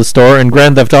one part of the store and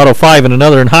Grand Theft Auto 5 in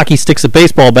another and hockey sticks and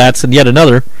baseball bats in yet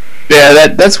another. Yeah,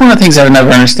 that's one of the things I would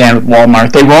never understand with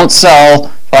Walmart. They won't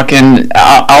sell fucking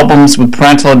albums with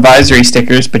parental advisory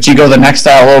stickers, but you go the next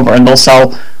aisle over and they'll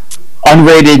sell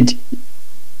unrated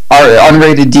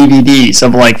DVDs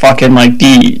of like fucking like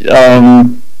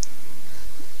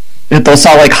they'll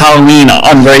sell like Halloween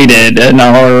unrated and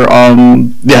an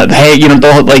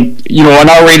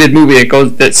R-rated movie that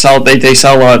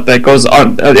goes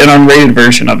on an unrated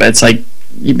version of it. It's like,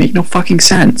 you make no fucking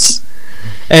sense.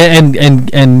 And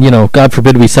God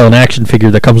forbid we sell an action figure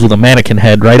that comes with a mannequin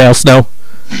head, right, Al Snow?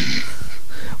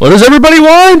 What does everybody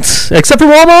want except for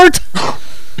Walmart?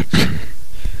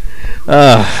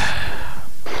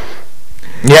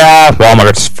 Yeah,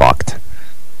 Walmart's fucked.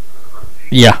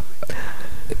 Yeah.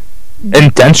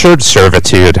 Indentured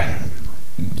servitude.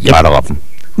 Yep. Gotta love them.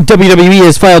 WWE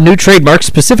has filed new trademarks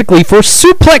specifically for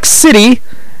Suplex City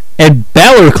and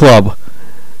Balor Club.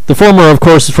 The former, of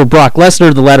course, is for Brock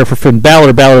Lesnar, the latter for Finn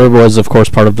Balor. Balor was, of course,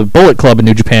 part of the Bullet Club in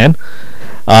New Japan.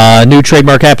 New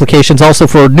trademark applications also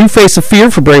for New Face of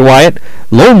Fear for Bray Wyatt,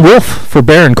 Lone Wolf for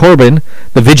Baron Corbin,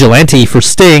 The Vigilante for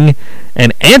Sting,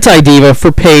 and Anti-Diva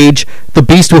for Paige, The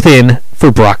Beast Within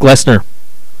for Brock Lesnar.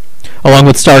 Along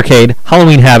with Starrcade,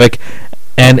 Halloween Havoc,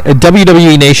 and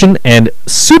WWE Nation and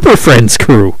Super Friends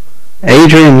crew.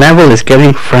 Adrian Neville is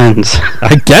getting friends.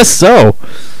 I guess so.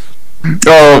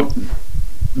 So,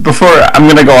 before I'm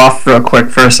gonna go off real quick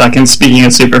for a second. Speaking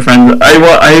of Super Friends,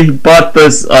 I bought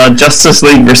this Justice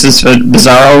League versus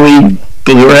Bizarro League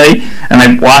Blu-ray, and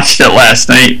I watched it last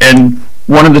night. And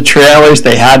one of the trailers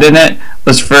they had in it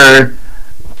was for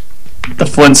the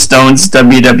Flintstones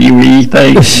WWE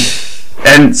thing.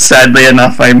 And sadly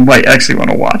enough, I might actually want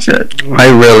to watch it. I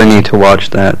really need to watch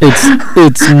that.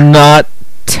 It's not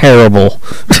terrible.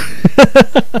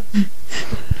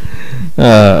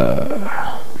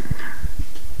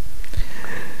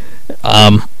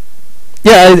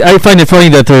 Yeah, I find it funny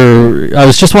that I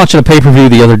was just watching a pay-per-view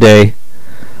the other day.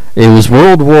 It was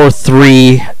World War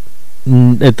III,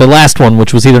 the last one,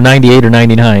 which was either 98 or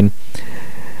 99.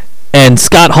 And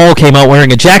Scott Hall came out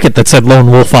wearing a jacket that said Lone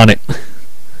Wolf on it.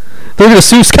 They're going to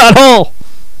sue Scott Hall.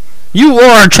 You wore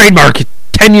our trademark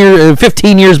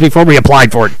 15 years before we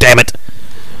applied for it, damn it.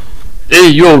 Hey,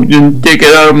 yo, you take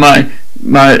it out of my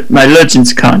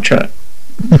Legends contract.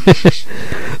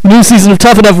 The new season of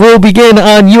Tough Enough will begin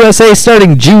on USA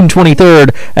starting June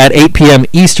 23rd at 8 p.m.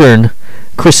 Eastern.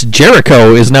 Chris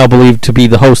Jericho is now believed to be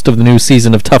the host of the new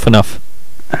season of Tough Enough.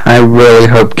 I really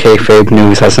hope Kayfabe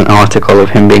News has an article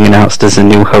of him being announced as the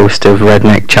new host of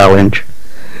Redneck Challenge.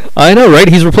 I know, right?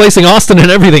 He's replacing Austin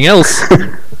and everything else.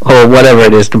 Or whatever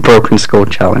it is, the Broken Skull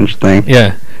Challenge thing.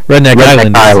 Yeah, Redneck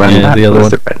Island. Yeah, that the other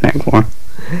was one. the Redneck one.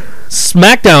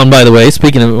 SmackDown, by the way,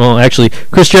 speaking of, well, actually,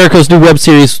 Chris Jericho's new web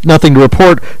series, Nothing to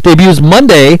Report, debuts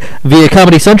Monday via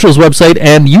Comedy Central's website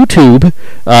and YouTube.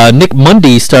 Nick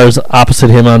Mundy stars opposite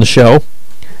him on the show.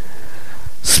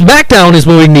 SmackDown is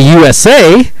moving to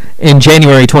USA in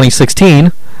January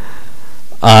 2016.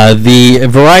 The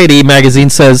Variety magazine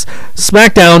says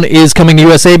SmackDown is coming to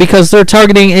USA because they're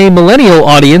targeting a millennial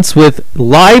audience with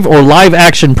live or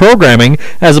live-action programming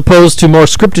as opposed to more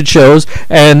scripted shows,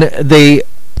 and they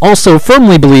also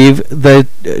firmly believe that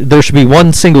there should be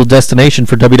one single destination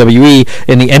for WWE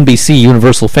in the NBC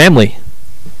Universal family.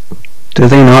 Do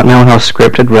they not know how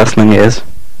scripted wrestling is?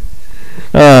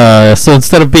 So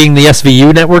instead of being the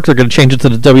SVU network, they're going to change it to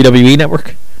the WWE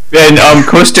network? And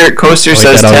Coaster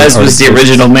says Taz was the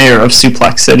original mayor of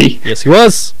Suplex City. Yes, he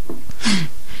was.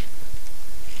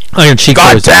 Iron Sheik's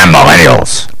Goddamn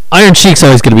millennials! Iron Sheik's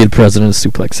always going to be the president of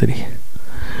Suplex City.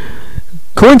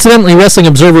 Coincidentally, Wrestling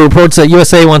Observer reports that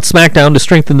USA wants SmackDown to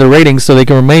strengthen their ratings so they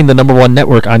can remain the number one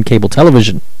network on cable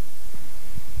television.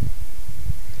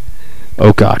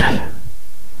 Oh God.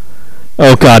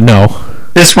 Oh God, no.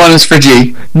 This one is for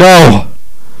G. No.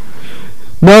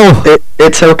 No.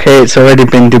 It's okay, it's already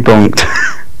been debunked.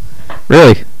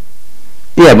 Really?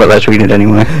 Yeah, but let's read it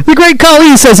anyway. The Great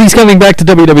Khali says he's coming back to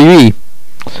WWE.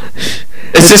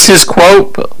 Is this his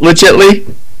quote,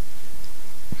 legitly?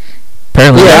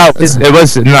 Apparently. Yeah, it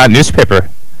was in that newspaper.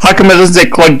 How come it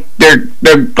doesn't like they're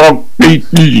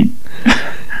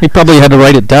He probably had to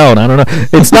write it down. I don't know.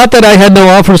 It's not that I had no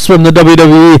offers from the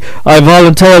WWE. I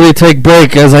voluntarily take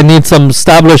break as I need some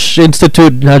established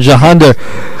institute Jahandar.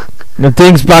 The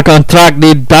things back on track,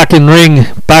 need back in ring,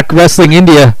 back wrestling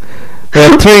India.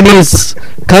 Trainees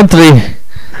country.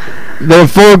 There are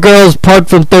 4 girls part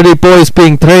from 30 boys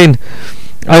being trained.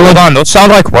 Hold on, those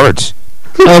sound like words.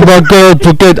 I want girl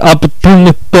to get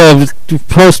opportunity to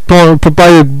postpone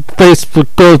provided Facebook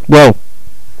girls. Whoa.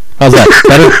 How's that?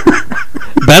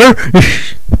 Better?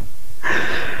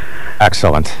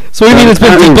 Excellent. So what do you mean it's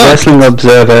been debunked? Wrestling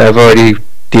Observer have already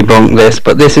debunked this,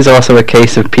 but this is also a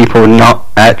case of people not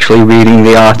actually reading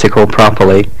the article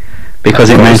properly, because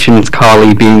it mentions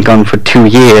Khali being gone for 2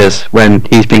 years when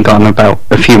he's been gone about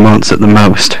a few months at the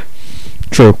most.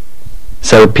 True.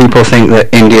 So people think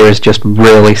that India is just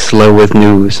really slow with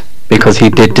news, because he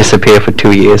did disappear for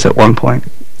 2 years at one point.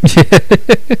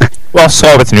 Well,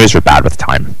 slow with news or bad with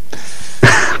time.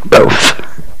 Both.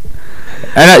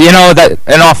 And you know that,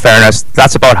 in all fairness,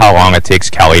 that's about how long it takes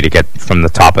Kelly to get from the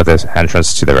top of this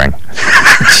entrance to the ring.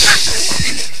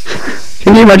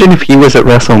 Can you imagine if he was at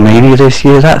WrestleMania this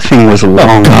year? That thing was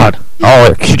long. Oh, God.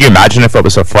 Oh, could you imagine if it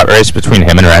was a foot race between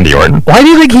him and Randy Orton? Why do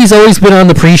you think he's always been on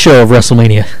the pre-show of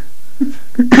WrestleMania?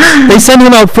 They send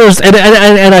him out first, and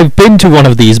I've been to one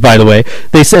of these, by the way.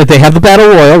 They said they have the Battle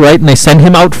Royal, right, and they send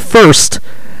him out first,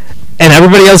 and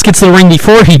everybody else gets to the ring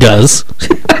before he does.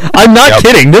 I'm not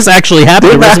kidding. This actually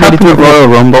happened. Did that happen at Royal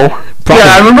Rumble?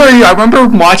 Probably. Yeah, I remember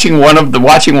watching one of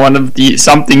the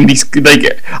something. These,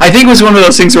 like, I think it was one of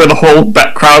those things where the whole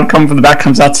crowd from the back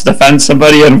comes out to defend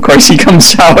somebody, and of course he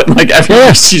comes out, and like every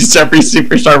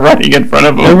superstar running in front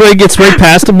of him. Everybody gets right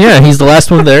past him. Yeah, he's the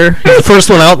last one there. He's the first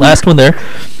one out, last one there.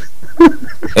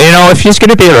 You know, if he's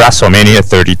going to be at WrestleMania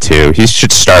 32, he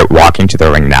should start walking to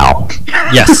the ring now.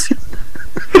 Yes.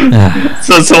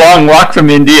 So it's a long walk from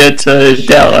India to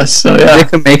Dallas. So yeah, They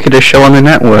can make it a show on the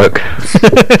network.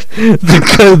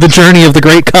 the journey of the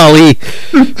great Khali.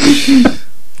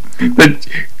 the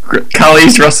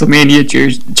Khali's WrestleMania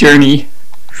journey.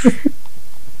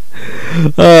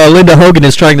 Linda Hogan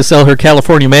is trying to sell her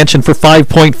California mansion for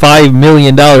 $5.5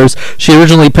 million. She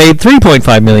originally paid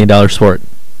 $3.5 million for it.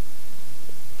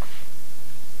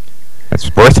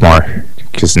 It's worth more,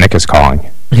 because Nick is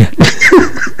calling.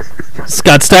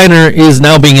 Scott Steiner is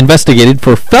now being investigated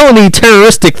for felony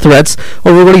terroristic threats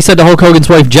over what he said to Hulk Hogan's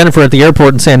wife Jennifer at the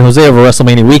airport in San Jose over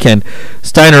WrestleMania weekend.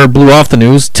 Steiner blew off the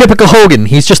news. Typical Hogan.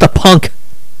 He's just a punk.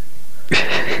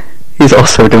 He's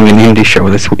also doing an indie show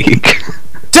this week.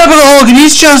 Typical Hogan.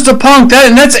 He's just a punk.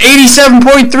 That's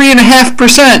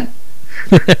 87.3.5%.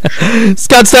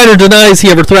 Scott Steiner denies he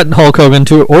ever threatened Hulk Hogan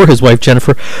or his wife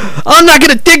Jennifer. I'm not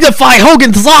going to dignify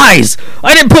Hogan's lies.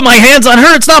 I didn't put my hands on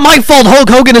her. It's not my fault Hulk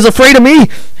Hogan is afraid of me.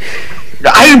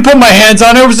 I didn't put my hands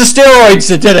on her. It was the steroids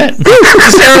that did it.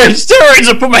 steroids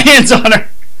that put my hands on her.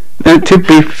 Now, to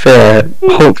be fair,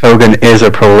 Hulk Hogan is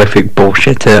a prolific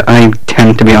bullshitter. I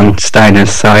tend to be on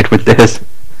Steiner's side with this.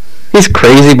 He's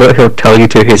crazy, but he'll tell you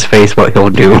to his face what he'll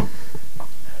do.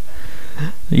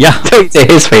 Yeah. Tell you to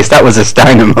his face, that was a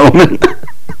Steiner moment.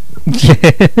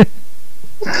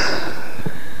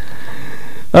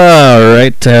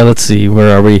 Alright, let's see,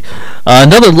 where are we?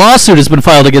 Another lawsuit has been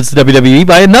filed against the WWE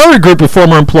by another group of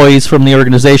former employees from the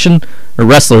organization, or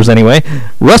wrestlers anyway.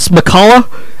 Russ McCullough,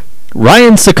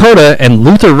 Ryan Sakota, and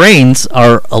Luther Reigns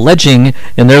are alleging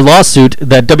in their lawsuit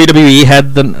that WWE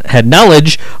had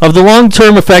knowledge of the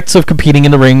long-term effects of competing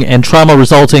in the ring and trauma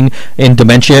resulting in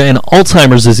dementia and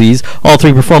Alzheimer's disease. All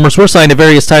three performers were signed at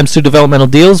various times to developmental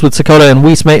deals, with Sakota and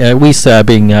Weiss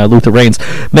being Luther Reigns,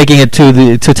 making it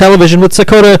to television, with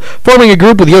Sakota forming a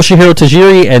group with Yoshihiro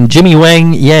Tajiri and Jimmy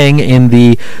Wang Yang in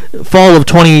the fall of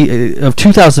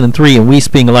 2003, and Weiss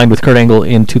being aligned with Kurt Angle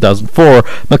in 2004.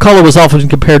 McCullough was often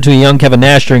compared to a young Kevin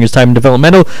Nash during his time in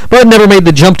developmental, but never made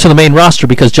the jump to the main roster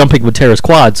because jumping would tear his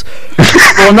quads.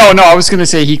 Well, no, I was going to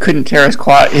say he couldn't tear his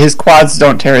quad. His quads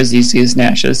don't tear as easy as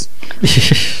Nash's.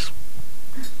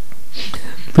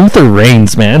 Luther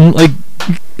Reigns, man. Like,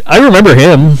 I remember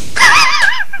him.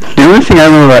 The only thing I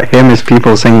remember about him is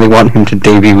people saying they want him to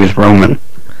debut with Roman.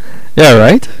 Yeah,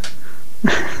 right?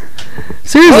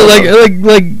 Seriously,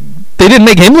 like they didn't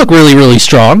make him look really, really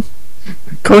strong.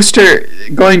 Coaster,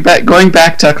 going back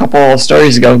to a couple of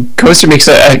stories ago, Coaster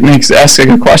asks a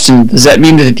good question. Does that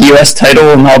mean that the U.S. title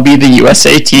will now be the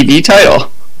USA TV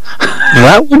title?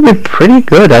 That would be pretty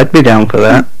good. I'd be down for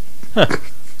that.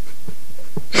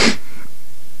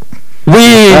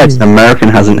 Besides, the American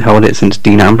hasn't held it since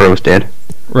Dean Ambrose did.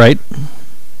 Right.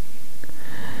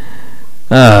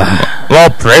 Well,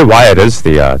 Bray Wyatt is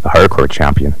the hardcore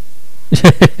champion.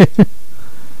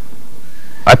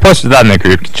 I posted that in the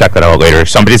group. Check that out later.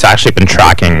 Somebody's actually been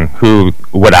tracking who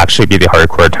would actually be the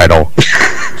hardcore title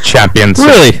champion since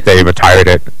Really? they retired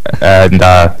it. And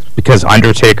because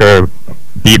Undertaker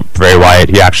beat Bray Wyatt,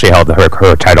 he actually held the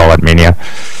hardcore title at Mania.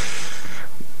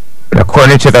 And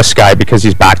according to this guy, because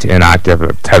he's back to inactive,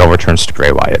 the title returns to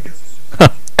Bray Wyatt.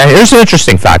 And here's an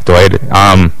interesting factoid.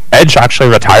 Edge actually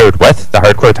retired with the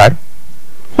hardcore title.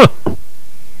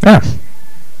 Yeah.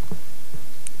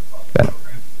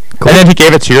 Cool. And then he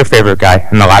gave it to your favorite guy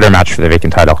in the ladder match for the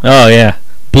vacant title. Oh, yeah.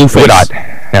 Blueface. Blue Dot.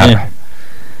 Yeah.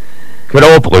 Good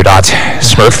old Blue Dot.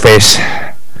 Smurf Face.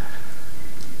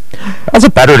 That was a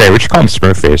better day. We should call him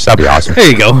Smurf Face. That'd be awesome. There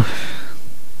you go.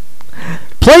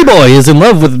 Playboy is in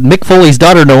love with Mick Foley's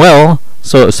daughter, Noelle.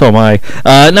 So am I.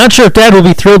 Not sure if Dad will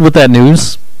be thrilled with that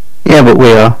news. Yeah, but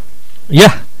we are.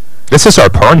 Yeah. This is our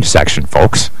porn section,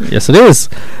 folks. Yes, it is.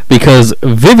 Because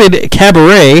Vivid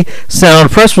Cabaret sent out a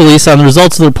press release on the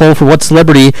results of their poll for what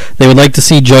celebrity they would like to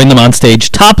see join them on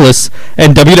stage topless,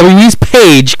 and WWE's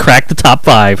Paige cracked the top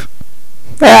 5.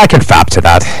 Yeah, I can fap to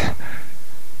that.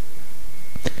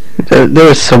 There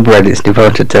are subreddits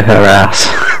devoted to her ass.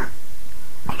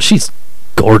 She's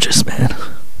gorgeous, man.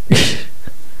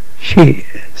 She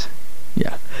is.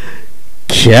 Yeah.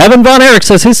 Kevin Von Erich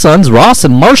says his sons, Ross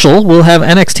and Marshall, will have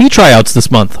NXT tryouts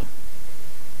this month.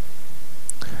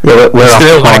 Yeah, we're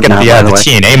Still off want to pod get now, by the the way.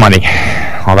 TNA money.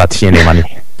 All that TNA money.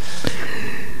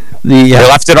 They They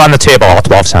left it on the table, all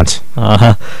 12 cents.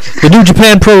 The New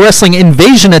Japan Pro Wrestling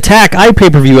Invasion Attack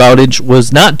iPay-per-view outage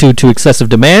was not due to excessive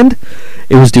demand.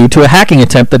 It was due to a hacking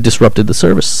attempt that disrupted the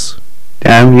service.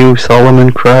 Damn you,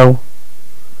 Solomon Crow.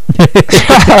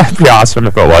 It'd be awesome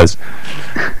if it was.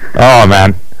 Oh,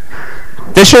 man.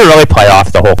 They should really play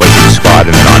off the whole Wizard Squad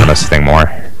and Anonymous thing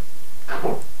more.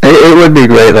 It would be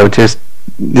great though, just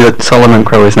that Solomon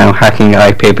Crow is now hacking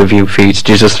iPay-per-view feeds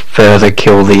to just further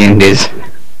kill the indies.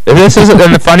 This is,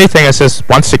 and the funny thing is,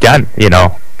 once again,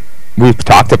 we've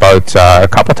talked about a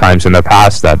couple times in the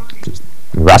past that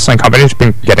wrestling companies have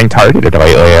been getting targeted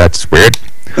lately. That's weird.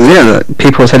 Yeah,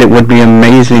 people said it would be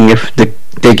amazing if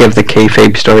they give the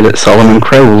kayfabe story that Solomon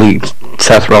Crow leaked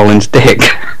Seth Rollins' dick.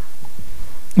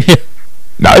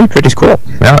 That'd be pretty cool.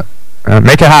 Yeah,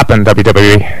 make it happen,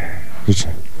 WWE.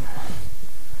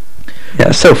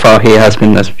 Yeah, so far he has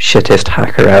been the shittest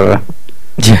hacker ever.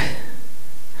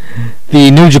 The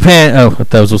New Japan... Oh,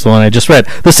 that was the one I just read.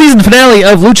 The season finale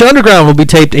of Lucha Underground will be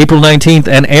taped April 19th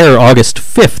and air August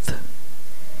 5th.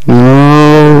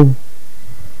 No.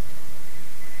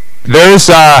 There's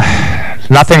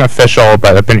nothing official,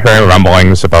 but I've been hearing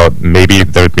rumblings about maybe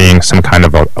there being some kind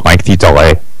of a lengthy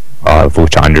delay of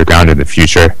Lucha Underground in the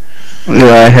future.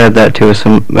 Yeah, I heard that too.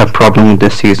 A problem with the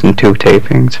season 2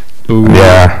 tapings. Ooh.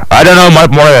 Yeah, I don't know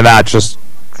much more than that. Just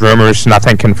rumors,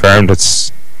 nothing confirmed.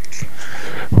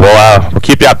 We'll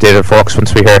keep you updated, folks.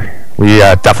 Once we hear, we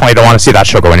definitely don't want to see that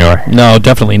show go anywhere. No,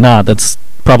 definitely not. That's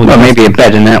probably... Well, maybe a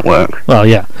better network. Well,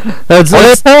 yeah.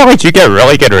 Apparently, you get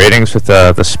really good ratings with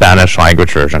the Spanish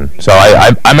language version. So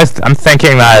I'm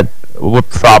thinking that we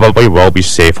probably will be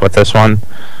safe with this one.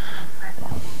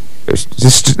 It's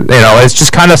just it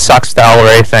just kind of sucks the El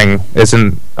Rey thing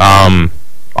isn't on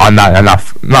not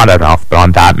enough, but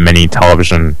on that many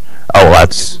television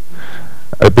outlets.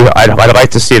 I'd like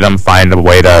to see them find a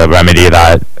way to remedy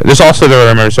that. There's also the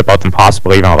rumors about them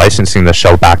possibly even licensing the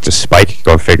show back to Spike.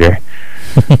 Go figure.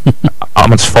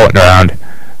 Almost floating around.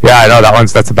 Yeah, I know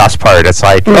that's the best part. It's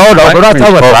like, no, we're not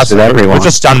done with wrestling. We're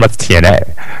just done with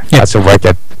TNA. That's what we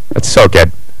get. It's so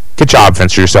good. Good job,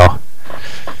 Vince Russo.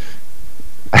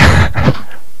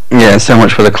 Yeah, so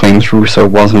much for the claims Russo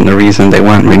wasn't the reason they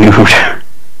weren't renewed.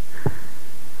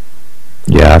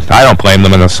 Yeah, I don't blame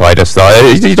them in the slightest,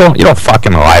 though. You don't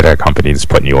fucking lie to a company that's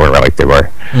putting you over like they were.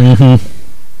 Mm-hmm.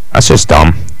 That's just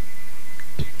dumb.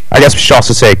 I guess we should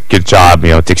also say good job,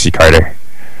 Dixie Carter.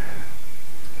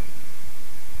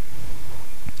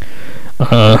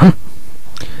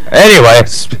 Anyway,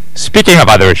 speaking of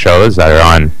other shows that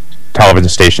are on television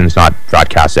stations, not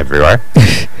broadcast everywhere.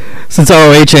 Since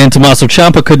ROH and Tommaso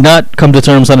Ciampa could not come to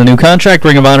terms on a new contract,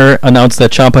 Ring of Honor announced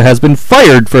that Ciampa has been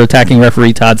fired for attacking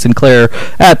referee Todd Sinclair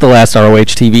at the last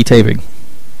ROH TV taping.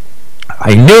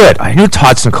 I knew it. I knew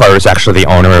Todd Sinclair was actually the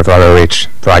owner of ROH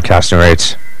broadcasting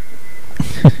rights.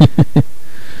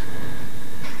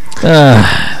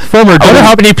 Former I wonder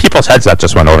how many people's heads that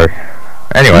just went over.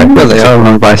 Anyway. Well, they are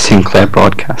run by Sinclair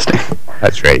Broadcasting.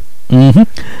 That's right. Mm-hmm.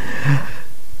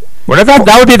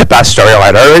 That would be the best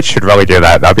storyline. ROH should really do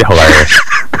that. That'd be hilarious.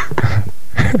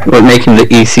 We're making the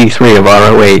EC3 of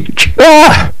ROH.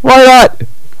 Yeah, why not?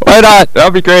 Why not?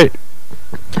 That'd be great.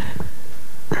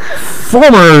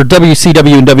 Former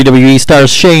WCW and WWE stars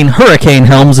Shane Hurricane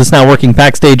Helms is now working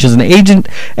backstage as an agent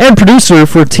and producer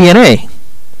for TNA.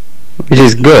 Which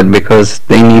is good because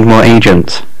they need more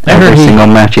agents. Every single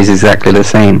match is exactly the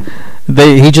same.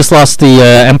 He just lost the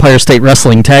Empire State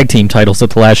Wrestling Tag Team titles at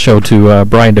the last show to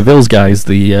Brian DeVille's guys,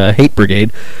 the Hate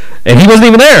Brigade, and he wasn't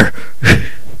even there.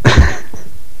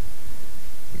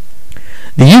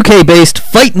 The UK-based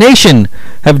Fight Nation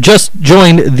have just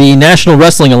joined the National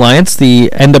Wrestling Alliance. The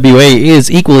NWA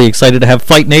is equally excited to have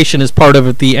Fight Nation as part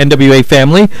of the NWA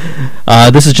family.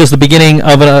 This is just the beginning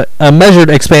of a measured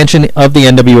expansion of the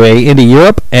NWA into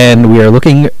Europe, and we are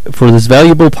looking for this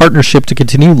valuable partnership to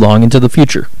continue long into the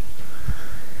future.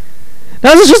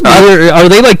 Now, this is just are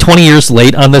they like 20 years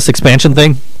late on this expansion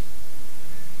thing?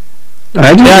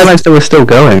 I didn't realize they were still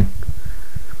going.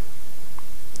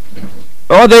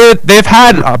 Oh, they've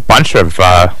had a bunch of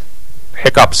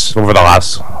hiccups over the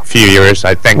last few years.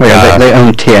 I think. They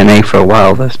owned TNA for a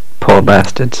while. Those poor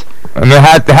bastards. And they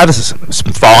had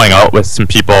some falling out with some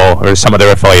people or some of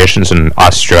their affiliations in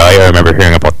Australia. I remember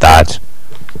hearing about that.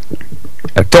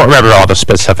 I don't remember all the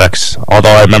specifics,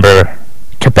 although I remember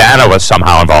Cabana was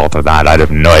somehow involved with that. I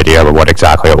have no idea what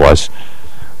exactly it was.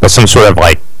 But some sort of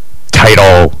like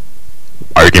title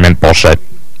argument bullshit.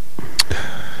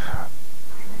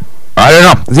 I don't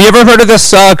know. Have you ever heard of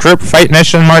this group Fight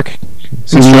Nation, Mark?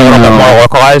 Since you're a little bit more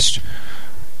localized.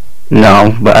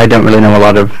 No, but I don't really know a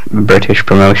lot of British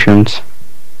promotions.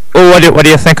 Well, what do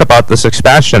you think about this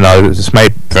expansion, though? This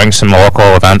might bring some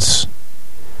local events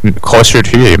closer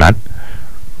to you, man.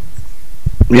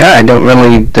 Yeah, I don't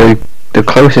really... The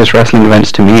closest wrestling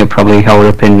events to me are probably held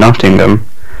up in Nottingham,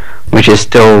 which is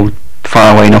still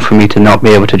far away enough for me to not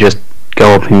be able to just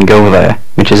go up and go there,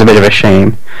 which is a bit of a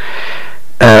shame.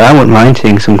 I wouldn't mind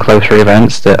seeing some closer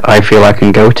events that I feel I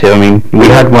can go to. I mean, we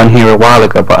had one here a while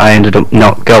ago, but I ended up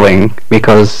not going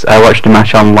because I watched a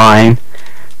match online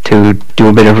to do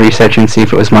a bit of research and see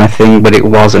if it was my thing, but it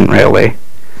wasn't really.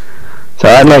 So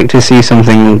I'd like to see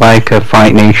something like a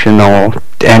Fight Nation or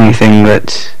anything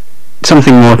that's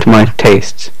something more to my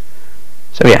tastes.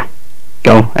 So yeah,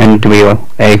 go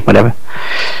NWA, whatever.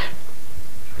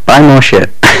 Buy more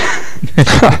shit.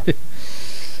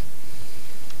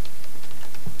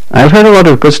 I've heard a lot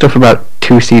of good stuff about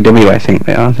 2CW, I think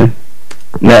they are.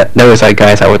 Those are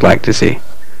guys I would like to see.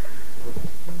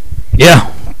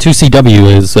 Yeah,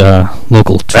 2CW is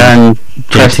local to And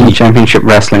Preston JT. Championship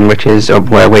Wrestling, which is up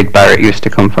where Wade Barrett used to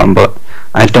come from, but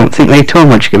I don't think they tour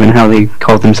much given how they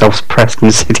called themselves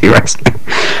Preston City Wrestling.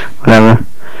 Whatever.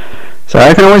 So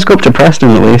I can always go up to Preston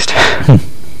at least.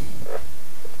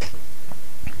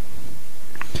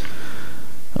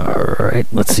 Alright,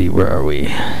 let's see, where are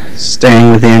we?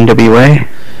 Staying with the NWA.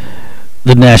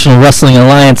 The National Wrestling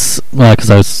Alliance, because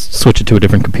I was switching to a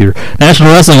different computer. National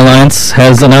Wrestling Alliance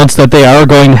has announced that they are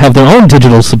going to have their own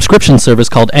digital subscription service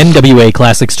called NWA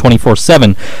Classics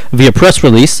 24/7 via press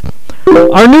release.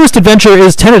 Our newest adventure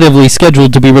is tentatively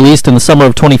scheduled to be released in the summer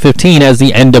of 2015 as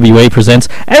the NWA presents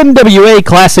NWA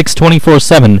Classics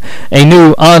 24/7, a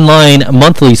new online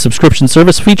monthly subscription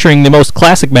service featuring the most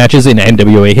classic matches in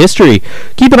NWA history.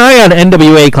 Keep an eye on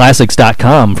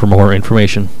NWAClassics.com for more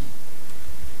information.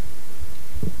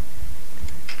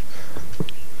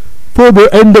 Former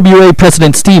NWA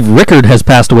President Steve Rickard has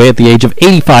passed away at the age of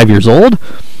 85 years old.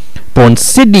 Born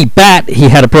Sidney Batt, he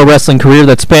had a pro wrestling career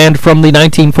that spanned from the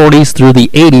 1940s through the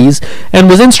 80s and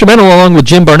was instrumental along with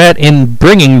Jim Barnett in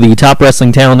bringing the top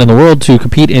wrestling talent in the world to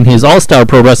compete in his all-star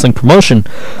pro wrestling promotion.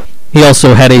 He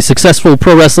also had a successful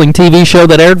pro wrestling TV show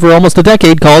that aired for almost a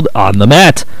decade called On the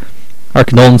Mat. Our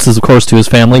condolences, of course, to his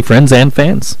family, friends, and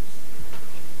fans.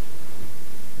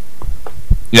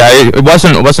 Yeah, it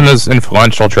wasn't as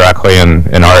influential directly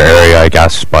in our area, I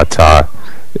guess, but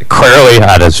clearly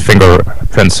had his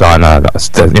fingerprints on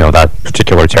that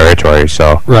particular territory.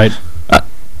 So Right. you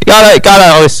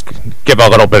gotta always give a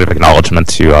little bit of acknowledgement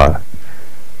to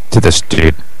this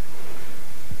dude.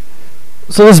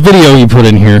 So this video you put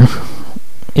in here,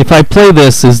 if I play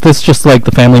this, is this just like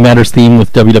the Family Matters theme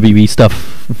with WWE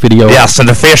stuff video? Yes, and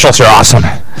the facials are awesome.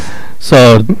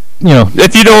 So,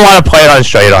 If you don't want to play it on the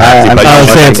show, you don't have to. But I would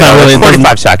say it's not really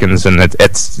 45 seconds, and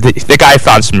it's the guy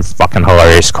found some fucking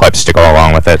hilarious clips to go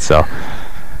along with it. So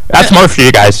that's more for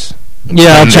you guys.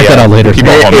 yeah, I'll check that out later.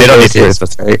 People at home, they don't need to hear It's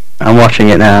this. great. I'm watching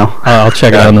it now. I'll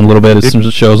check it out in a little bit as soon as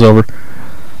the show's over.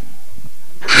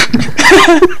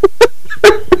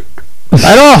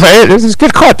 I know, right? This is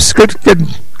good clips. Good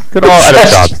all edit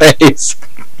job. Face.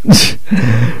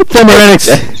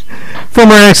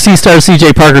 Former NXT star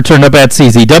CJ Parker turned up at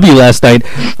CZW last night.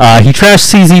 He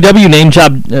trashed CZW,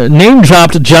 name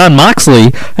dropped John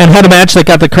Moxley, and had a match that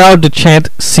got the crowd to chant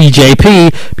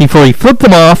CJP before he flipped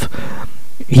them off.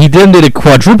 He then did a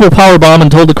quadruple powerbomb and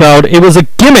told the crowd it was a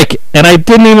gimmick, and I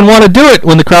didn't even want to do it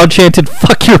when the crowd chanted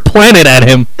 "Fuck your planet" at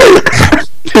him.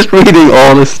 Just reading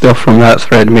all the stuff from that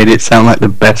thread made it sound like the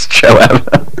best show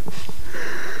ever.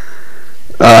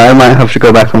 I might have to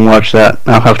go back and watch that.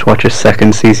 I'll have to watch a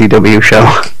second CZW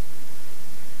show.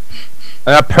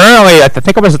 Apparently, I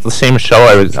think it was at the same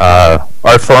show.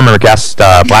 Our former guest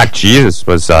Black Jesus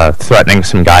was threatening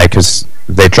some guy because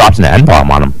they dropped an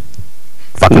N-bomb on him.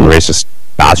 Fucking racist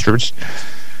bastards.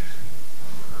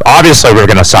 Obviously, we're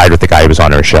going to side with the guy who was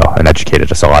on our show and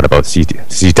educated us a lot about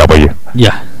CW.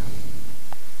 Yeah.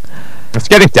 It's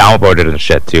getting downvoted and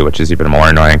shit too, which is even more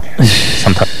annoying.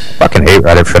 Sometimes I fucking hate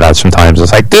Reddit for that. Sometimes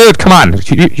it's like, dude, come on.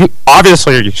 You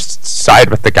obviously you side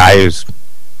with the guy who's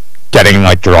getting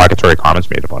like derogatory comments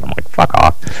made about him. Like, fuck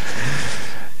off.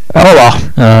 Oh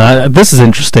well. This is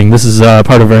interesting. This is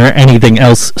part of our anything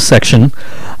else section.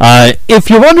 If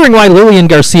you're wondering why Lillian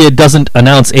Garcia doesn't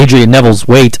announce Adrian Neville's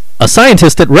weight, a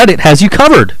scientist at Reddit has you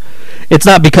covered. It's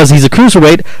not because he's a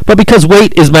cruiserweight, but because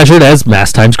weight is measured as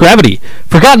mass times gravity.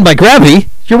 Forgotten by gravity,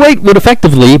 your weight would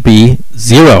effectively be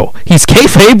 0. He's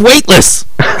kayfabe weightless.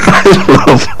 I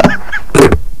love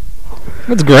that.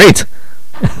 That's great.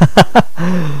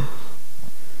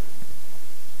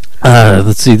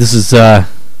 Let's see. This is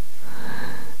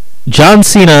John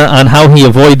Cena on how he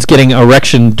avoids getting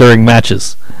erection during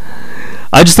matches.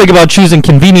 I just think about choosing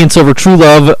convenience over true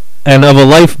love and of a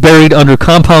life buried under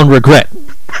compound regret.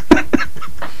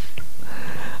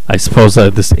 I suppose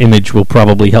this image will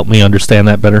probably help me understand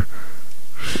that better.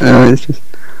 It's just...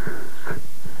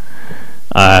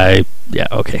 Yeah,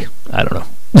 okay. I don't know.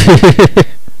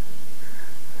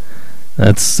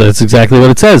 That's exactly what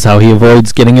it says, how he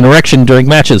avoids getting an erection during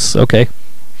matches. Okay.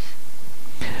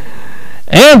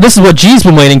 And this is what G's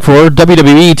been waiting for,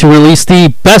 WWE to release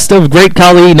the Best of Great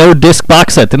Khali no-disc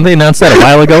box set. Didn't they announce that a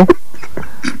while ago?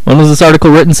 When was this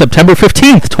article written? September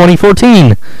 15th,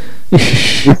 2014.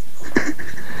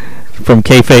 From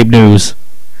Kayfabe News.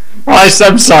 Well,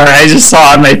 I'm sorry, I just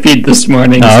saw it on my feed this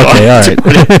morning. Okay,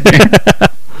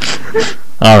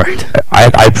 all right.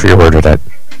 I pre-ordered it.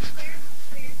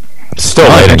 Still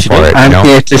waiting for it. I'm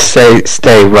here to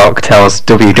stay. Rock tells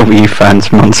WWE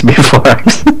fans months before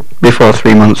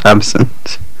 3 months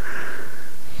absence.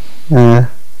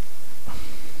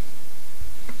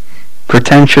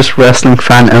 Pretentious wrestling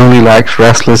fan only likes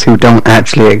wrestlers who don't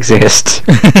actually exist.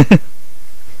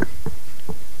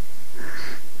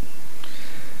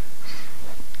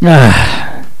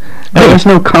 There was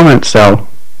no comments though.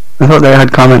 I thought they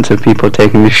had comments of people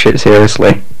taking this shit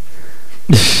seriously.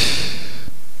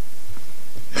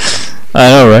 I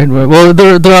know, right? Well,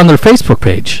 they're on their Facebook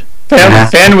page.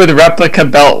 Fan with replica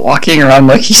belt walking around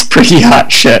like he's pretty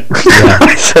hot shit. Yeah.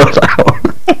 I saw that one.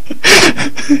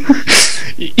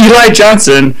 Eli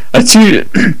Johnson, a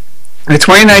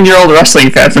 29-year-old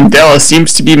wrestling fan from Dallas,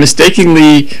 seems to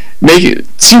mistakenly believe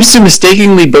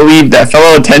that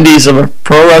fellow attendees of a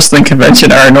pro wrestling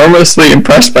convention are enormously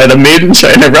impressed by the Made in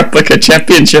China replica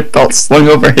championship belt slung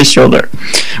over his shoulder.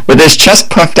 With his chest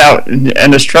puffed out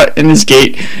and a strut in his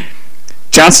gait,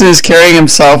 Johnson is carrying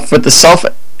himself with the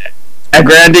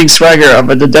self-aggranding swagger of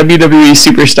the WWE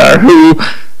superstar who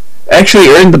actually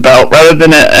earned the belt rather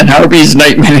than an Arby's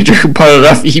night manager who bought it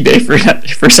off eBay for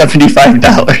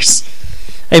 $75.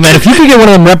 Hey man, if you could get one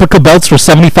of them replica belts for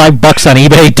 $75 on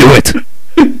eBay, do it.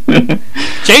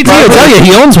 JT will tell you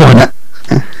he owns one.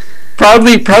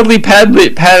 Proudly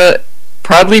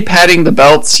patting the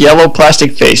belt's yellow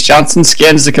plastic face, Johnson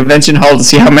scans the convention hall to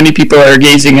see how many people are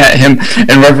gazing at him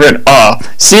in reverent awe.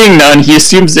 Seeing none, he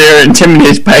assumes they are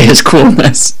intimidated by his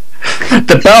coolness.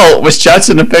 The belt, which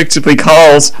Johnson effectively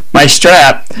calls my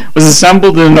strap, was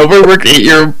assembled in by an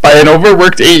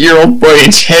overworked 8-year-old boy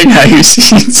in Shanghai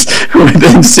with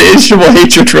insatiable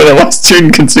hatred for the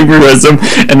Western consumerism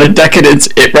and the decadence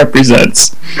it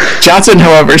represents. Johnson,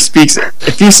 however, speaks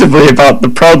effusively about the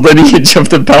proud lineage of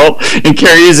the belt and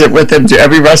carries it with him to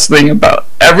every wrestling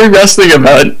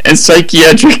event and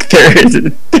psychiatric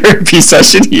therapy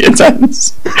session he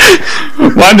attends.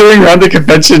 Wandering around the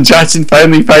convention, Johnson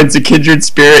finally finds a kindred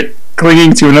spirit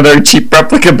clinging to another cheap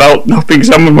replica belt and hoping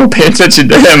someone will pay attention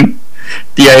to him.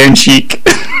 The Iron Sheik.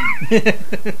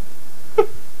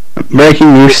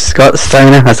 Breaking news, Scott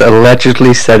Steiner has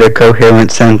allegedly said a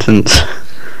coherent sentence.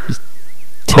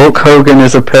 Hulk Hogan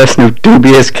is a person of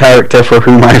dubious character for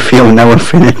whom I feel no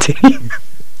affinity.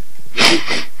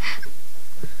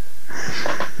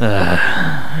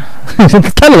 Kind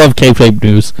of love Kayfabe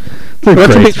News.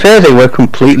 But to be fair, they were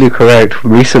completely correct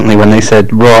recently when they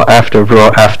said Raw after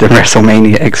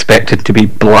WrestleMania expected to be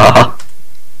blah.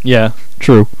 Yeah,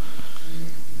 true.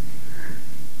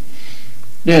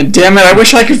 Yeah, damn it! I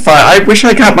wish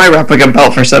I got my replica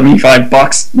belt for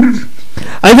 $75.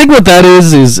 I think what that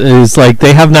is like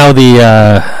they have now the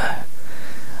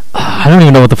I don't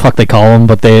even know what the fuck they call them,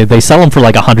 but they sell them for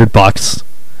like $100,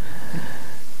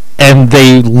 and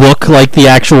they look like the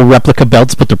actual replica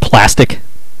belts, but they're plastic.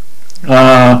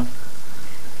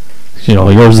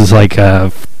 Yours is like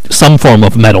some form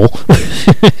of metal.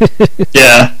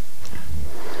 Yeah.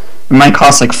 It might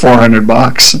cost like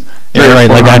 $400. Yeah, right.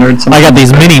 Like I got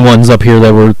these mini ones up here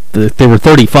that were they were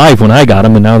 $35 when I got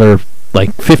them, and now they're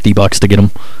like $50 to get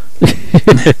them.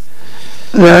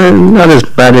 Not as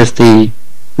bad as the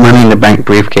Money in the Bank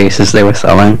briefcases they were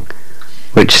selling,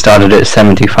 which started at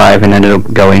 $75 and ended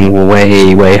up going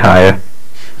way, way higher.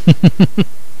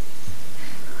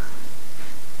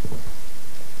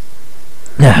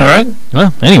 Alright.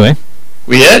 Well, anyway.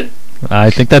 We it? I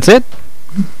think that's it.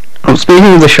 Well,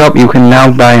 speaking of the shop, you can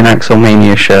now buy an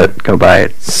Axelmania shirt. Go buy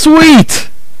it. Sweet!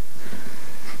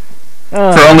 For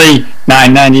only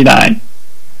 $9.99.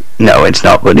 No, it's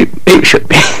not, but it should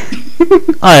be.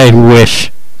 I wish.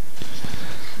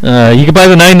 You can buy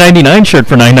the $9.99 shirt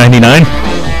for $9.99.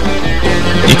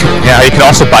 You can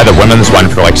also buy the women's one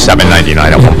for like $7.99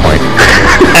 at one point.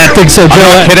 I think so, Joe.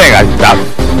 I'm not kidding.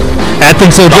 At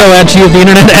Think So Joe, at you of the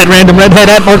internet, at Random Redhead,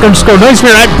 at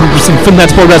Mark_Neusner, at Pro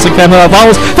That's Pro Wrestling Fan. Follow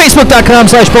us,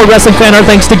 Facebook.com/Pro Wrestling Fan. Our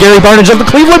thanks to Gary Barnage of the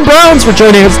Cleveland Browns for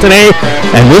joining us today.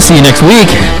 And we'll see you next week.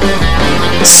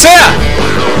 See ya!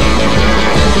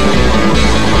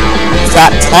 It's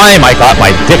that time I got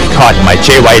my dick caught in my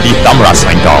JYD thumb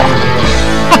wrestling doll.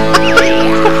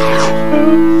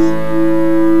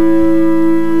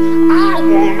 I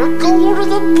wanna go to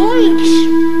the beach.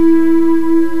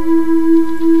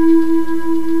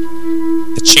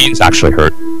 The chains actually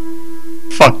hurt.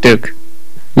 Fuck Duke.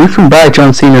 You can buy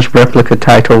John Cena's replica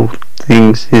title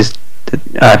things.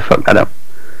 I fucked that up.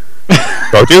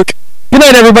 Go Duke. Good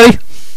night, everybody.